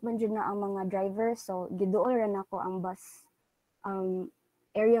mag-wait man jud na ang mga drivers, so giduol ra nako ang bus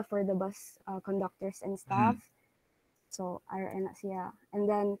area for the bus conductors and staff. So ara na siya. And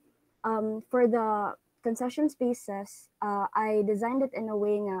then for the concession spaces, I designed it in a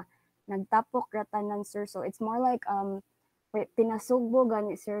way nga nagtapok ra tanan sir, so it's more like pinasugbo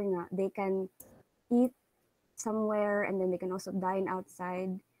gani sir nga they can eat somewhere and then they can also dine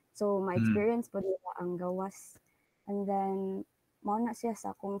outside. So my experience po nila ang gawas. And then mao na siya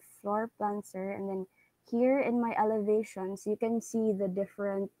sa akong floor plan sir. And then here in my elevations you can see the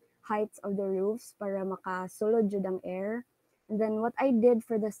different heights of the roofs para makasulod jud ang air. And then what I did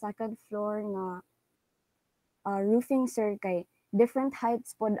for the second floor nga roofing sir kay different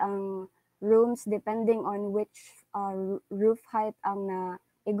heights pod ang rooms depending on which roof height ang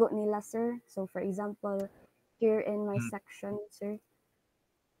igo nila sir. So for example here in my section sir,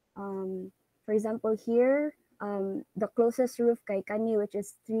 for example here the closest roof kay kani which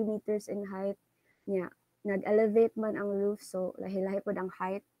is 3 meters in height niya, nag-elevate man ang roof, so lahi-lahi pod ang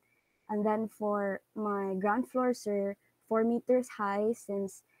height. And then for my ground floor sir, 4 meters high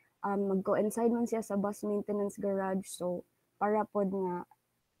since mag-go inside man siya sa bus maintenance garage, so para pod nga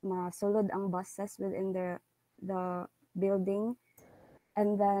masulod ang buses within the building.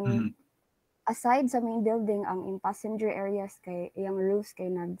 And then aside sa main building, ang in passenger areas kay iyang roofs kay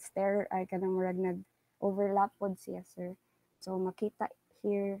nag-stair ay kanang murag nag-overlap pod siya sir. So makita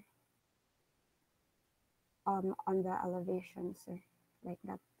here on the elevation sir, like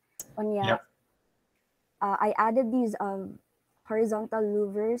that. Onya, I added these horizontal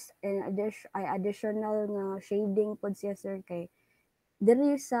louvers and additional nga shading pod siya sir kay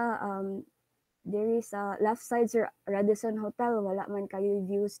diri sa left side sir Radisson Hotel wala man kayo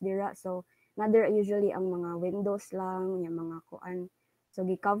views dira, so nader usually ang mga windows lang yung mga kuan, so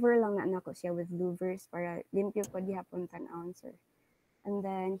gi-cover lang na nako siya with louvers para limpyo pod gihapon tan-awon sir. And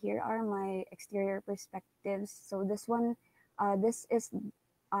then here are my exterior perspectives. So this one this is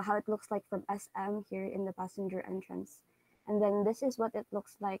how it looks like from SM here in the passenger entrance. And then this is what it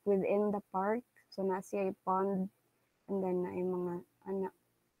looks like within the park. So na siya pond, and then na mga anak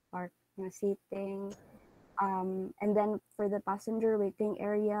park na seating. And then for the passenger waiting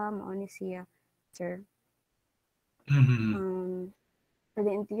area, mao ni siya, sir. For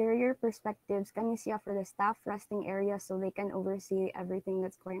the interior perspectives, kani siya for the staff resting area so they can oversee everything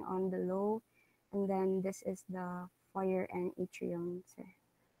that's going on below. And then this is the foyer and atrium, sir.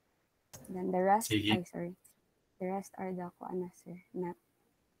 Then the rest, the rest are the sir, map.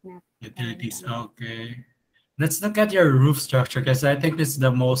 Utilities, okay. Let's look at your roof structure because I think this is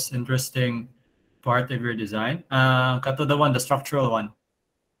the most interesting part of your design. Kato the one, the structural one.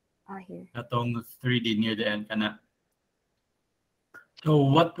 Here. Katong 3D near the end, kana. So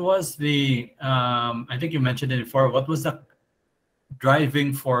what was the, I think you mentioned it before, what was the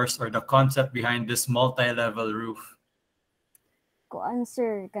driving force or the concept behind this multi-level roof? Kuan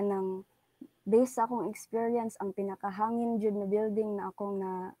sir, kanang based sa akong experience, ang pinakahangin jud na building na akong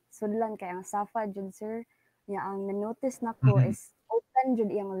na sudlan kay ang Safa jud sir, nya ang na-notice nako is open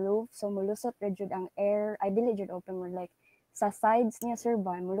jud iyang roof, so mulusot jud ang air. I dili jud open more like sa sides niya sir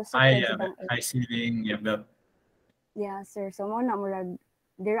ba, mulusot jud ang air. High ceiling, yeah. Yeah, sir. So mo na murag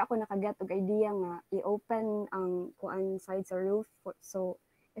dira ako nakaget og idea nga i-open ang kuan side sa roof. So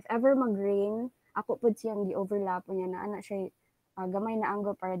if ever mag-rain, ako pud siyang gi-overlap niya na ana siya gamay na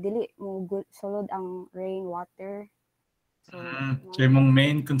angle para dili mo sulod ang rain water. So yung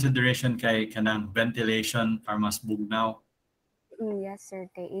main consideration kay kanang ventilation para mas bugnaw. Yes sir,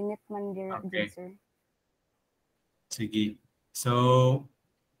 kay init man dira sir. Sige. So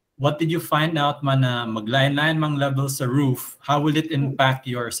what did you find out man na maglain-lain mang levels sa roof? How will it impact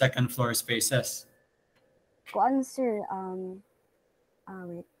your second floor spaces? Kuan sir,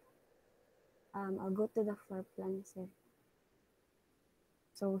 wait. I'll go to the floor plan sir.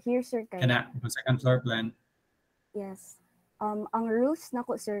 So here sir kay Kana second floor plan. Yes. Ang roofs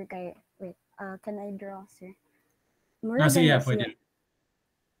nako sir kay wait, can I draw sir? Pwede.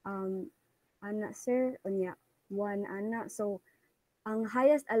 Ana sir, unya one ana. So ang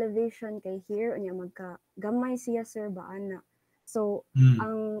highest elevation kay here unya magka gamay siya sir ba ana. So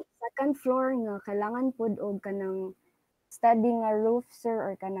ang second floor nga kailangan pud og kanang steady nga roof sir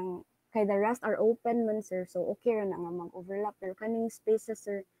or kanang kay the rest are open man sir, so okay ra na nga mag-overlap, pero kaning spaces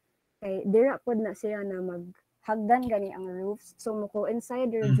sir kay dira pud na siya na maghagdan gani ang roofs, so mo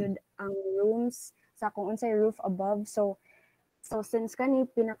inside jud ang rooms sa kung unsay roof above. So since kani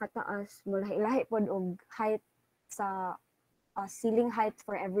pinakataas mo lahi-lahi pud og height sa ceiling height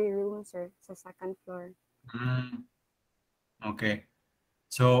for every room sir sa second floor. Okay.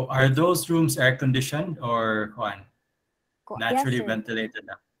 So are those rooms air conditioned or naturally yes, ventilated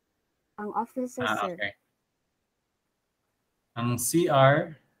na? Ang offices sir. Okay. Ang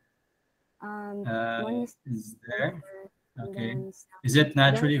CR is there. Okay. Is it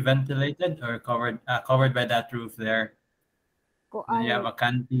naturally ventilated or covered by that roof there? You have a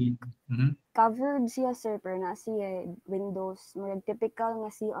canteen. Covered siya sir, pero na siya windows. Murag typical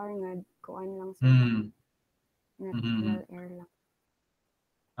nga CR nga kuan lang sir. Natural air lang.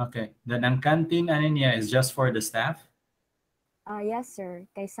 Okay. Then ang canteen ano niya is just for the staff? Yes sir.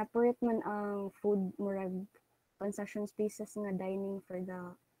 Kay separate man ang food murag concession spaces nga dining for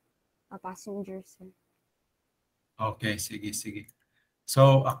the passengers sir. Okay, sige.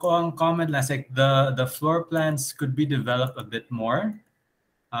 So ako ang comment last like the floor plans could be developed a bit more.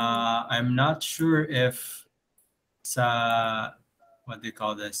 I'm not sure if sa what do you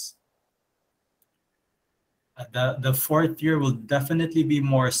call this? The fourth year will definitely be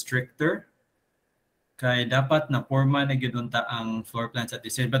more stricter. Kay dapat na porma na gidunta ang floor plans at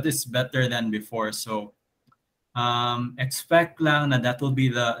this age, but it's better than before. So expect lang na that will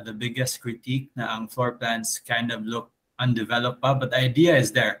be the biggest critique na ang floor plans kind of look undeveloped pa, but the idea is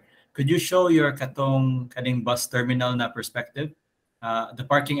there. Could you show your kaning bus terminal na perspective? The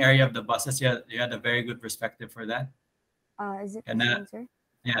parking area of the buses, you had a very good perspective for that. Is it the sir?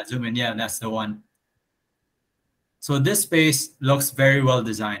 Yeah, zoom in. Yeah, that's the one. So this space looks very well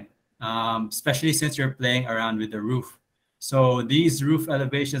designed, especially since you're playing around with the roof. So these roof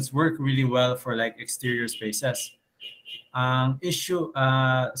elevations work really well for like exterior spaces. Issue,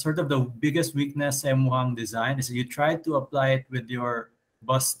 sort of the biggest weakness sa imuhang design is you try to apply it with your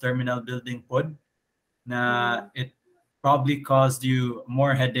bus terminal building pod na it probably caused you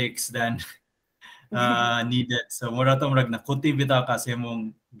more headaches than needed. So mura to murag nakuti bitaw kasi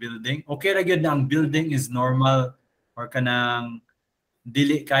mong building. Okay ra gyud na ang building is normal or kanang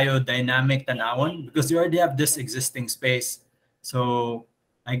dili kayo dynamic tanawon because you already have this existing space. So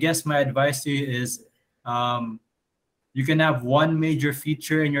I guess my advice to you is you can have one major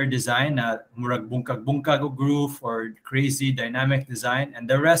feature in your design na murag bungkag-bungkag og roof or crazy dynamic design, and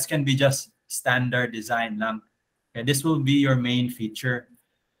the rest can be just standard design lang. Okay, this will be your main feature.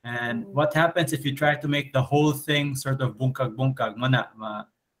 And what happens if you try to make the whole thing sort of bungkag-bungkag?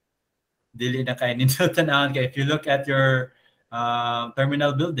 Dili na kayo nito tanawon kay. If you look at your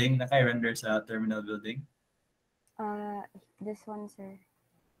terminal building, na kayo render sa terminal building? This one, sir.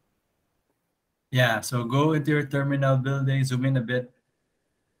 Yeah, so go into your terminal building, zoom in a bit.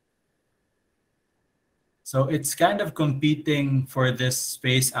 So it's kind of competing for this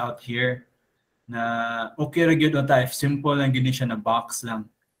space out here. Na okay ra gyud ta if simple lang gini siya na box lang.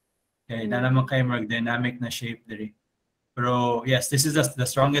 Okay, na naman kayo mag dynamic na shape diri. Pero yes, this is the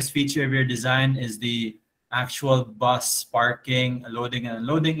strongest feature of your design is the actual bus parking, loading and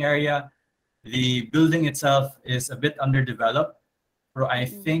unloading area. The building itself is a bit underdeveloped, pero I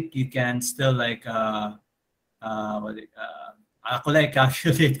think you can still like ako like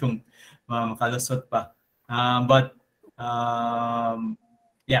calculate kung makalusot pa. But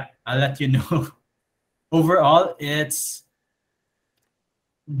yeah, I'll let you know. Overall, it's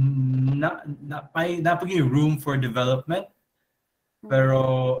not room for development,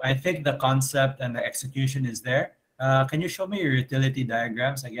 pero I think the concept and the execution is there. Can you show me your utility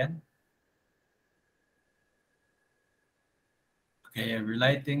diagrams again? Okay,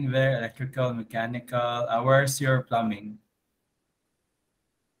 relighting there, electrical, mechanical. Where's your plumbing?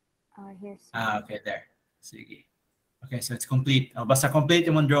 Here's. Okay, there. Sige. Okay, so it's complete. Basta complete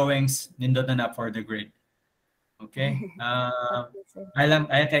yung drawings, nindot na for the grade. Okay. I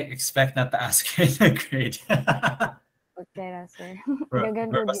expect na taas kayo na grade. Okay na, sir.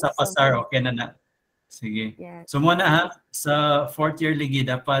 Basta pasar, okay na. Sige. Yeah. So muna ha, sa fourth year ligi,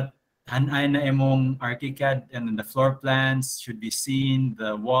 dapat hanay na imong ArchiCAD and then the floor plans should be seen,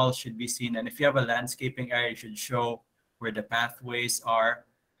 the walls should be seen, and if you have a landscaping area, you should show where the pathways are.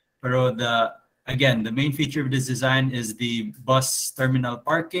 Pero again, the main feature of this design is the bus terminal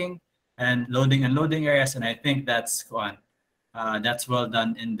parking and loading and unloading areas, and I think that's well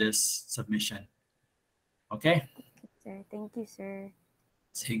done in this submission. Okay? Sir, thank you, sir.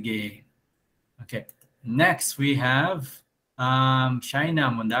 Sige. Okay. Next, we have Shaina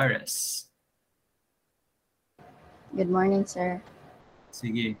Mundares. Good morning, sir.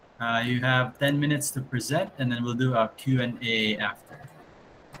 Sige. You have 10 minutes to present, and then we'll do a Q&A after.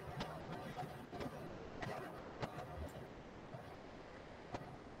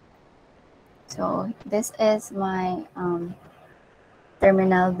 So this is my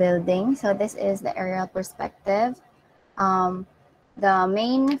terminal building. So this is the aerial perspective. The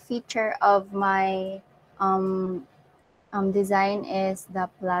main feature of my design is the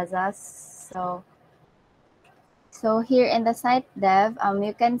plazas. So here in the site dev,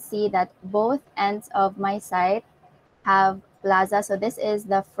 you can see that both ends of my site have plaza. So this is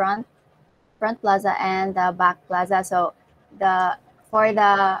the front plaza and the back plaza. So for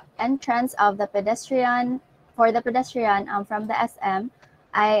the entrance of the pedestrian, from the SM,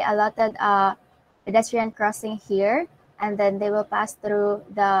 I allotted a pedestrian crossing here, and then they will pass through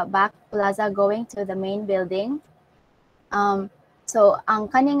the back plaza going to the main building. So ang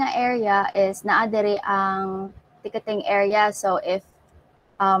kaninga area is naa diri ang ticketing area. So if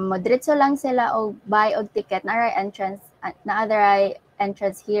diretso lang sila og buy og ticket, naa entrance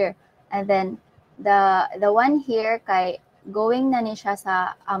here, and then the one here kay going na ni siya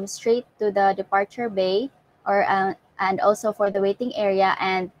sa straight to the departure bay, or and also for the waiting area,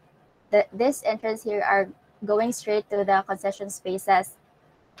 and this entrance here are going straight to the concession spaces.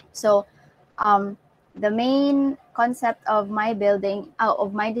 So the main concept of my building,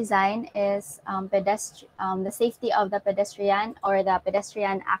 of my design is the safety of the pedestrian or the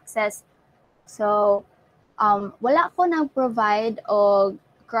pedestrian access. So wala ko nang provide og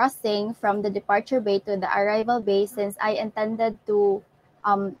crossing from the departure bay to the arrival bay, since I intended to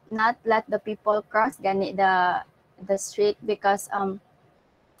not let the people cross gani the street, because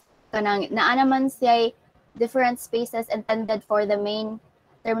kanang naa naman siya different spaces intended for the main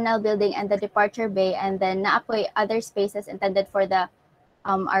terminal building and the departure bay, and then naapoy other spaces intended for the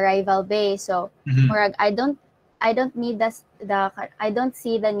arrival bay. So murag I don't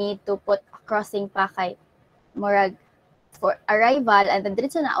see the need to put a crossing pa kay murag for arrival and then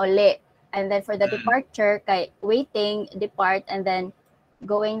diretso na uli, and then for the departure kay waiting, depart, and then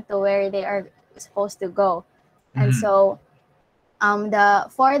going to where they are supposed to go. And so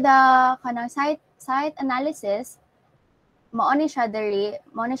for the kanang site analysis, mao ni siya diri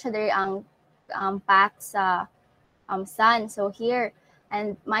ang path sa sun. So here,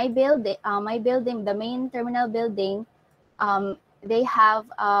 and my building, the main terminal building, they have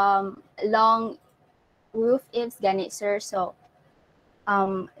long roof eaves gani, sir. So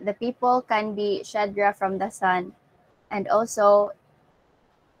the people can be shadra from the sun, and also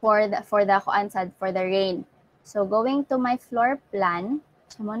for the rain. So going to my floor plan,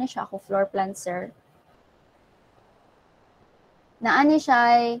 so mo na siya ako floor plan, sir. Naani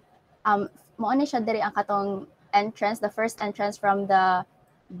siya mo ni siya diri ang katong entrance, the first entrance from the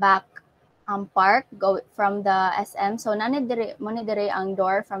back park, go from the SM. So nani diri mo ni diri ang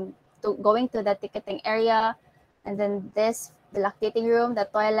door from going to the ticketing area, and then this the lactating room, the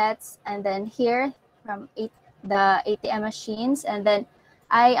toilets, and then here from the ATM machines, and then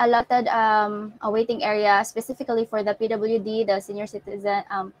I allotted a waiting area specifically for the PWD, the senior citizen,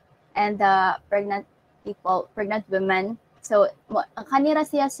 and the pregnant people, pregnant women. So ang kanira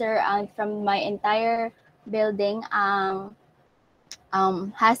siya, sir, from my entire building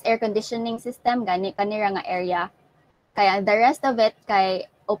has air conditioning system gani kanira nga area. Kaya the rest of it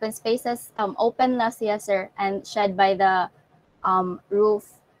kay open spaces, open na siya, sir, and shed by the roof.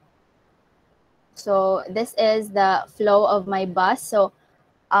 So this is the flow of my bus. So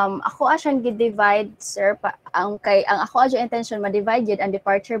ako asyang gi-divide, sir, ang ako adyo intention ma-divide yun ang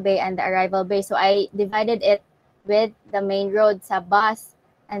departure bay and the arrival bay. So I divided it with the main road sa bus,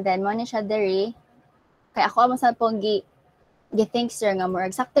 and then mo ni siya diri. Kaya ako mo sa pong gi-think, sir, nga more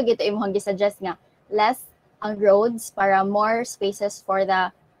eksakto gito imong gi-suggest nga less ang roads para more spaces for the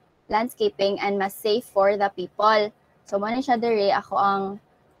landscaping and mas safe for the people. So mo ni siya diri ako ang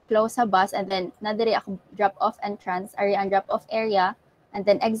close sa bus, and then na diri ako drop off entrance, area ang drop off area, and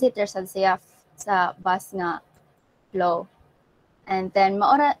then exit siya sa bus nga flow. And then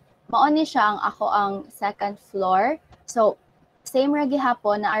maoni siya ang ako ang second floor. So same ra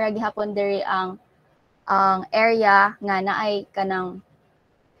gihapon na ara gihapon diri ang area nga naay kanang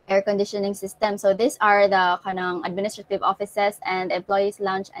air conditioning system. So these are the kanang administrative offices and employees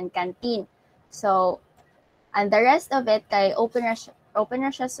lounge and canteen. So and the rest of it kay open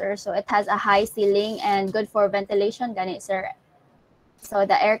na siya, sir. So it has a high ceiling and good for ventilation gani, sir. So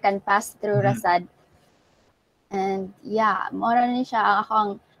the air can pass through rasad. And yeah, mora ni siya ang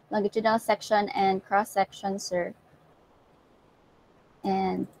akong longitudinal section and cross section, sir.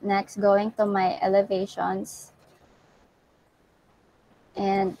 And next, going to my elevations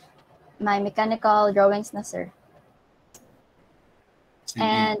and my mechanical drawings na, sir.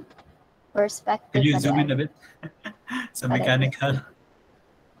 And perspective. Can you zoom in a bit? So mechanical.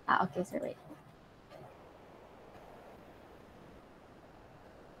 Okay, sir, wait.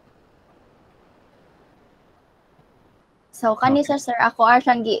 So kanisa, sir, ako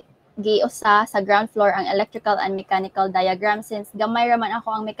siyang giusa sa ground floor ang electrical and mechanical diagram, since gamay raman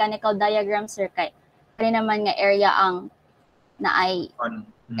ako ang mechanical diagram, sir, kay kani naman nga area ang naay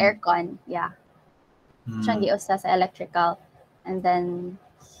aircon, yeah. Siyang giusa sa electrical, and then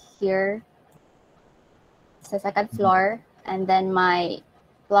here sa second floor, and then my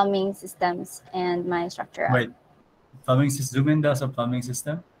plumbing systems and my structure. Wait, plumbing system, zoom in daw sa plumbing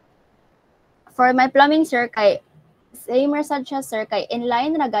system. For my plumbing, sir, kay same resad siya, sir, kay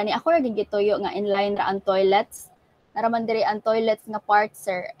inline ra gani ako ra gituyo nga inline ra ang toilets. Naraman diri ang toilets nga part,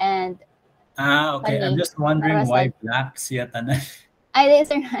 sir, and okay, I'm just wondering why black siya tanan. Ay,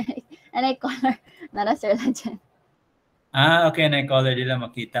 sir, and I color nara, sir, dyan. Okay, na color dila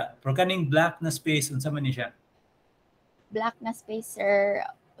makita. Pero kaning black na space unsa man ni siya? Black na space, sir.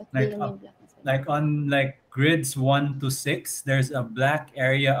 What do you mean black na space? Like on grids 1 to 6, there's a black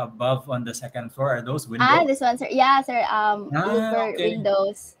area above on the second floor. Are those windows? This one, sir. Yeah, sir. Louver okay.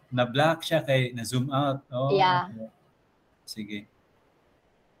 Windows. Na black siya kay na zoom out. Oh, yeah. Okay. Sige.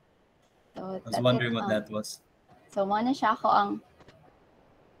 So, I was wondering what that was. So, mo na siya ako ang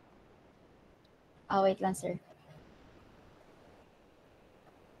wait lang, sir.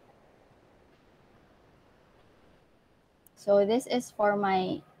 So, this is for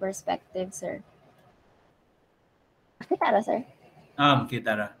my perspective, sir. Kita ra, sir?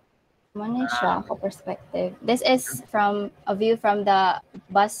 Kita ra. Mo siya ako perspective. This is from a view from the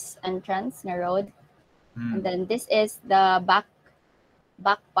bus entrance na road. And then this is the back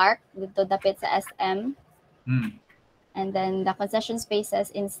park dito dapit sa SM. And then the concession spaces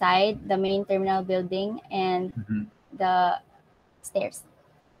inside the main terminal building and the stairs.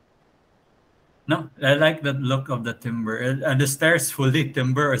 No, I like the look of the timber. Are the stairs fully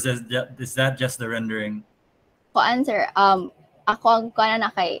timber, or is that just the rendering? Kuan, sir, ako ang kuan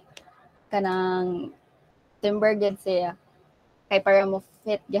na kay kanang timber gid siya. Kay para mo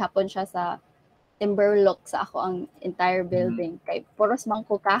fit gihapon siya sa timber look sa ako ang entire building. Kay puros man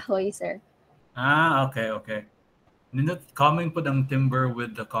ko kahoy, sir. Okay. Nindot coming po ang timber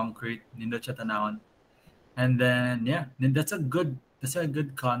with the concrete. Nindot siya tanawon. And then that's a good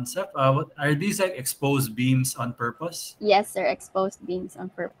concept. What are these, like exposed beams on purpose? Yes, sir, exposed beams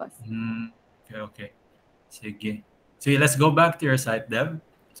on purpose. Okay. Sige. So let's go back to your site, Dev.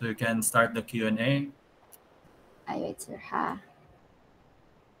 So you can start the Q&A. Ay, wait, sir, ha.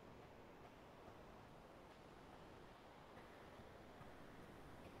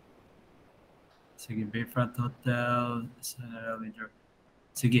 Sige, Bayfront Hotel.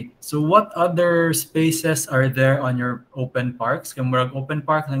 Sige. So what other spaces are there on your open parks? Kung murag open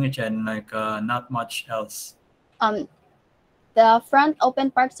park lang yun, like not much else. The front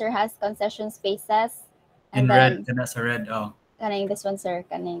open park, sir, has concession spaces. And In then, red, kana sa red, oh. Kaning this one, sir,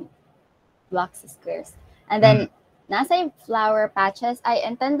 kaning blocks squares. And then, nasa yung flower patches, I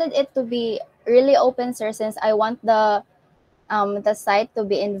intended it to be really open, sir, since I want the site to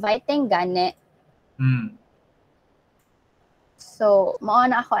be inviting gani. So, mao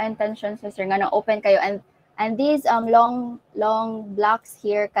na ako intention, sir, nga na open kayo. And these long blocks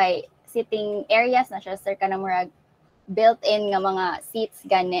here kay sitting areas na siya, sir, kanang murag built-in nga mga seats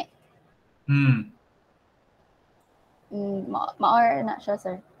gani. Maor na siya,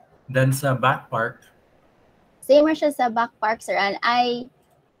 sir. Then sa back park? Same ra siya sa back park, sir. And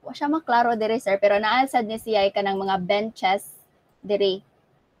wa siya maklaro diri, sir, pero naasad ni siya kanang mga benches diri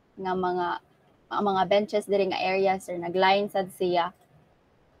nga mga benches diri nga area, sir, nagline sad siya.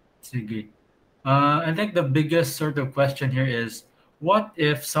 Sige. I think the biggest sort of question here is, what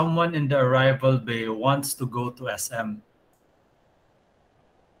if someone in the arrival bay wants to go to SM?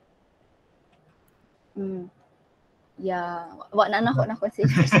 Yeah, wa na nako na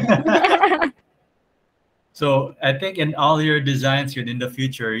consider. So I think in all your designs in the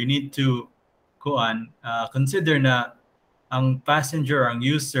future, you need to consider na ang passenger, ang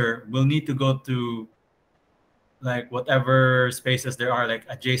user will need to go to like whatever spaces there are like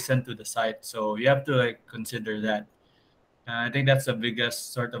adjacent to the site. So you have to like consider that. I think that's the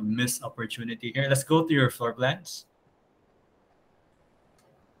biggest sort of missed opportunity here. Let's go to your floor plans.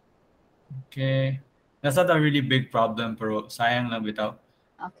 Okay. That's not a really big problem, pero sayang lang bitaw.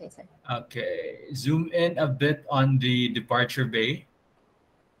 Okay, sir. Okay. Zoom in a bit on the departure bay.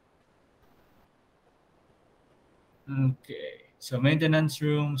 Okay. So maintenance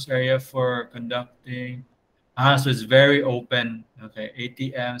rooms, area for conducting. So it's very open. Okay.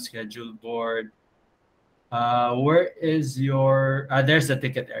 ATM, schedule board. Where is your... there's the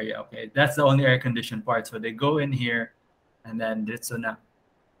ticket area. Okay. That's the only air-conditioned part. So they go in here and then dito na.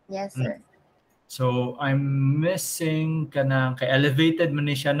 Yes, sir. So I'm missing kanang kay elevated man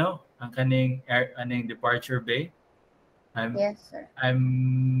ni siya, no? Ang kaning departure bay. Yes, sir.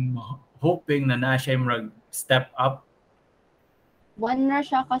 I'm hoping na siya yung step up. One na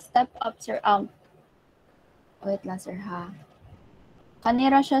siya ka step up, sir. Wait lang, sir, ha.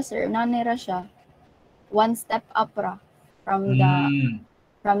 Kanira siya, sir. Nanira siya. One step up ra from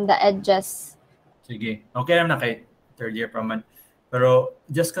the edges. Sige. Okay naman na kay third year pa man. Pero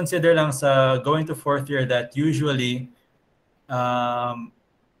just consider lang sa going to fourth year that usually,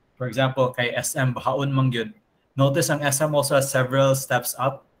 for example, kay SM, bahaon man yun. Notice ang SM also has several steps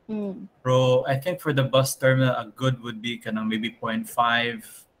up. Pero I think for the bus terminal, a good would be kanang maybe 0.5.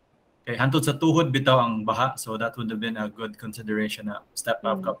 Okay, hantod sa tuhod bitaw ang baha. So that would have been a good consideration, step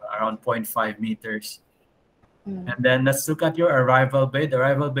up around 0.5 meters. And then let's look at your arrival bay. The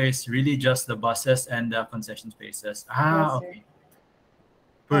arrival bay is really just the buses and the concession spaces. Yes, okay.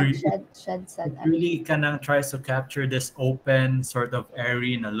 Shed. Really kanang tries to capture this open sort of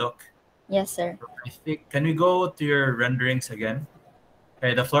airy na look. Yes, sir. So I think, can we go to your renderings again?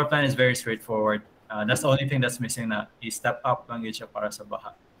 Okay, the floor plan is very straightforward. That's the only thing that's missing na i-step up lang yun siya para sa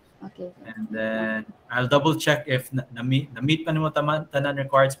baha. Okay. And then I'll double check if na-meet pa ni mo tanan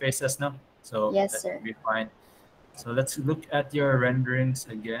required spaces, no? So yes, that sir. should be fine. So let's look at your renderings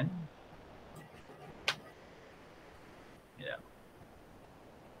again. Yeah.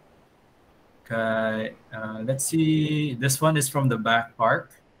 Okay, let's see. This one is from the back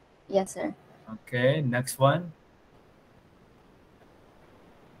park. Yes, sir. Okay, next one.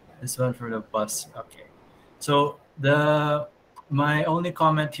 This one for the bus. Okay. So my only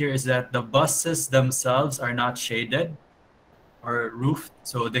comment here is that the buses themselves are not shaded or roofed,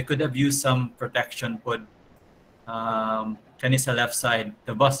 so they could have used some protection put kani sa left side.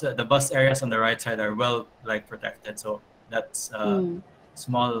 The bus areas on the right side are well protected, so that's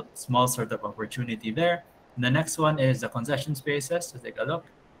small sort of opportunity there. And the next one is the concession spaces. So take a look.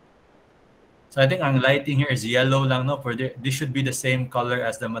 So I think ang lighting here is yellow lang, no? For this should be the same color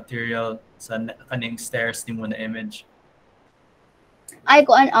as the material sa kaning stairs ni mo na image. Ay,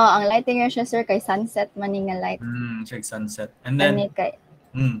 kuan ang lighting here siya, sir, kay sunset maning nga light. Check sunset. And then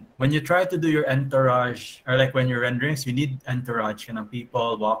when you try to do your entourage, or when you're renderings, you need entourage,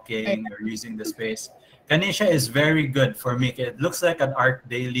 people walking or using the space. Kanisha is very good for me. It looks like an art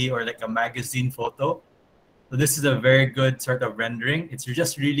daily or like a magazine photo. So this is a very good sort of rendering. It's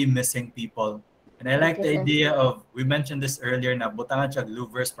just really missing people. And I like the idea of, we mentioned this earlier, na butangan siya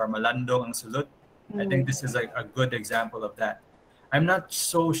louvers para malandong ang sulod. I think this is a good example of that. I'm not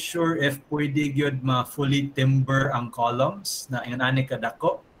so sure if pwede gyud ma-fully timber ang columns na inani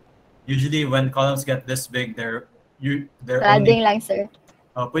kadako. Usually when columns get this big, they're Cladding lang, sir.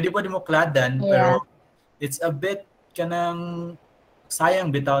 Pwede mo kladan, pero it's a bit kanang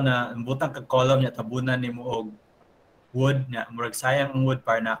sayang bitaw na butang ka column niya tabunan nimo og wood niya. Murag sayang ang wood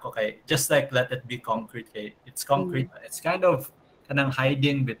para nako kay just like let it be concrete kay it's concrete. It's kind of kanang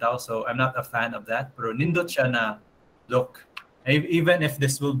hiding bitaw, so I'm not a fan of that. Pero nindot siya na look. Even if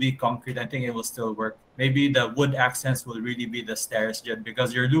this will be concrete, I think it will still work. Maybe the wood accents will really be the stairs,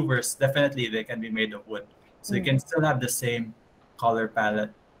 because your louvers, definitely they can be made of wood. So you can still have the same color palette.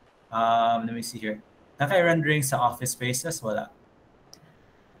 Let me see here. Naka-rendering sa office spaces? Wala.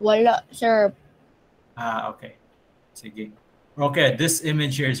 Wala, sir. Okay. Sige. Okay, this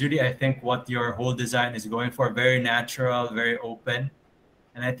image here is really, I think, what your whole design is going for. Very natural, very open.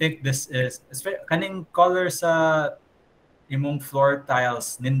 And I think this is, kaning color sa imong floor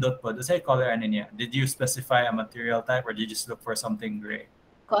tiles nindot po. Does it color ano niya? Did you specify a material type or did you just look for something gray?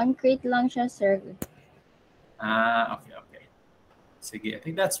 Concrete lang siya, sir. Okay. Sige, I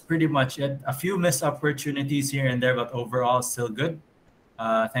think that's pretty much it. A few missed opportunities here and there, but overall still good.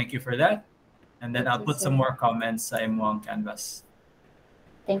 Thank you for that. And then I'll put some more comments sa imong canvas.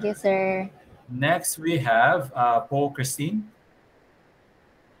 Thank you, sir. Next, we have Paul Christine.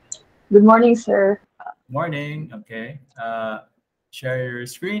 Good morning, sir. Morning. Okay. Share your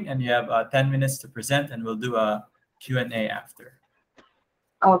screen and you have 10 minutes to present and we'll do a Q&A after.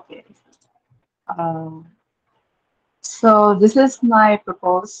 Okay. So this is my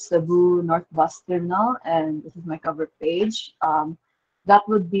proposed Cebu North Bus Terminal and this is my cover page.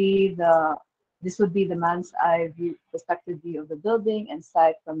 This would be the man's eye view, perspective view of the building and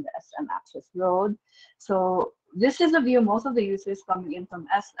sight from the SM access road. So this is a view most of the users coming in from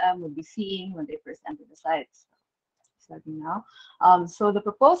SM would be seeing when they first enter the sites. Starting now. So the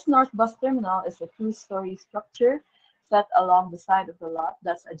proposed North Bus Terminal is a two-story structure set along the side of the lot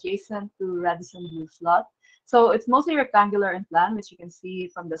that's adjacent to Radisson Blu's lot. So it's mostly rectangular in plan, which you can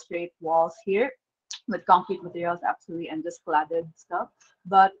see from the straight walls here with concrete materials actually and just cladded stuff.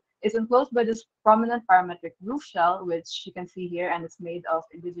 But it's enclosed by this prominent parametric roof shell, which you can see here, and it's made of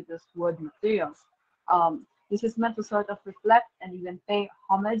indigenous wood materials. This is meant to sort of reflect and even pay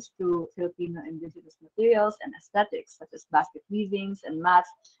homage to Filipino indigenous materials and aesthetics, such as basket weavings and mats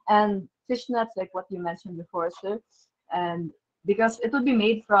and fishnets, like what you mentioned before, sir. And because it would be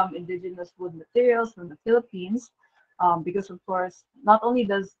made from indigenous wood materials from the Philippines, because of course, not only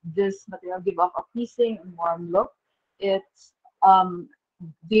does this material give off a pleasing and warm look, it's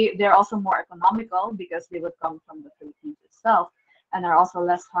they're also more economical because they would come from the Philippines itself and are also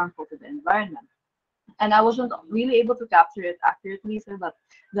less harmful to the environment. And I wasn't really able to capture it accurately, sir, but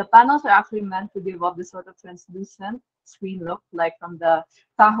the panels are actually meant to give off this sort of translucent screen look, like from the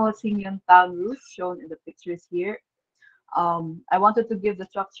Taho Singyon town roof shown in the pictures here. I wanted to give the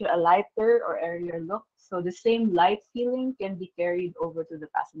structure a lighter or airier look, so the same light feeling can be carried over to the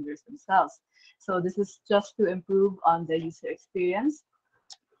passengers themselves. So this is just to improve on the user experience.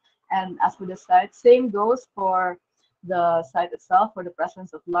 And as for the site, same goes for the site itself, for the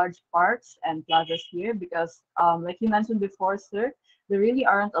presence of large parks and plazas here, because like you mentioned before, sir, there really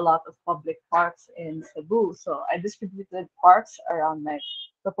aren't a lot of public parks in Cebu. So I distributed parks around my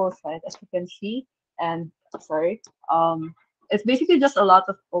proposed site, as you can see. And it's basically just a lot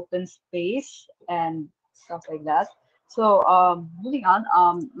of open space and stuff like that. So moving on,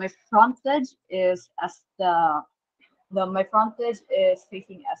 my frontage is my frontage is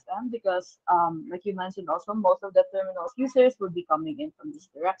facing SM because, like you mentioned also, most of the terminal's users will be coming in from this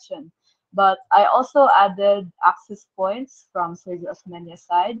direction. But I also added access points from Sergio Osmeña's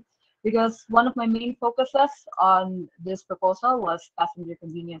side because one of my main focuses on this proposal was passenger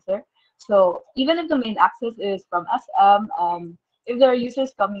convenience. So even if the main access is from SM, if there are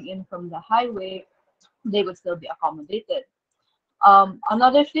users coming in from the highway, they would still be accommodated.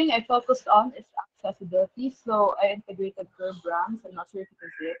 Another thing I focused on is accessibility. So I integrated curb ramps. I'm not sure if you can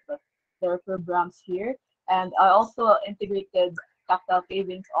see it, but there are curb ramps here. And I also integrated tactile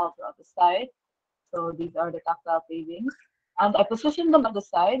pavings all throughout the site. So these are the tactile pavings. And I positioned them at the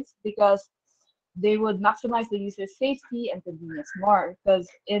sides because they would maximize the user's safety and convenience more. Because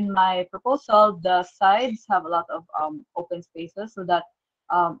in my proposal, the sides have a lot of open spaces so that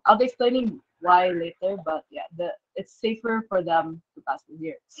I'll be explaining why later, but yeah, it's safer for them to pass through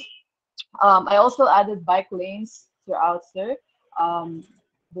here. I also added bike lanes throughout, sir.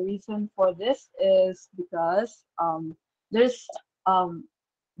 the reason for this is there's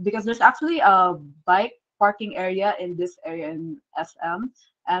there's actually a bike parking area in this area in SM.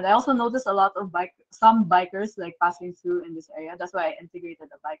 And I also noticed a lot of some bikers like passing through in this area. That's why I integrated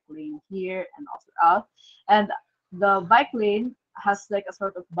a bike lane here and also out. And the bike lane has like a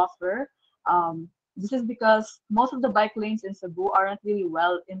sort of buffer. This is because most of the bike lanes in Cebu aren't really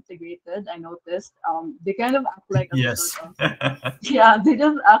well integrated. I noticed they kind of act like a Yes. sort of yeah, they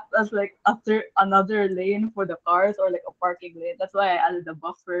just act as like after another lane for the cars or like a parking lane. That's why I added a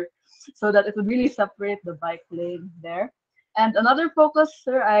buffer so that it would really separate the bike lane there. And another focus,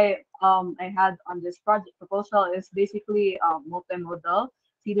 sir, I had on this project proposal is basically multimodal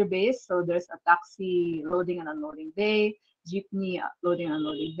feeder base. So there's a taxi loading and unloading bay, jeepney loading and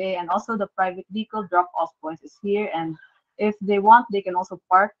unloading bay, and also the private vehicle drop-off points is here. And if they want, they can also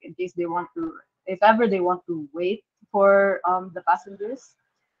park in case they want to, if ever they want to wait for the passengers.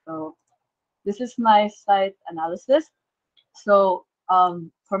 So this is my site analysis. So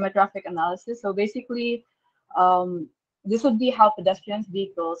for my traffic analysis, so basically, this would be how pedestrians,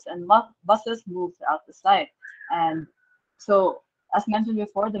 vehicles, and buses move throughout the site. And so, as mentioned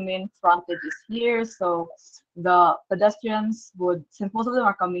before, the main frontage is here. So the pedestrians would, since most of them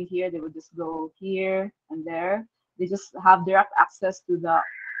are coming here, they would just go here and there. They just have direct access to the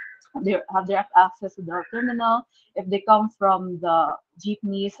terminal. If they come from the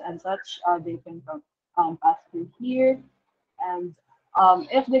jeepneys and such, they can pass through here. And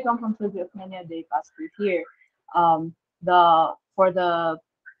if they come from Surgery Osmeña, they pass through here. For the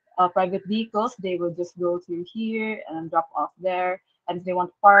private vehicles, they will just go through here and drop off there. And if they want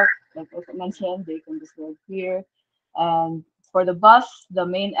to park, like I mentioned, they can just go here. And for the bus, the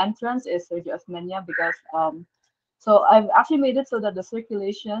main entrance is Surgery Osmeña because so I've actually made it so that the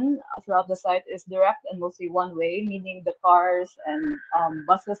circulation throughout the site is direct and mostly one way, meaning the cars and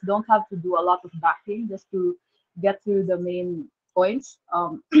buses don't have to do a lot of backing just to get to the main points.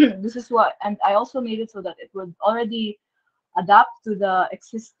 This is what, and I also made it so that it would already adapt to the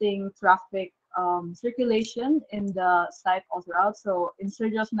existing traffic circulation in the site all throughout. So in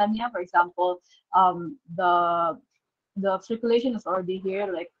Surgery Osmeña, for example, the circulation is already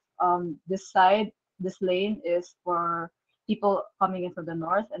here. Like this side, this lane is for people coming in from the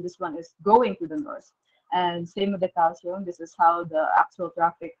north, and this one is going to the north. And same with the Calcium, this is how the actual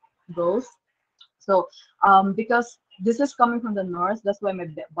traffic goes. So because this is coming from the north, that's why my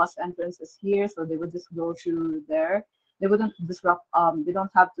bus entrance is here. So they would just go through there. They wouldn't disrupt, they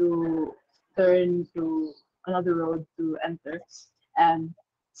don't have to turn to another road to enter. And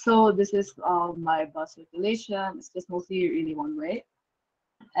so this is my bus circulation. It's just mostly really one way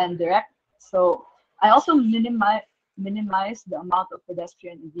and direct. So I also minimize the amount of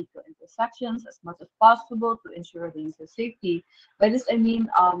pedestrian and vehicle intersections as much as possible to ensure the user safety. By this I mean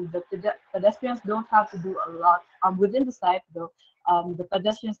the pedestrians don't have to do a lot within the site though. The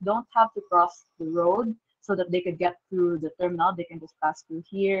pedestrians don't have to cross the road so that they could get through the terminal. They can just pass through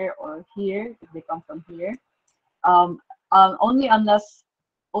here or here if they come from here. Only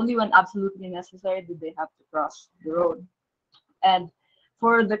when absolutely necessary do they have to cross the road. And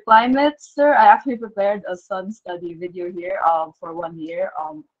for the climate, sir, I actually prepared a sun study video here for 1 year,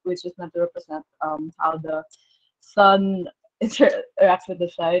 which is meant to represent how the sun interacts with the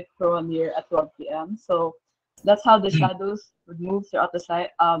site for 1 year at 12 p.m. So that's how the shadows would move throughout the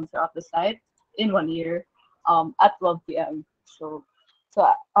site in 1 year at 12 p.m. So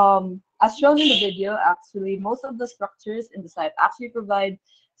as shown in the video, actually most of the structures in the site actually provide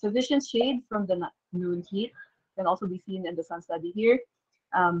sufficient shade from the noon heat. Can also be seen in the sun study here.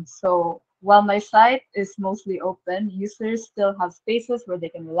 So while my site is mostly open, users still have spaces where they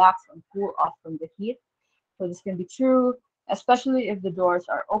can relax and cool off from the heat. So this can be true, especially if the doors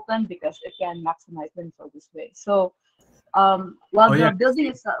are open because it can maximize wind flow this way. So while the building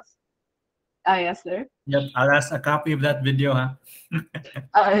itself, yes, sir. Yep, I'll ask a copy of that video,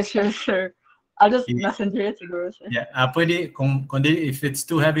 huh? Sure. I'll just messenger it to Guru, sir. Yeah, pwede, if it's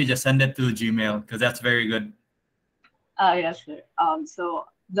too heavy, just send it to Gmail because that's very good. Yes, sir. So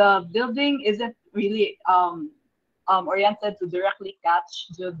the building isn't really oriented to directly catch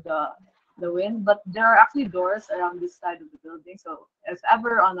the wind, but there are actually doors around this side of the building. So if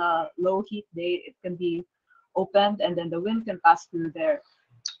ever on a low heat day, it can be opened and then the wind can pass through there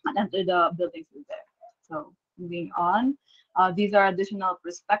and enter the building through there. So moving on, these are additional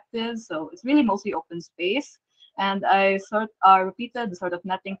perspectives. So it's really mostly open space. And I repeated the sort of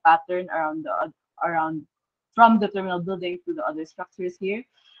netting pattern around from the terminal building to the other structures here.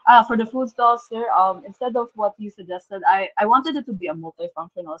 For the food stalls, sir, instead of what you suggested, I wanted it to be a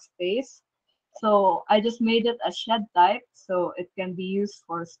multifunctional space. So I just made it a shed type, so it can be used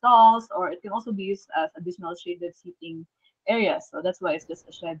for stalls, or it can also be used as additional shaded seating areas. So that's why it's just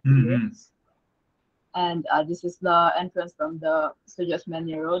a shed here. And this is the entrance from the Sergio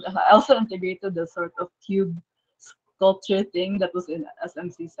Osmeña Road. I also integrated the sort of cube sculpture thing that was in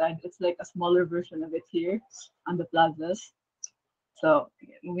SMC side. It's like a smaller version of it here on the plazas. So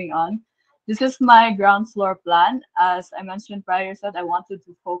moving on. This is my ground floor plan. As I mentioned prior, said I wanted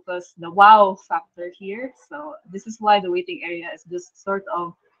to focus the wow factor here. So this is why the waiting area is this sort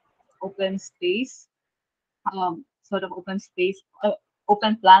of open space,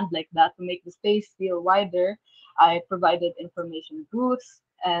 open planned like that to make the space feel wider. I provided information booths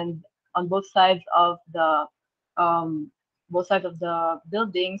and on both sides of the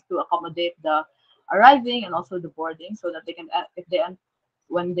buildings to accommodate the arriving and also the boarding, so that they can if they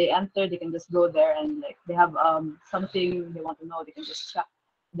when they enter, they can just go there and like they have something they want to know, they can just check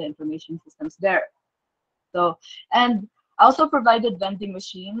the information systems there. So, and I also provided vending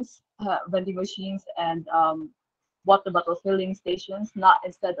machines and water bottle filling stations, not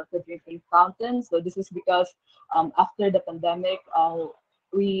instead of the drinking fountain. So this is because after the pandemic,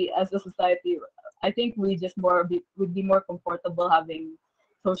 we as a society, I think we just would be more comfortable having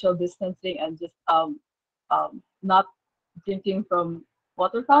social distancing and just not drinking from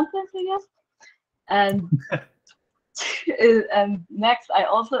water fountains, I guess. And and next, I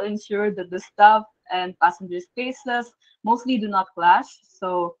also ensured that the staff and passenger spaces mostly do not clash.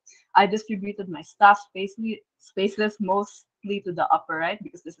 So I distributed my staff spaces mostly to the upper right,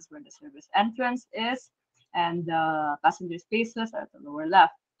 because this is where the service entrance is, and the passenger spaces are at the lower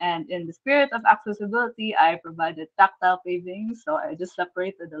left. And in the spirit of accessibility, I provided tactile paving. So I just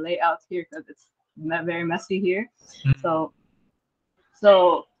separated the layout here because it's very messy here. So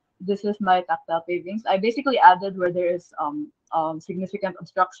this is my tactile pavings. I basically added where there is significant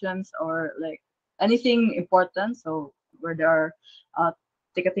obstructions or like anything important. So where there are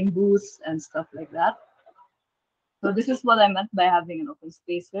ticketing booths and stuff like that. So this is what I meant by having an open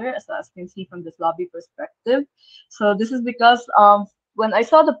space here, as you can see from this lobby perspective. So this is because when I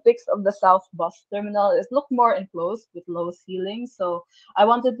saw the pics of the South Bus Terminal, it looked more enclosed with low ceilings. So I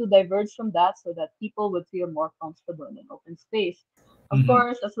wanted to diverge from that so that people would feel more comfortable in an open space. Of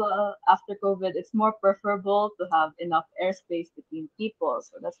course, as well, after COVID, it's more preferable to have enough airspace between people.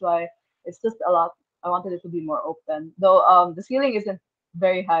 So that's why it's just a lot. I wanted it to be more open, though the ceiling isn't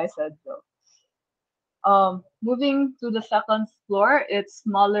very high, said though. Moving to the second floor, it's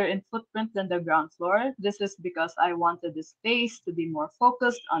smaller in footprint than the ground floor. This is because I wanted the space to be more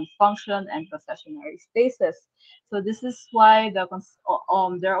focused on function and concessionary spaces. So this is why there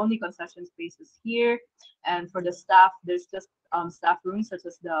are only concession spaces here. And for the staff, there's just staff rooms such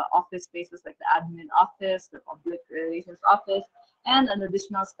as the office spaces like the admin office, the public relations office, and an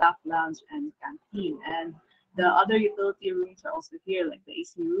additional staff lounge and canteen. And the other utility rooms are also here, like the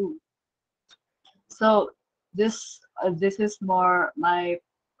AC room. So this is more my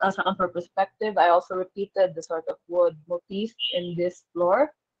second floor perspective. I also repeated the sort of wood motif in this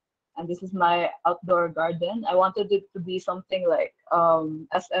floor, and this is my outdoor garden. I wanted it to be something like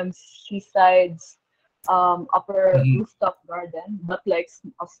SM Seaside's upper rooftop garden, but like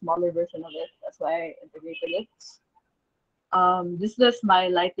a smaller version of it. That's why I integrated it. This is my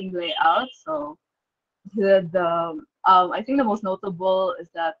lighting layout. So I think the most notable is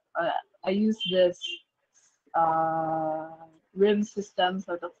that I use this rim system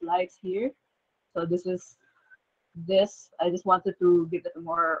sort of lights here. So I just wanted to give it a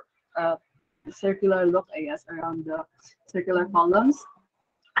more circular look, I guess, around the circular columns.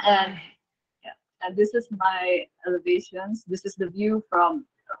 And yeah, and this is my elevations. This is the view from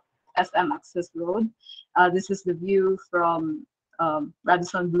SM Access Road. This is the view from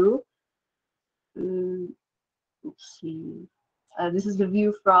Radisson Blu. This is the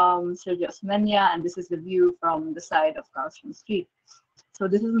view from Sergio Osmeña, and this is the view from the side of Carlson Street. So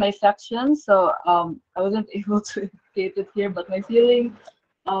this is my section. So I wasn't able to indicate it here, but my ceiling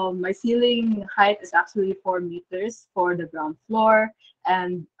height is actually 4 meters for the ground floor,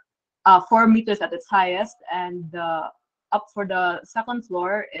 and 4 meters at its highest, and up for the second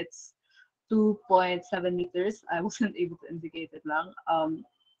floor, it's 2.7 meters. I wasn't able to indicate it lang.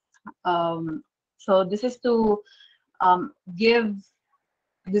 So this is to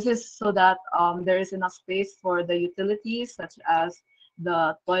this is so that there is enough space for the utilities such as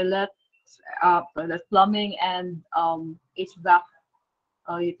the toilet plumbing and HVAC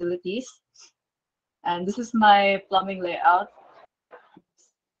utilities. And this is my plumbing layout.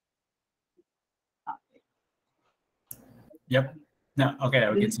 Yep. No, okay,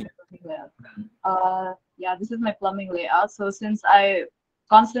 we can see. Yeah, this is my plumbing layout. So since I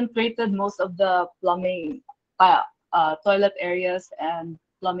concentrated most of the plumbing, toilet areas and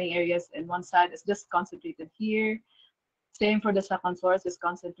plumbing areas in one side. It's just concentrated here. Same for the second source, is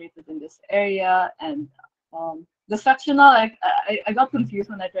concentrated in this area. And the sectional, I got confused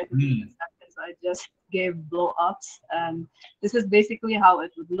when I tried to do the section, so I just gave blow-ups. And this is basically how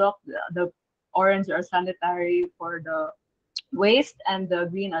it would look. The orange are sanitary for the waste, and the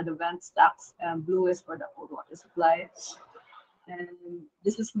green are the vent stacks, and blue is for the cold water supply. And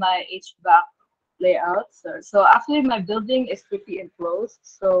this is my HVAC layout. So actually my building is pretty enclosed.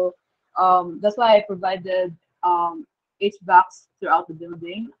 So that's why I provided HVACs throughout the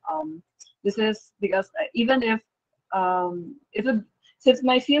building. This is because even if since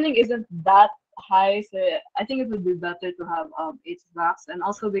my ceiling isn't that high, so I think it would be better to have HVACs, and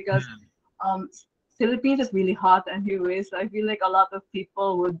also because Philippines is really hot anyway, so I feel like a lot of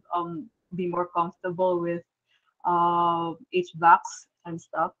people would be more comfortable with HVACs and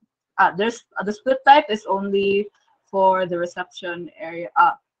stuff. There's the split type is only for the reception area,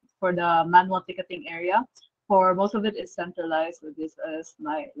 for the manual ticketing area. For most of it is centralized. So this is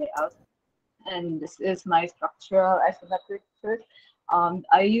my layout, and this is my structural isometric church.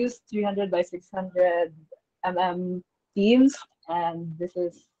 I use 300 by 600 beams, and this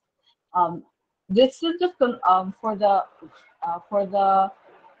is just for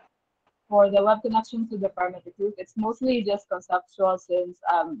the web connection to the parametric roof. It's mostly just conceptual, since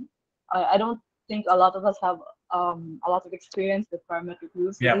I don't think a lot of us have a lot of experience with parametric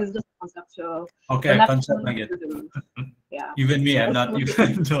roofs. So this is just conceptual. Okay, concept again. Yeah. Even me, I'm not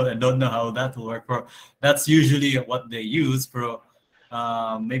even I don't know how that will work. For that's usually what they use. For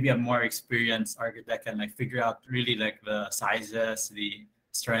maybe a more experienced architect can like figure out really like the sizes, the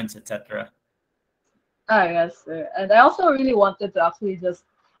strengths, etc. Yes, sir. And I also really wanted to actually just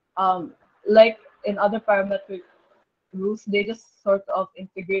like in other parametric roofs, they just sort of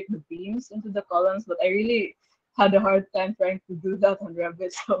integrate the beams into the columns, but I really had a hard time trying to do that on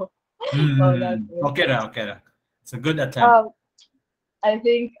Revit. So, okay. It's a good attempt. I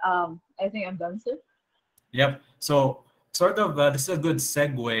think I'm done, sir. Yep. So sort of this is a good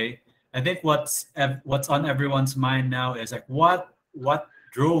segue. I think what's on everyone's mind now is like what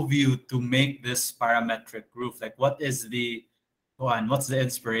drove you to make this parametric roof? Like what's the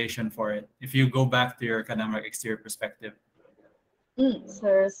inspiration for it? If you go back to your kind of like exterior perspective.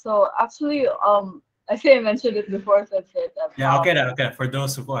 Sir, so actually, I think I mentioned it before, so I said that. Yeah, okay. For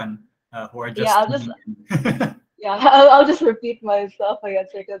those who are just I'll just repeat myself again,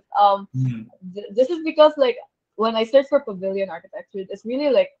 because this is because like when I search for pavilion architecture, it's really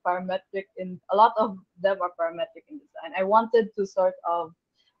like parametric, and a lot of them are parametric in design. I wanted to sort of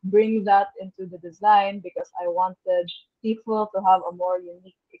bring that into the design because I wanted people to have a more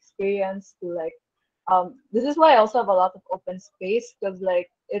unique experience to like this is why I also have a lot of open space, because like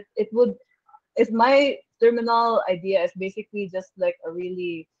it's my terminal idea is basically just like a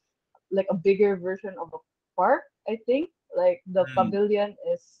really like a bigger version of a park. I think like the pavilion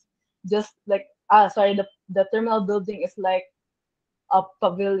is just like the terminal building is like a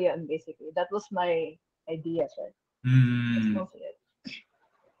pavilion basically. That was my idea, sir. That's mostly it.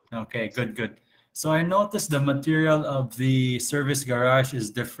 Okay, good. So I noticed the material of the service garage is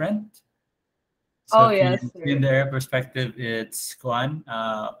different. So yes. In the air perspective, it's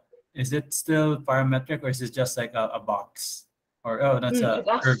is it still parametric, or is it just like a box? Or that's a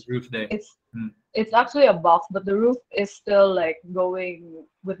curved roof there. It's actually a box, but the roof is still like going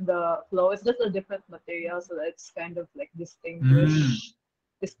with the flow. It's just a different material, so that it's kind of like distinct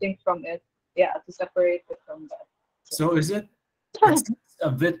from it. Yeah, to separate it from that. So it's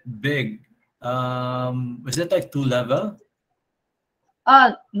a bit big. Is it like 2 level?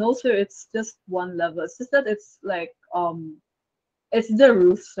 No, sir. It's just 1 level. It's just that it's like it's the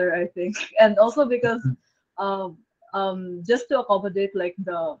roof, sir. I think, and also because just to accommodate like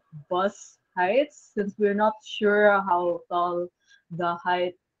the bus heights, since we're not sure how tall the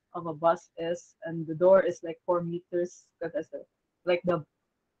height of a bus is, and the door is like 4 meters. Because like the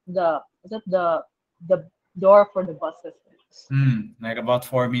door for the buses. Like about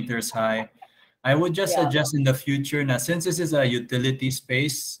 4 meters high. I would just suggest in the future now, since this is a utility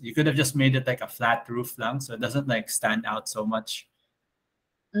space, you could have just made it like a flat roof lang, so it doesn't like stand out so much.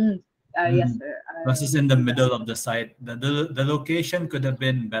 Yes, sir. Plus it's in the middle of the site. The location could have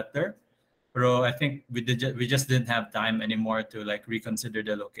been better, but I think we just didn't have time anymore to like reconsider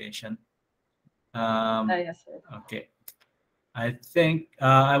the location. Yes, sir. Okay. I think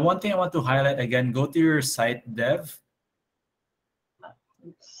one thing I want to highlight again, go to your site dev.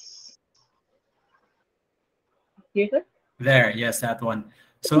 Here, sir? There, yes, that one.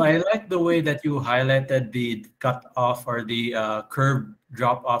 So I like the way that you highlighted the cut off or the curb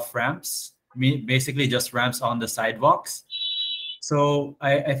drop off ramps, basically just ramps on the sidewalks. So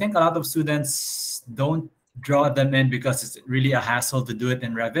I think a lot of students don't draw them in because it's really a hassle to do it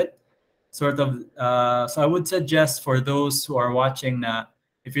in Revit. So I would suggest for those who are watching,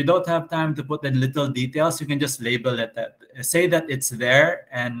 if you don't have time to put in little details, you can just label it. Say that it's there,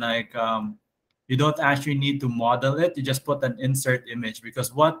 and like you don't actually need to model it. You just put an insert image,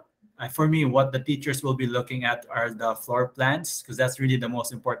 because for me, what the teachers will be looking at are the floor plans, because that's really the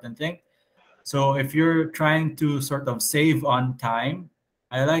most important thing. So if you're trying to sort of save on time,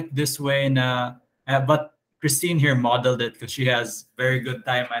 I like this way. But Christine here modeled it because she has very good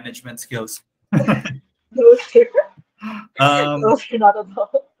time management skills. Those are not at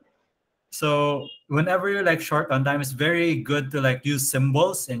all. So whenever you're like short on time, it's very good to like use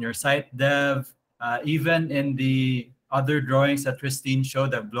symbols in your site dev. Even in the other drawings that Christine showed,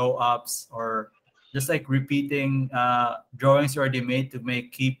 the blow ups, or just like repeating drawings you already made to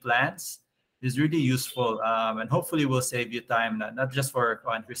make key plans is really useful, and hopefully will save you time, not just for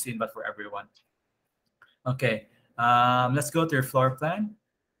Christine, but for everyone. Okay, let's go to your floor plan.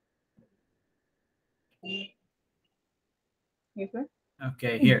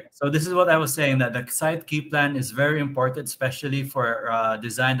 Okay, here. So this is what I was saying, that the site key plan is very important, especially for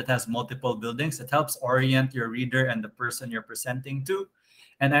design that has multiple buildings. It helps orient your reader and the person you're presenting to.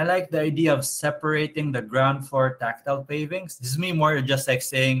 And I like the idea of separating the ground floor tactile pavings. This is me more just like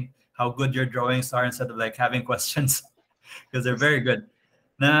saying how good your drawings are instead of like having questions, because they're very good.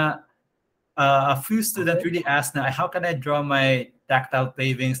 Now, a few students really asked, how can I draw my tactile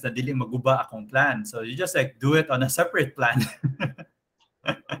pavings na dili maguba akong plan? So you just like do it on a separate plan.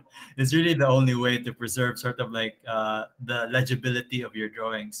 It's really the only way to preserve sort of like the legibility of your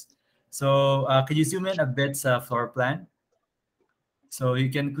drawings. So could you zoom in a bit sa floor plan? So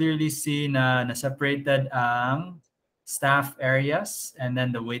you can clearly see na separated ang staff areas, and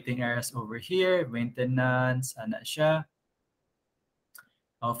then the waiting areas over here, maintenance, ana siya.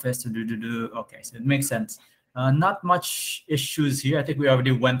 Office, okay, so it makes sense. Not much issues here. I think we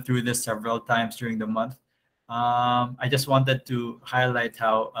already went through this several times during the month. I just wanted to highlight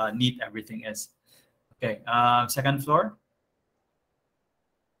how neat everything is. Okay, second floor.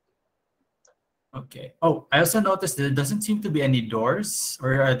 Okay. Oh, I also noticed that there doesn't seem to be any doors,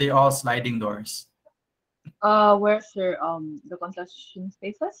 or are they all sliding doors? Where's your the concession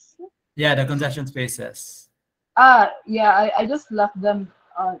spaces? Yeah, the concession spaces. Yeah, I just left them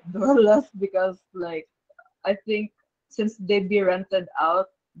doorless because like I think since they'd be rented out,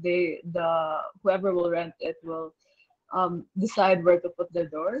 whoever will rent it will decide where to put the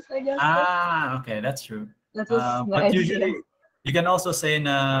doors, I guess. Okay, that's true. That was my but idea. usually you can also say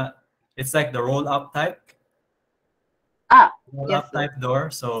it's like the roll up type. Roll Yes, up type door,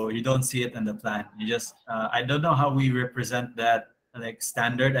 so you don't see it in the plan. You just I don't know how we represent that like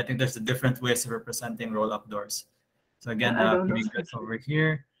standard. I think there's different ways of representing roll up doors. So again, pretty good over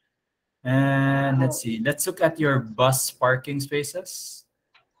here. And let's see. Let's look at your bus parking spaces.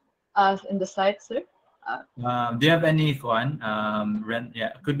 In the site, sir. Do you have any rent?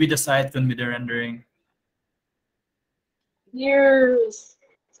 Yeah, could be the site, could be the rendering. Here's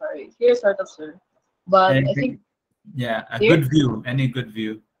sort of, sir. But I think yeah, good view. Any good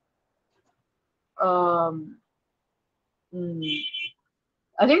view? I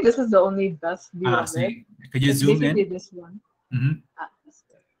think this is the only best view of it. Could you zoom in? This one.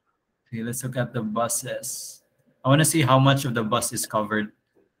 Okay, let's look at the buses. I want to see how much of the bus is covered.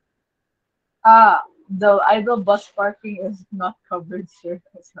 The idle bus parking is not covered, sir.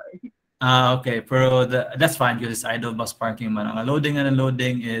 Sorry. Okay, that's fine because it's idle bus parking. Man, ang loading and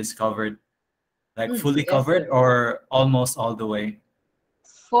unloading is covered, like fully covered, sir. or almost all the way.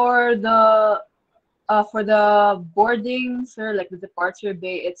 For the boarding, sir, like the departure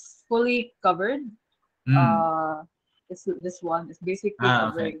bay, it's fully covered. This one is basically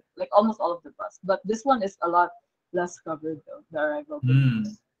covering like almost all of the bus, but this one is a lot less covered though. The arrival.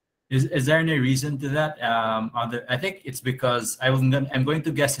 Is there any reason to that? I think it's because I'm going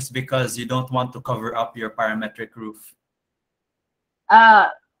to guess it's because you don't want to cover up your parametric roof.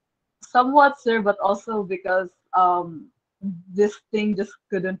 Somewhat, sir, but also because this thing just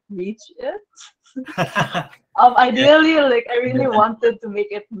couldn't reach it. Ideally, like I really wanted to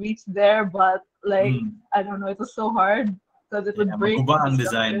make it reach there, but like I don't know, it was so hard because it would break the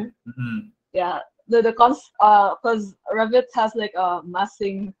design. Yeah, because Revit has like a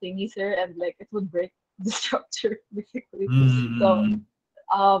massing thingy, sir, and like it would break the structure basically. So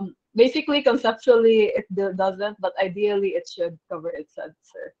basically conceptually it doesn't, but ideally it should cover its head,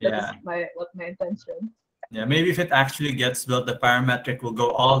 sir. That's what my intention. Yeah, maybe if it actually gets built, the parametric will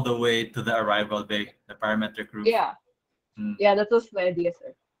go all the way to the arrival bay, the parametric roof. Yeah. Yeah, that was my idea,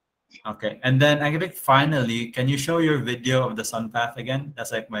 sir. Okay, and then I think finally, can you show your video of the sun path again?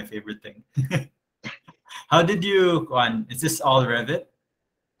 That's like my favorite thing. How did you, is this all Revit?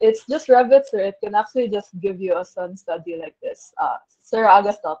 It's just Revit, sir. It can actually just give you a sun study like this. Sir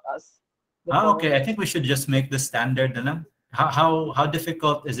Agas taught us. Okay. I think we should just make the standard. How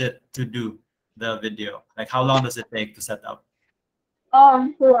difficult is it to do the video? Like, how long does it take to set up?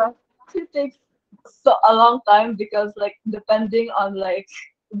 Yeah. It takes a long time because, like, depending on like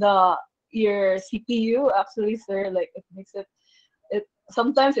your CPU, actually, sir, like it makes it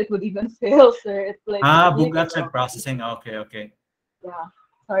sometimes it would even fail, sir. It's like Bugat processing. Okay. Yeah.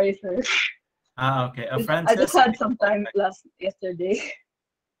 Sorry, sir. Okay. I just had some time yesterday.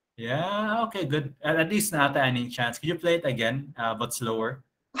 Yeah. Okay. Good. At least nata any chance. Could you play it again, but slower?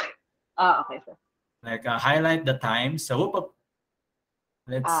 Okay, sir. Like highlight the time. So whoop.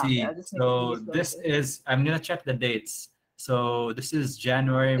 Let's see. Yeah, so this is. I'm gonna check the dates. So this is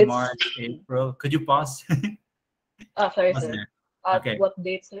January, March, April. Could you pause? Sorry, sir. Okay. What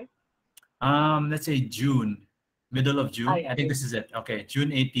date, sir? Let's say June, middle of June. Yeah. I think this is it. Okay,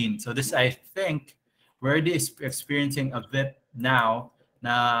 June 18. So this, I think, we're already experiencing a bit now.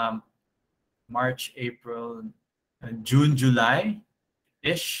 March, April, June,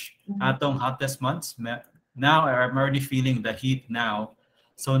 July-ish. Atong hottest months. Now I'm already feeling the heat now.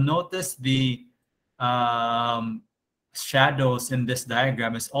 So notice the shadows in this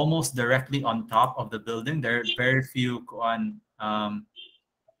diagram is almost directly on top of the building. There are very few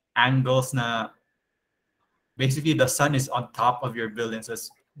angles na basically the sun is on top of your building, so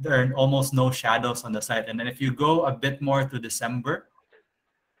there are almost no shadows on the side. And then if you go a bit more to December,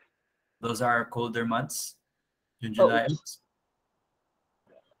 those are colder months, June, July.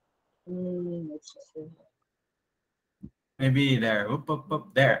 Maybe there,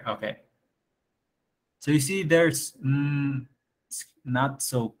 there. Okay. So you see there's it's not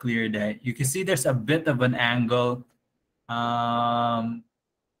so clear there. You can see there's a bit of an angle. I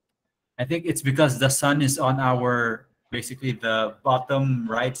think it's because the sun is on our, basically the bottom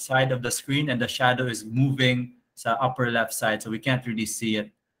right side of the screen, and the shadow is moving sa upper left side, so we can't really see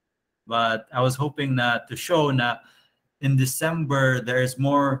it. But I was hoping to show in December there's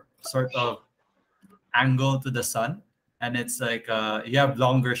more sort of angle to the sun, and it's like you have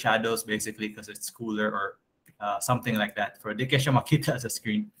longer shadows basically because it's cooler or something like that. For di ka siya makita sa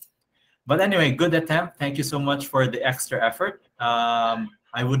screen. But anyway, good attempt. Thank you so much for the extra effort.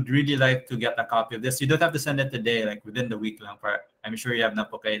 I would really like to get a copy of this. You don't have to send it today, like within the week lang. I'm sure you have na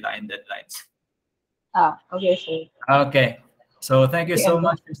po kayo line deadlines. Okay, sir. Okay. So thank you so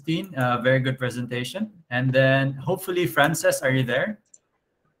much, Christine. Very good presentation. And then hopefully, Frances, are you there?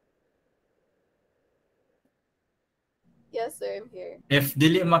 Yes, sir, I'm here. If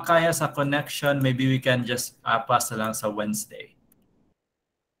dili makaya sa connection, maybe we can just pass lang sa Wednesday.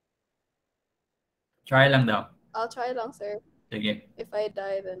 Try lang daw. I'll try lang, sir. Sige. If I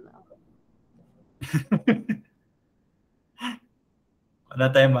die, then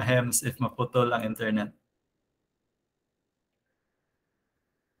Wala tayong mahems if maputol ang internet.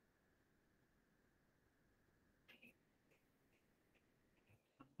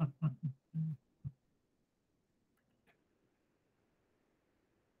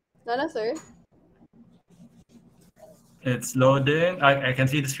 Nana, sir. It's loading. I can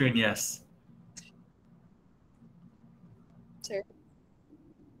see the screen, yes. Sir.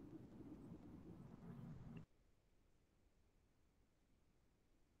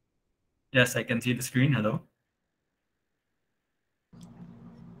 Yes, I can see the screen. Hello.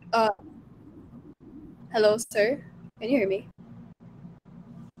 Hello, sir. Can you hear me?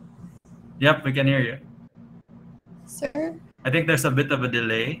 Yep, we can hear you. Sir? I think there's a bit of a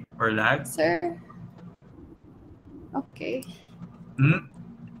delay or lag. Sir? Okay.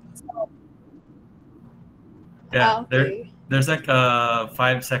 Yeah, okay. There's like a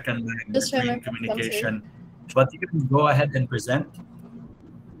 5-second lag between communication. But you can go ahead and present.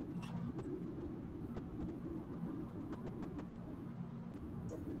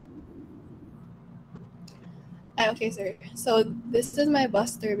 Okay, sir. So this is my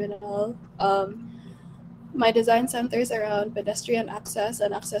bus terminal. My design centers around pedestrian access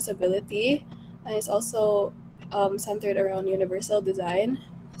and accessibility, and it's also centered around universal design.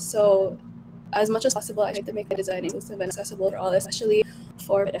 So as much as possible, I try to make the design inclusive and accessible for all, especially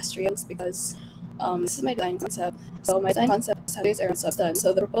for pedestrians, because this is my design concept. So my design concept centers around substance.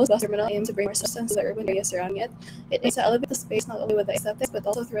 So the proposed bus terminal aims to bring more substance to the urban areas surrounding it. It aims to elevate the space not only with the aesthetics, but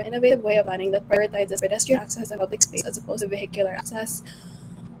also through an innovative way of planning that prioritizes pedestrian access and public space as opposed to vehicular access.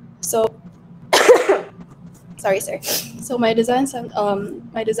 So Sorry, sir. So my design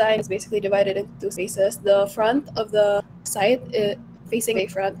is basically divided into two spaces. The front of the site, facing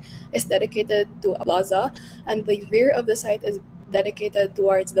bayfront, is dedicated to a plaza, and the rear of the site is dedicated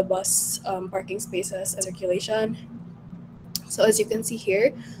towards the bus parking spaces and circulation. So as you can see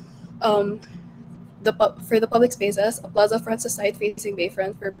here, for the public spaces, a plaza fronts the site facing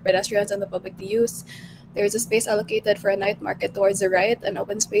bayfront for pedestrians and the public to use. There is a space allocated for a night market towards the right, an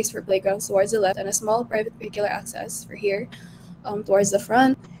open space for playgrounds towards the left, and a small private vehicular access for here towards the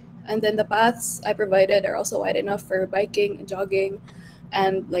front. And then the paths I provided are also wide enough for biking, jogging,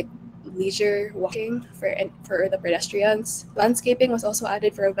 and like leisure walking for the pedestrians. Landscaping was also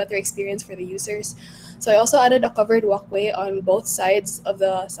added for a better experience for the users. So I also added a covered walkway on both sides of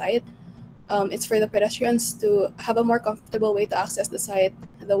the site. It's for the pedestrians to have a more comfortable way to access the site.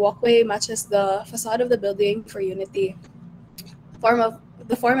 The walkway matches the facade of the building for unity.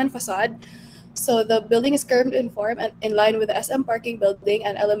 Form and facade. So the building is curved in form and in line with the SM parking building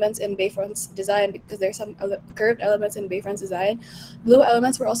and elements in Bayfront's design, because there's some curved elements in Bayfront's design. Blue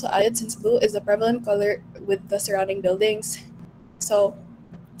elements were also added since blue is the prevalent color with the surrounding buildings. So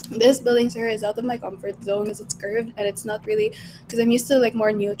this building, sir, is out of my comfort zone because it's curved and it's not really, because I'm used to like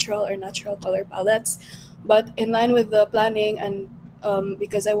more neutral or natural color palettes. But in line with the planning and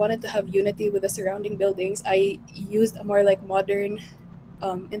because I wanted to have unity with the surrounding buildings, I used a more like modern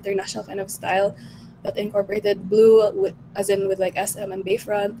international kind of style that incorporated blue as in with like SM and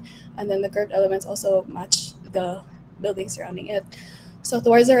Bayfront, and then the curved elements also match the building surrounding it. So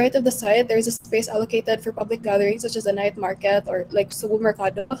towards the right of the site, there's a space allocated for public gatherings such as a night market or like Subu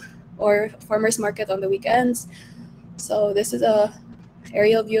Mercado or farmers market on the weekends. So this is a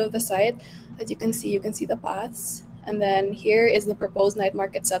aerial view of the site. As you can see the paths. And then here is the proposed night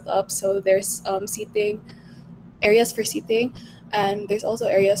market setup. So there's areas for seating, and there's also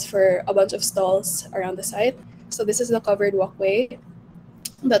areas for a bunch of stalls around the site. So this is the covered walkway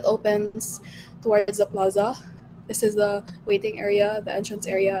that opens towards the plaza. This is the waiting area, the entrance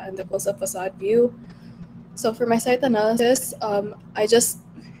area, and the close-up facade view. So for my site analysis,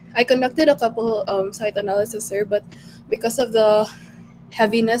 I conducted a couple site analysis, sir, but because of the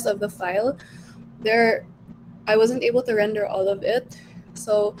heaviness of the file, I wasn't able to render all of it.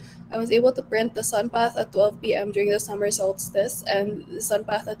 So I was able to print the sun path at 12 p.m. during the summer solstice and the sun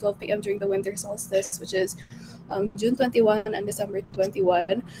path at 12 p.m. during the winter solstice, which is June 21 and December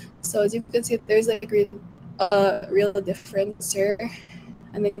 21. So as you can see, there's like real difference here.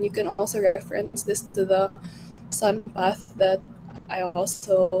 And then you can also reference this to the sun path that I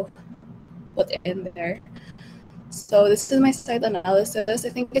also put in there. So this is my site analysis. I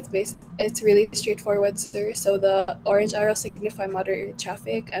think it's really straightforward, sir. So the orange arrows signify moderate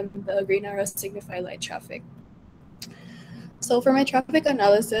traffic and the green arrows signify light traffic. So for my traffic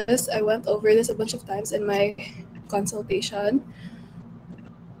analysis, I went over this a bunch of times in my consultation.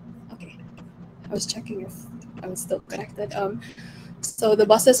 Okay, I was checking if I was still connected. So the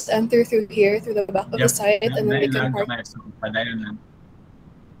buses enter through here, through the back of the site, and then they can park.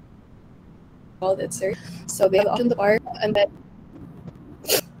 Called it, sir. So they have the option to park, and then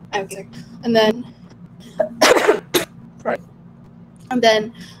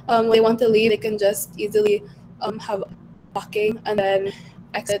when they want to leave, they can just easily have parking and then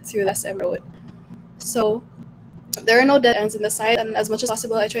exit through the SM road. So there are no dead ends in the site, and as much as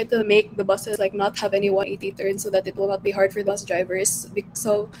possible, I tried to make the buses like not have any 180 turns so that it will not be hard for bus drivers.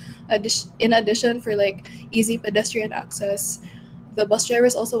 So in addition, for like easy pedestrian access, the bus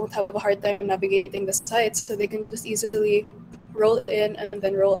drivers also won't have a hard time navigating the site, so they can just easily roll in and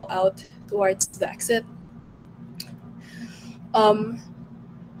then roll out towards the exit.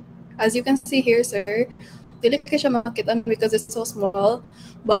 As you can see here, sir, dili ko siya makitaan because it's so small,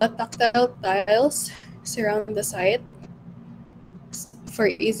 but tactile tiles surround the site for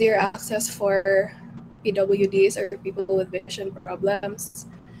easier access for PWDs or people with vision problems.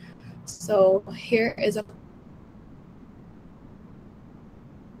 So here is a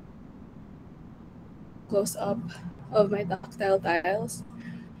close-up of my tactile tiles.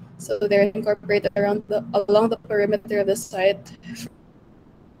 So they're incorporated along the perimeter of the site.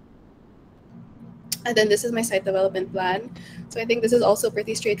 And then this is my site development plan. So I think this is also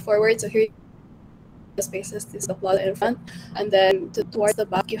pretty straightforward. So here the spaces, this is the plaza in front, and then towards the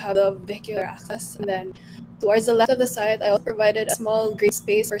back you have the vehicular access, and then towards the left of the site I also provided a small green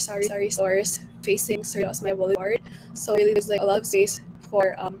space for sari stores facing Sir Osmay Boulevard. So really there's like a lot of space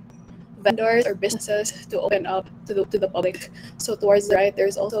for vendors or businesses to open up to the public. So towards the right,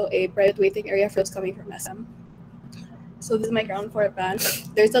 there's also a private waiting area for those coming from SM. So this is my ground floor plan.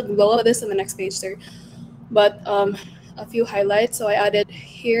 There's a glow of this on the next page, sir. But a few highlights. So I added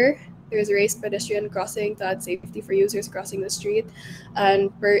here There's raised pedestrian crossing to add safety for users crossing the street. And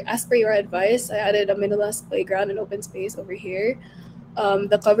as per your advice, I added a minimalist playground and open space over here.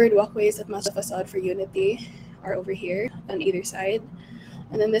 The covered walkways that match the facade for Unity are over here on either side.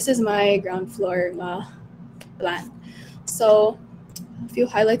 And then this is my ground floor plan. So a few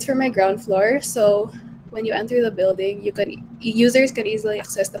highlights for my ground floor. So when you enter the building, users can easily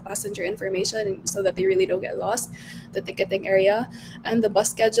access the passenger information so that they really don't get lost, the ticketing area, and the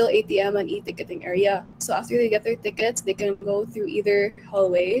bus schedule, ATM, and e-ticketing area. So after they get their tickets, they can go through either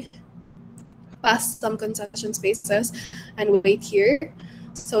hallway, past some concession spaces, and wait here.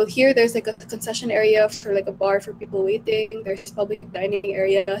 So here there's like a concession area for like a bar for people waiting. There's public dining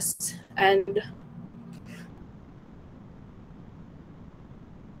areas and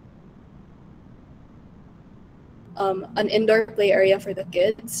an indoor play area for the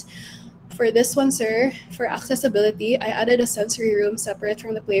kids. For this one, sir, for accessibility, I added a sensory room separate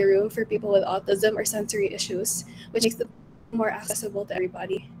from the playroom for people with autism or sensory issues, which makes it more accessible to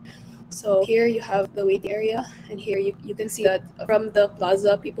everybody. So here you have the waiting area, and here you can see that from the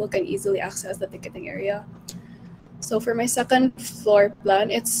plaza, people can easily access the ticketing area. So for my second floor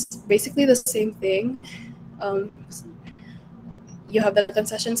plan, it's basically the same thing. You have the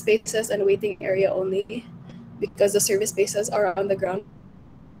concession spaces and waiting area only, because the service spaces are on the ground.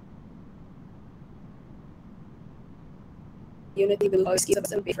 Unity, blue, and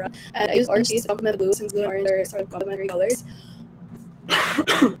Bayfront. And I used orange to complement blue, since blue and orange are sort of complementary colors.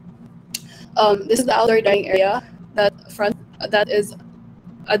 This is the outdoor dining area that is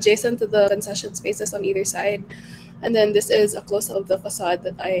adjacent to the concession spaces on either side. And then this is a close-up of the facade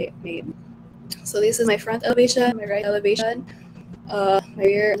that I made. So this is my front elevation, my right elevation, my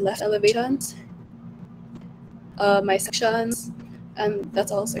rear and left elevations, my sections, and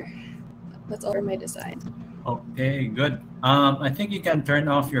that's all, sir. That's all for my design. Okay, good. I think you can turn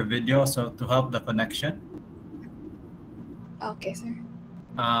off your video so to help the connection. Okay, sir.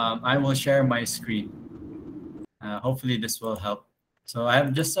 I will share my screen. Hopefully this will help. So I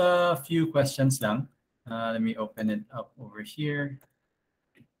have just a few questions lang. Let me open it up over here.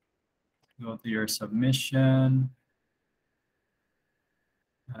 Go to your submission.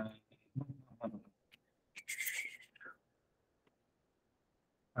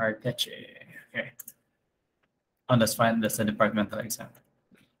 Arteche. Okay. Oh, that's fine. That's the departmental exam.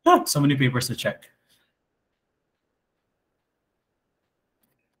 Oh, so many papers to check.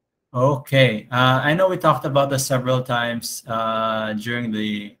 Okay. I know we talked about this several times during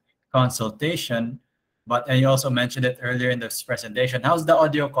the consultation, but and you also mentioned it earlier in this presentation. How's the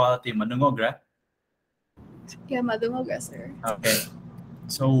audio quality? Manungogra? Yeah, madungogra, sir. Okay.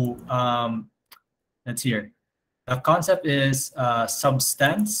 So let's hear. The concept is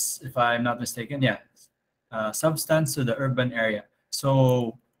substance, if I'm not mistaken. Yeah. Substance to the urban area.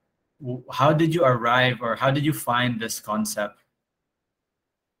 So how did you arrive, or how did you find this concept?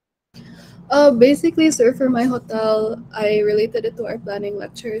 Basically, sir, for my hotel, I related it to our planning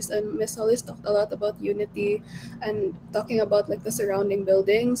lectures, and Miss Hollis talked a lot about Unity and talking about like the surrounding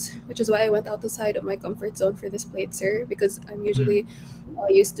buildings, which is why I went outside of my comfort zone for this plate, sir, because I'm usually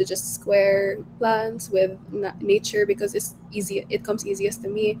used to just square plans with nature because it's easy. It comes easiest to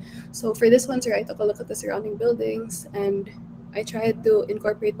me. So for this one, sir, I took a look at the surrounding buildings and I tried to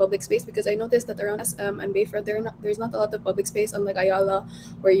incorporate public space because I noticed that around SM and Bayfront, there's not a lot of public space, unlike Ayala,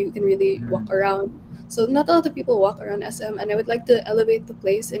 where you can really walk around. So not a lot of people walk around SM, and I would like to elevate the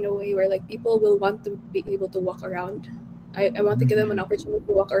place in a way where like people will want to be able to walk around. I want to give them an opportunity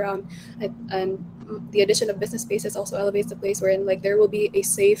to walk around, and the addition of business spaces also elevates the place wherein like there will be a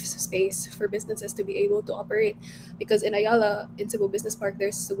safe space for businesses to be able to operate. Because in Ayala, in Cebu Business Park,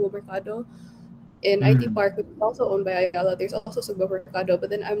 there's Cebu Mercado. In IT Park, which is also owned by Ayala, there's also Cebu Mercado, but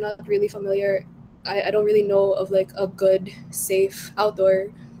then I'm not really familiar. I don't really know of like a good, safe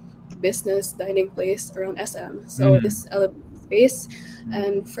outdoor business dining place around SM. So this elevates space.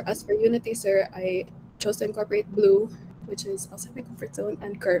 And for us, for Unity, sir, I chose to incorporate blue, which is also my comfort zone,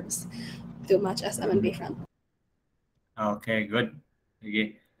 and curves to match SM and Bayfront. Okay, good.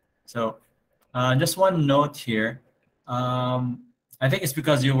 Okay. So just one note here. I think it's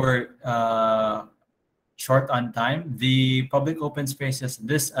because you were short on time. The public open spaces,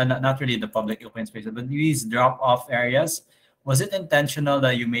 not really the public open spaces, but these drop-off areas, was it intentional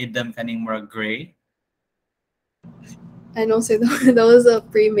that you made them kind of more gray? I know, sir, that was a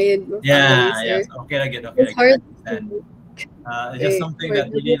pre-made. Yeah, yes. Okay, I get. Okay, it's hard. It's just something that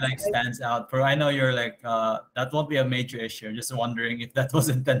really like stands out. For I know you're like that won't be a major issue. I'm just wondering if that was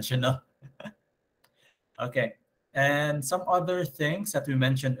intentional. Okay. And some other things that we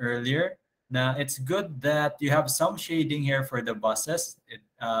mentioned earlier, Now, it's good that you have some shading here for the buses.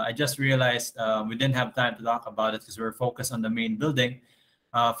 I just realized we didn't have time to talk about it because we were focused on the main building.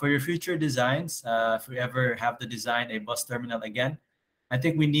 For your future designs, if we ever have to design a bus terminal again, I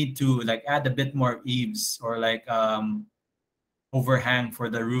think we need to like add a bit more eaves or like overhang for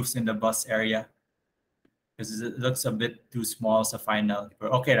the roofs in the bus area because it looks a bit too small as a final.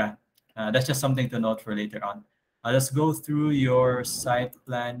 But okay, that's just something to note for later on. Let's go through your site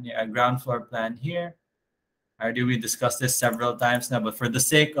plan, ground floor plan here. Already we discussed this several times now, but for the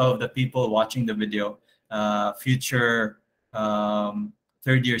sake of the people watching the video, future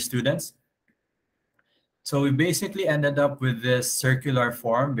third-year students. So we basically ended up with this circular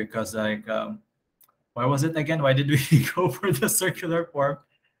form because like, why was it again? Why did we go for the circular form?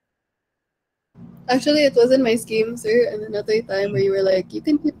 Actually, it wasn't my scheme, sir. And another time where you were like, you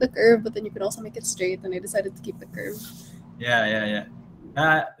can keep the curve, but then you can also make it straight. And I decided to keep the curve. Yeah.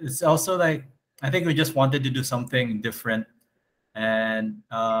 It's also like, I think we just wanted to do something different. And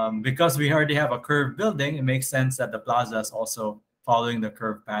because we already have a curved building, it makes sense that the plaza is also following the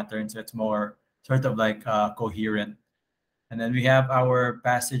curve pattern. So it's more sort of like coherent. And then we have our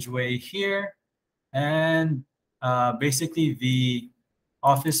passageway here. And basically the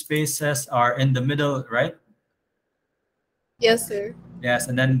office spaces are in the middle, right? Yes, sir. Yes,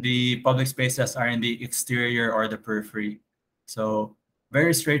 and then the public spaces are in the exterior or the periphery. So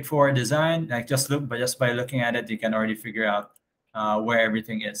very straightforward design. Like just by looking at it, you can already figure out where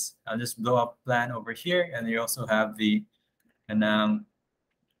everything is. I'll just blow up plan over here, and you also have the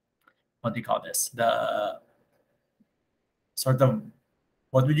what do you call this? The sort of,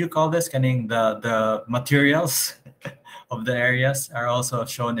 what would you call this? The materials of the areas are also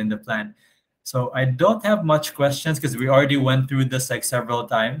shown in the plan. So I don't have much questions because we already went through this like several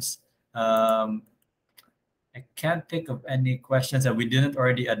times. I can't think of any questions that we didn't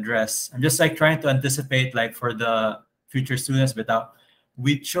already address. I'm just like trying to anticipate like for the future students, but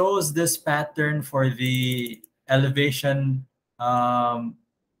we chose this pattern for the elevation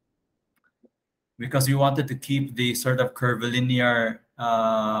because we wanted to keep the sort of curvilinear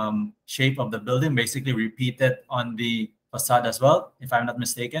shape of the building, basically repeat it on the facade as well, if I'm not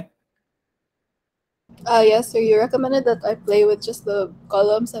mistaken. Yes, sir. You recommended that I play with just the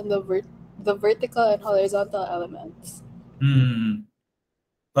columns and the vertical and horizontal elements.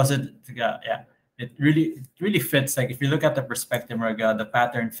 Plus, it really fits. Like if you look at the perspective, Marga, the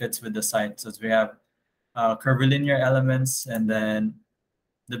pattern fits with the site. So we have curvilinear elements, and then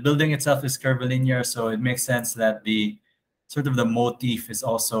the building itself is curvilinear, so it makes sense that the sort of the motif is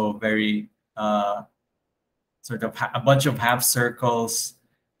also very sort of a bunch of half circles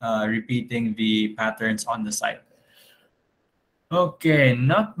repeating the patterns on the site. Okay,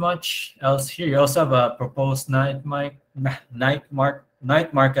 not much else here. You also have a proposed night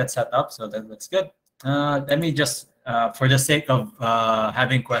market setup, so that looks good. Let me just, for the sake of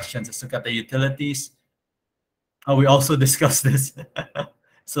having questions, let's look at the utilities. Oh, we also discussed this.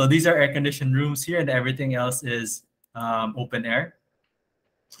 So these are air-conditioned rooms here, and everything else is open air.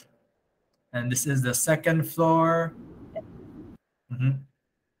 And this is the second floor.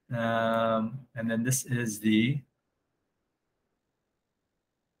 And then this is the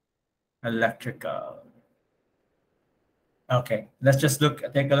electrical. Okay, let's just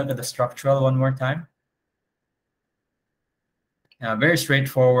take a look at the structural one more time. Very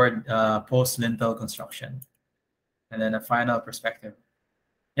straightforward post-lintel construction. And then a final perspective.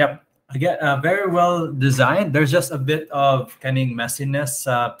 Yep, again, very well designed. There's just a bit of kind of messiness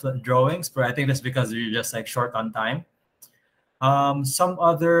drawings, but I think that's because you're just like short on time. Some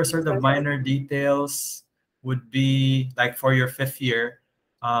other sort of minor details would be like for your 5th year.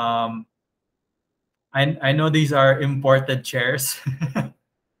 I know these are imported chairs,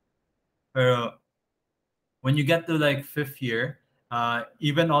 but when you get to like 5th year,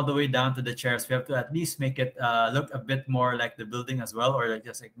 even all the way down to the chairs, we have to at least make it look a bit more like the building as well, or like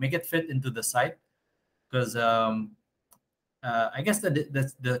just like make it fit into the site. Because I guess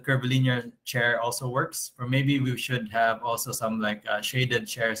the curvilinear chair also works, or maybe we should have also some like shaded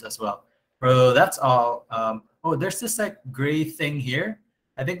chairs as well. So that's all. Oh, there's this like gray thing here.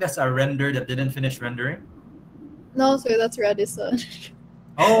 I think that's a render that didn't finish rendering. No, sir, that's Radisson.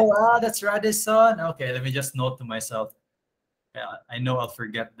 Oh, that's Radisson. Okay, let me just note to myself. Yeah, I know I'll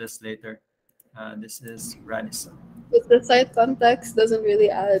forget this later. This is Radisson. But the site context doesn't really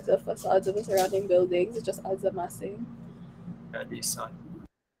add the facades of the surrounding buildings. It just adds the massing. Radisson.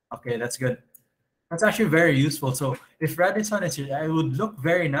 Okay, that's good. That's actually very useful. So if Radisson is here, it would look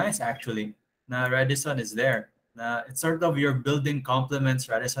very nice actually. Now Radisson is there. It's sort of your building complements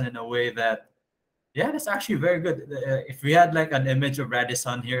Radisson in a way that, yeah, that's actually very good. If we had like an image of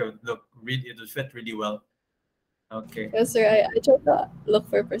Radisson here, it would look it would fit really well. Okay. Yes, sir. I tried to look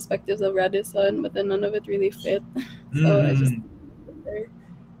for perspectives of Radisson, but then none of it really fit. So I just there.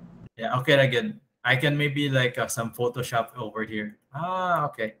 Yeah. Okay. Again, I can maybe like some Photoshop over here.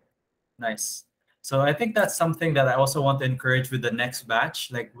 Okay. Nice. So I think that's something that I also want to encourage with the next batch.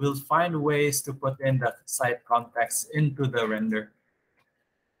 Like we'll find ways to put in the site context into the render.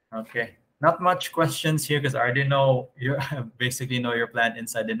 Okay. Not much questions here because I already know you basically know your plan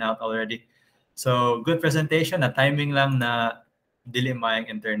inside and out already. So good presentation. Na timing lang na dili maayong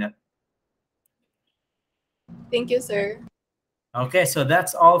internet. Thank you, sir. Okay, so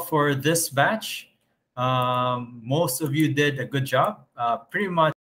that's all for this batch. Most of you did a good job. Pretty much